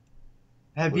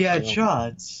 Have you had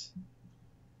shots?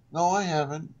 No, I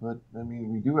haven't. But I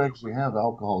mean, we do actually have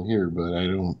alcohol here, but I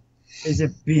don't. Is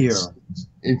it beer?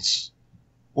 It's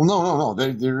well, no.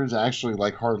 There is actually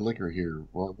like hard liquor here.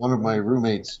 Well, one of my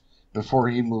roommates before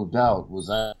he moved out was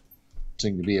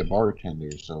asking to be a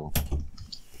bartender. So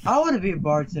I want to be a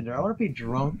bartender. I want to be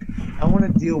drunk. I want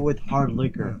to deal with hard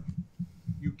liquor.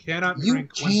 You cannot you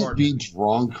drink can't be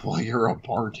drunk while you're a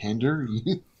bartender.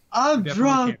 I'm Definitely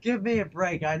drunk. can't. Give me a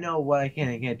break. I know what I can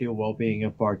and can't do while being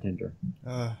a bartender.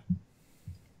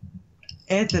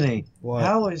 Anthony, What?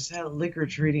 how is that liquor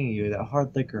treating you? That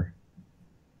hard liquor.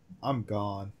 I'm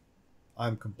gone.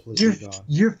 I'm completely gone.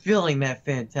 You're feeling that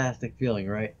fantastic feeling,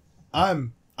 right?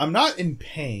 I'm not in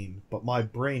pain, but my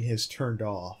brain has turned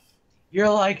off. You're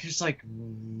like just like.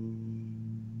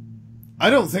 I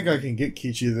don't think I can get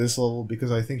Kichi to this level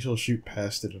because I think she'll shoot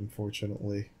past it,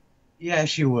 unfortunately. Yeah,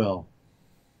 she will.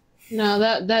 No,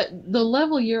 that the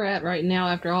level you're at right now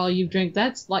after all you've drank,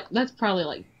 that's probably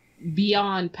like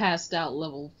beyond passed out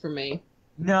level for me.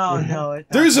 No.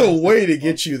 There's a way to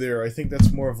get you there. I think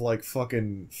that's more of like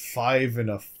fucking 5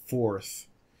 1/4,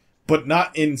 but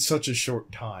not in such a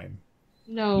short time.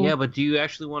 No. Yeah, but do you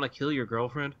actually want to kill your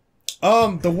girlfriend?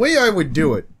 The way I would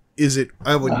do it is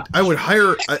I would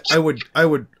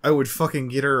fucking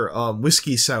get her we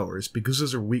sours because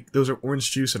those are weak. Those are orange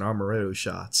juice and amaretto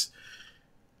shots.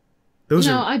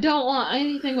 I don't want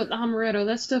anything with amaretto.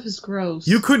 That stuff is gross.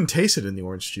 You couldn't taste it in the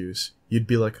orange juice. You'd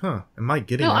be like, "Huh, am I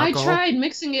getting alcohol?" I tried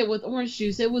mixing it with orange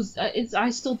juice. I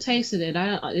still tasted it.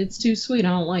 It's too sweet. I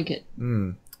don't like it.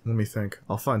 Let me think.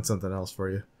 I'll find something else for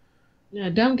you. Yeah,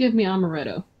 don't give me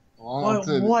amaretto.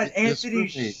 What,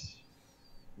 Anthony?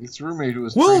 This roommate who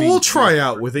was. We'll try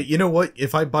out with it. You know what?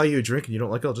 If I buy you a drink and you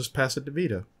don't like it, I'll just pass it to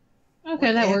Vita.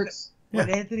 Okay, that works. What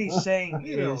Anthony's saying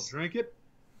is. Drink it.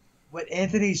 What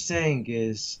Anthony's saying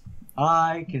is,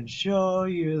 I can show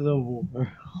you the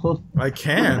world. I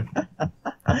can.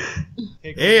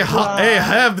 I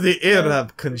have the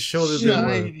Arab can show you the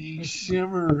world. Shiny,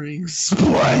 shimmering,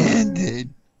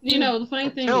 splendid. The funny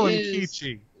thing is.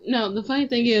 No, the funny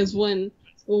thing is when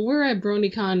we're at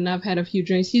BronyCon and I've had a few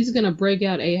drinks, he's gonna break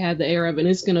out Ahab the Arab and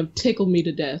it's gonna tickle me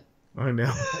to death. I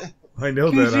know. I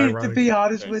know that. Ironic. To be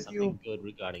honest with something you, good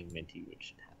regarding Minty which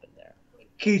should happen there.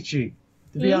 Kichi,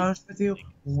 to be honest with you,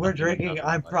 when we're drinking,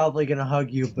 I'm probably gonna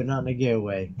hug you, but not in a gay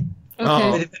way.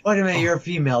 Okay. Wait a minute, you're a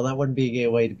female. That wouldn't be a gay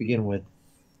way to begin with.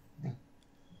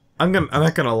 I'm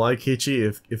not gonna lie,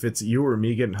 Kichi. If it's you or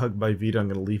me getting hugged by Vita, I'm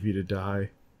gonna leave you to die.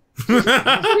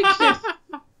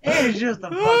 It's just a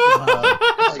fucking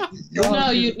hug.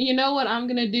 No, you know what I'm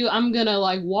gonna do? I'm gonna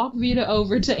like walk Vita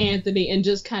over to Anthony and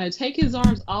just kind of take his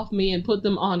arms off me and put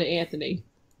them onto Anthony.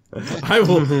 I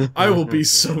will be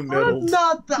so nettled.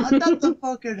 Not the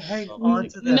fucking hang on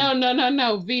to them.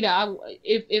 No, Vita.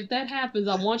 If that happens,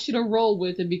 I want you to roll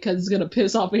with it because it's gonna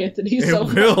piss off Anthony. It so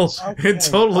will. much. Okay. It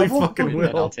totally I won't fucking do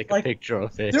will. I'll take a picture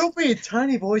of it. There'll be a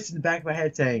tiny voice in the back of my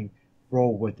head saying,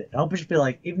 roll with it. I'll just be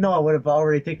like, even though I would have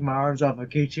already taken my arms off of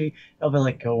Kichi, I'll be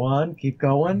like, go on, keep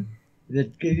going.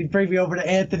 Then you bring me over to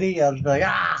Anthony, I'll just be like,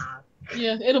 ah!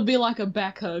 Yeah, it'll be like a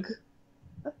back hug.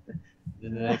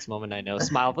 Then the next moment I know,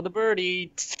 smile for the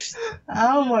birdie.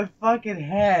 Oh, my fucking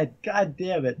head. God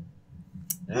damn it.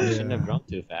 I shouldn't have drunk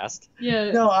too fast.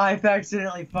 Yeah. No, I've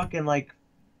accidentally fucking, like,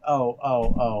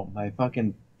 Oh, my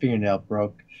fucking fingernail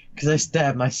broke because I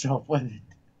stabbed myself with it.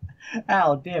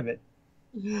 Ow, damn it.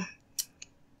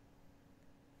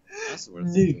 That's the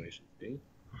worst situation, dude.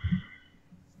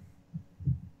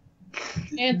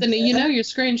 Anthony, you know your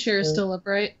screen share is still up,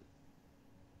 right?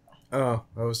 Oh,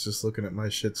 I was just looking at my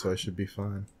shit, so I should be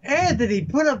fine. Anthony,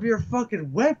 put up your fucking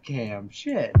webcam.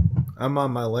 Shit. I'm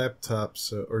on my laptop,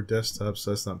 or desktop,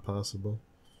 so that's not possible.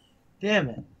 Damn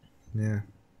it. Yeah.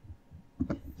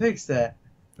 Fix that.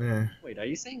 Yeah. Wait, are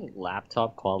you saying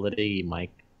laptop quality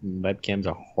mic webcams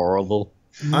are horrible?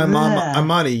 I'm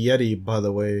on a Yeti, by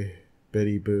the way,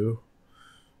 Betty Boo.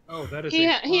 Oh, that is He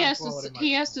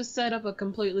has to set up a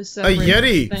completely separate A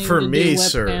Yeti thing for to me, do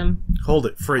sir. webcam. Hold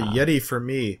it. For a Yeti for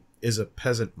me is a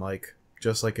peasant mic,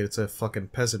 just like it's a fucking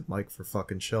peasant mic for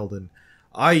fucking Sheldon.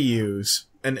 I use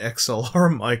an XLR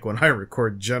mic when I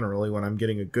record generally when I'm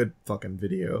getting a good fucking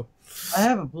video. I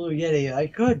have a Blue Yeti. I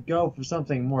could go for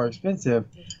something more expensive.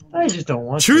 I just don't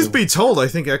want Truth to. be told, I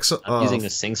think I'm using a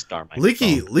SingStar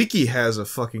microphone. Leaky has a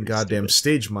fucking goddamn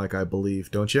stage mic, I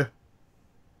believe, don't you?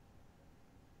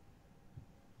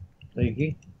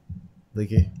 Leaky?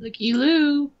 Leaky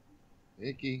Lou.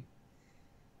 Leaky.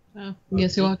 Oh, I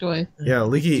guess he walked away. Yeah,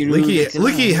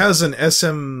 Leaky has an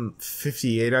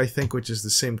SM58, I think, which is the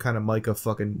same kind of mic a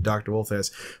fucking Dr. Wolf has.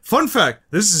 Fun fact,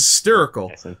 this is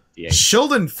hysterical.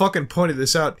 Sheldon fucking pointed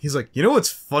this out. He's like, you know what's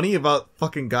funny about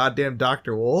fucking goddamn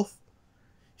Dr. Wolf?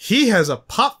 He has a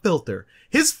pop filter.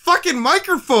 His fucking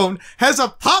microphone has a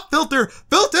pop filter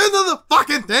built into the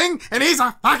fucking thing, and he's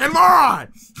a fucking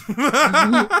moron!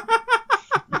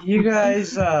 You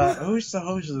guys, who's the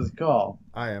host of this call?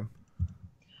 I am.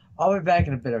 I'll be back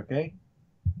in a bit, okay?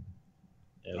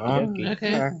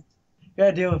 Okay.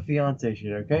 Gotta deal with fiance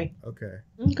shit, okay? Okay.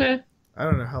 Okay. I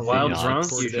don't know how While long drunk,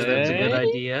 you sure that's a good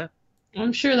idea?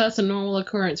 I'm sure that's a normal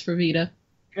occurrence for Vita.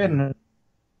 Goodness.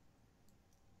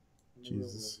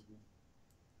 Jesus.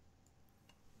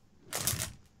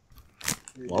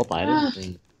 Well, I didn't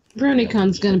think.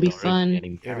 BronyCon's gonna be fun.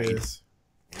 It is.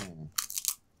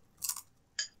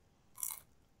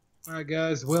 Alright,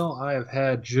 guys. Well, I have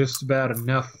had just about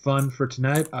enough fun for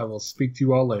tonight. I will speak to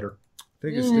you all later.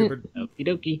 Think you're stupid. Okie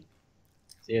dokie.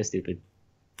 See ya, stupid.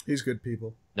 He's good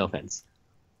people. No offense.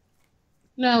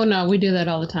 No, we do that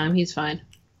all the time. He's fine.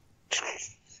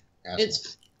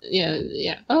 It's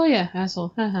yeah. Oh yeah,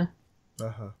 asshole. Haha.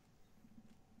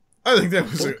 I think that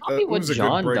was Copy what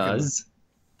John does.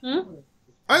 I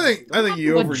think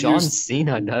you What overused. John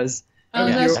Cena does. I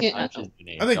was asking. I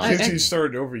think Kitsy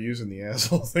started overusing the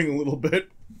asshole thing a little bit.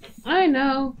 I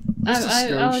know.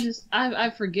 Just a I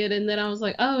forget, and then I was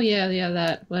like, oh yeah,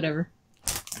 that whatever.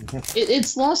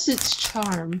 It's lost its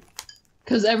charm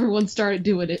because everyone started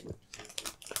doing it.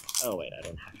 Oh wait, I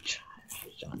don't have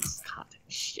John's contact.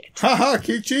 Shit. Haha,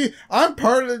 Kichi, I'm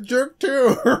part of the joke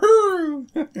too.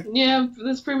 Yeah,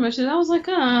 that's pretty much it. I was like,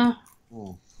 now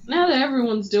that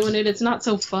everyone's doing it, it's not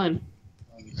so fun.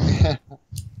 I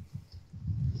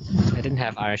didn't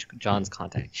have Irish John's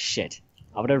contact. Shit.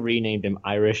 I would have renamed him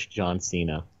Irish John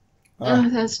Cena. Oh,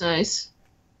 that's nice. ...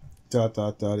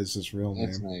 is his real name.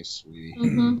 That's nice, sweetie.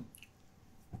 Mm-hmm.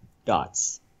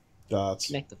 Dots.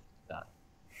 Connect the dot.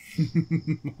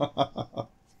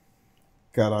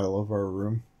 God, I love our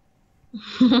room.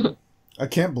 I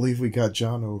can't believe we got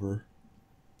John over.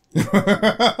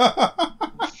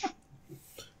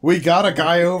 We got a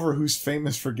guy over who's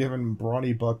famous for giving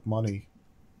Brawny Buck money.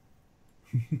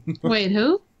 Wait,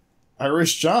 who?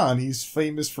 Irish John. He's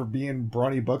famous for being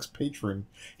Brawny Buck's patron.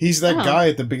 He's that guy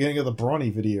at the beginning of the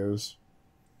Brawny videos.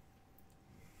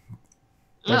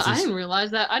 I didn't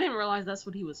realize that. I didn't realize that's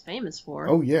what he was famous for.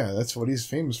 Oh yeah, that's what he's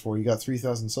famous for. He got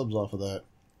 3,000 subs off of that.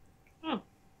 Oh.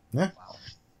 Yeah. Wow.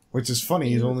 Which is funny.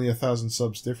 He's only 1,000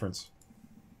 subs difference.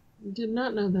 Did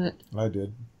not know that. I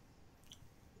did.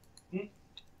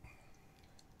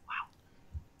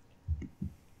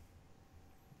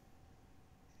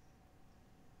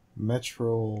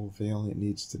 Metro Valiant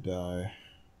needs to die.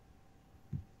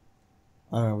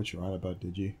 I don't know what you're on about,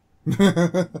 did you?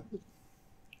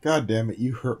 God damn it,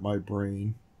 you hurt my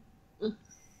brain.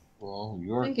 Well,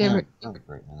 you're think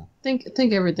right now.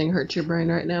 Think everything hurts your brain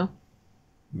right now.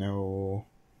 No.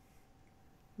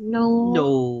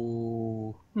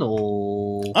 No.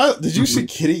 Did you see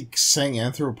Kitty sang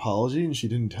Anthropology and she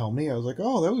didn't tell me? I was like,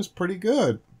 oh, that was pretty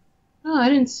good. No, I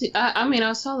didn't see. I mean,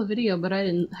 I saw the video, but I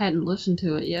hadn't listened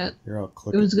to it yet. Here, I'll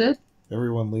click it. Was good.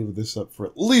 Everyone, leave this up for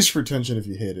at least retention if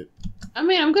you hate it. I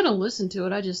mean, I'm gonna listen to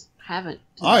it. I just haven't.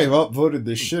 I've upvoted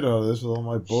the shit out of this with all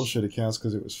my bullshit accounts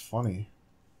because it was funny.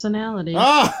 Personality.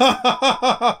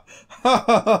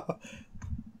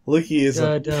 Licky is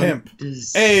a pimp.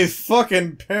 A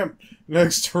fucking pimp.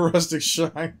 next to Rustic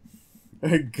Shine.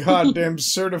 A goddamn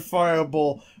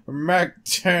certifiable Mac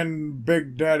 10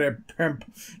 Big Daddy Pimp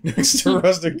next to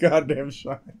Rustic goddamn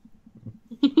Shine.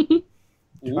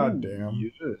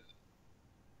 Goddamn.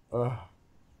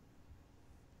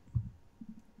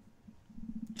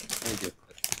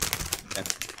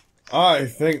 I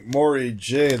think Maury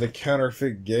J, the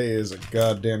counterfeit gay, is a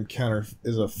goddamn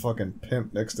is a fucking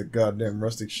pimp next to goddamn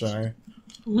Rustic Shine.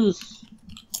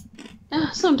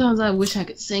 Sometimes I wish I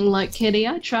could sing like Kitty.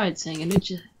 I tried singing.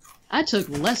 I took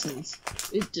lessons.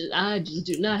 I just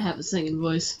do not have a singing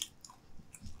voice.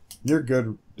 You're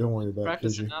good. Don't worry about it.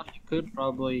 Practice enough, you could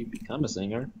probably become a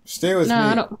singer. Stay with me.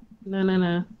 I don't.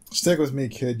 No. Stick with me,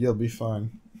 kid. You'll be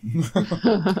fine.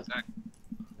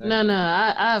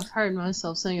 No. I've heard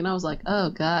myself singing. I was like, oh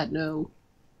God, no.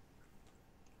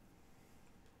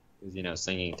 Because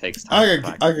singing takes time.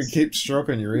 I could keep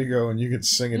stroking your ego, and you could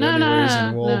sing it anyways,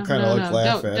 and we'll kind of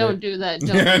laugh at it. Don't do that.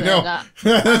 Don't yeah, do no, that.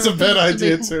 that's a bad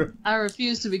idea too. I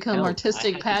refuse to become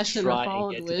artistic, passion, or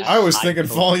fallen wish. I was thinking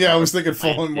fallen. Yeah, I was thinking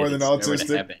fallen more than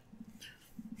autistic.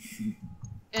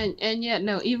 And yet,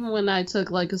 no. Even when I took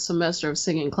like a semester of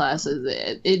singing classes,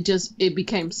 it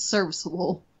became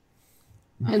serviceable,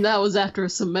 and that was after a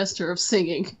semester of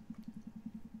singing.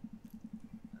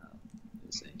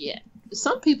 Yeah.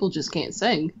 Some people just can't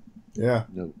sing. Yeah.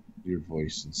 No, your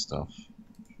voice and stuff.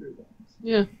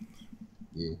 Yeah.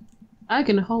 Yeah. I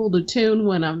can hold a tune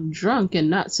when I'm drunk and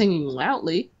not singing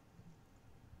loudly.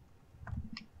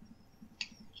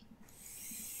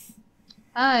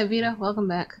 Hi, Vito. Welcome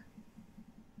back.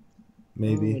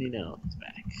 Maybe. Nobody knows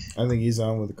back. I think he's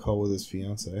on with a call with his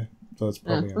fiance, so it's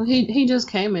probably. Yeah. Well, he just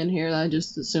came in here. I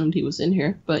just assumed he was in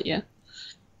here, but yeah.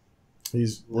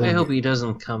 I hope he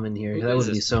doesn't come in here. That would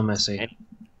be so messy.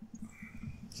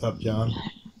 What's up, John?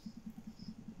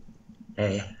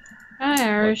 Hey. Hi,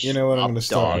 Irish. You know what? I'm going to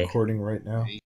stop recording right now.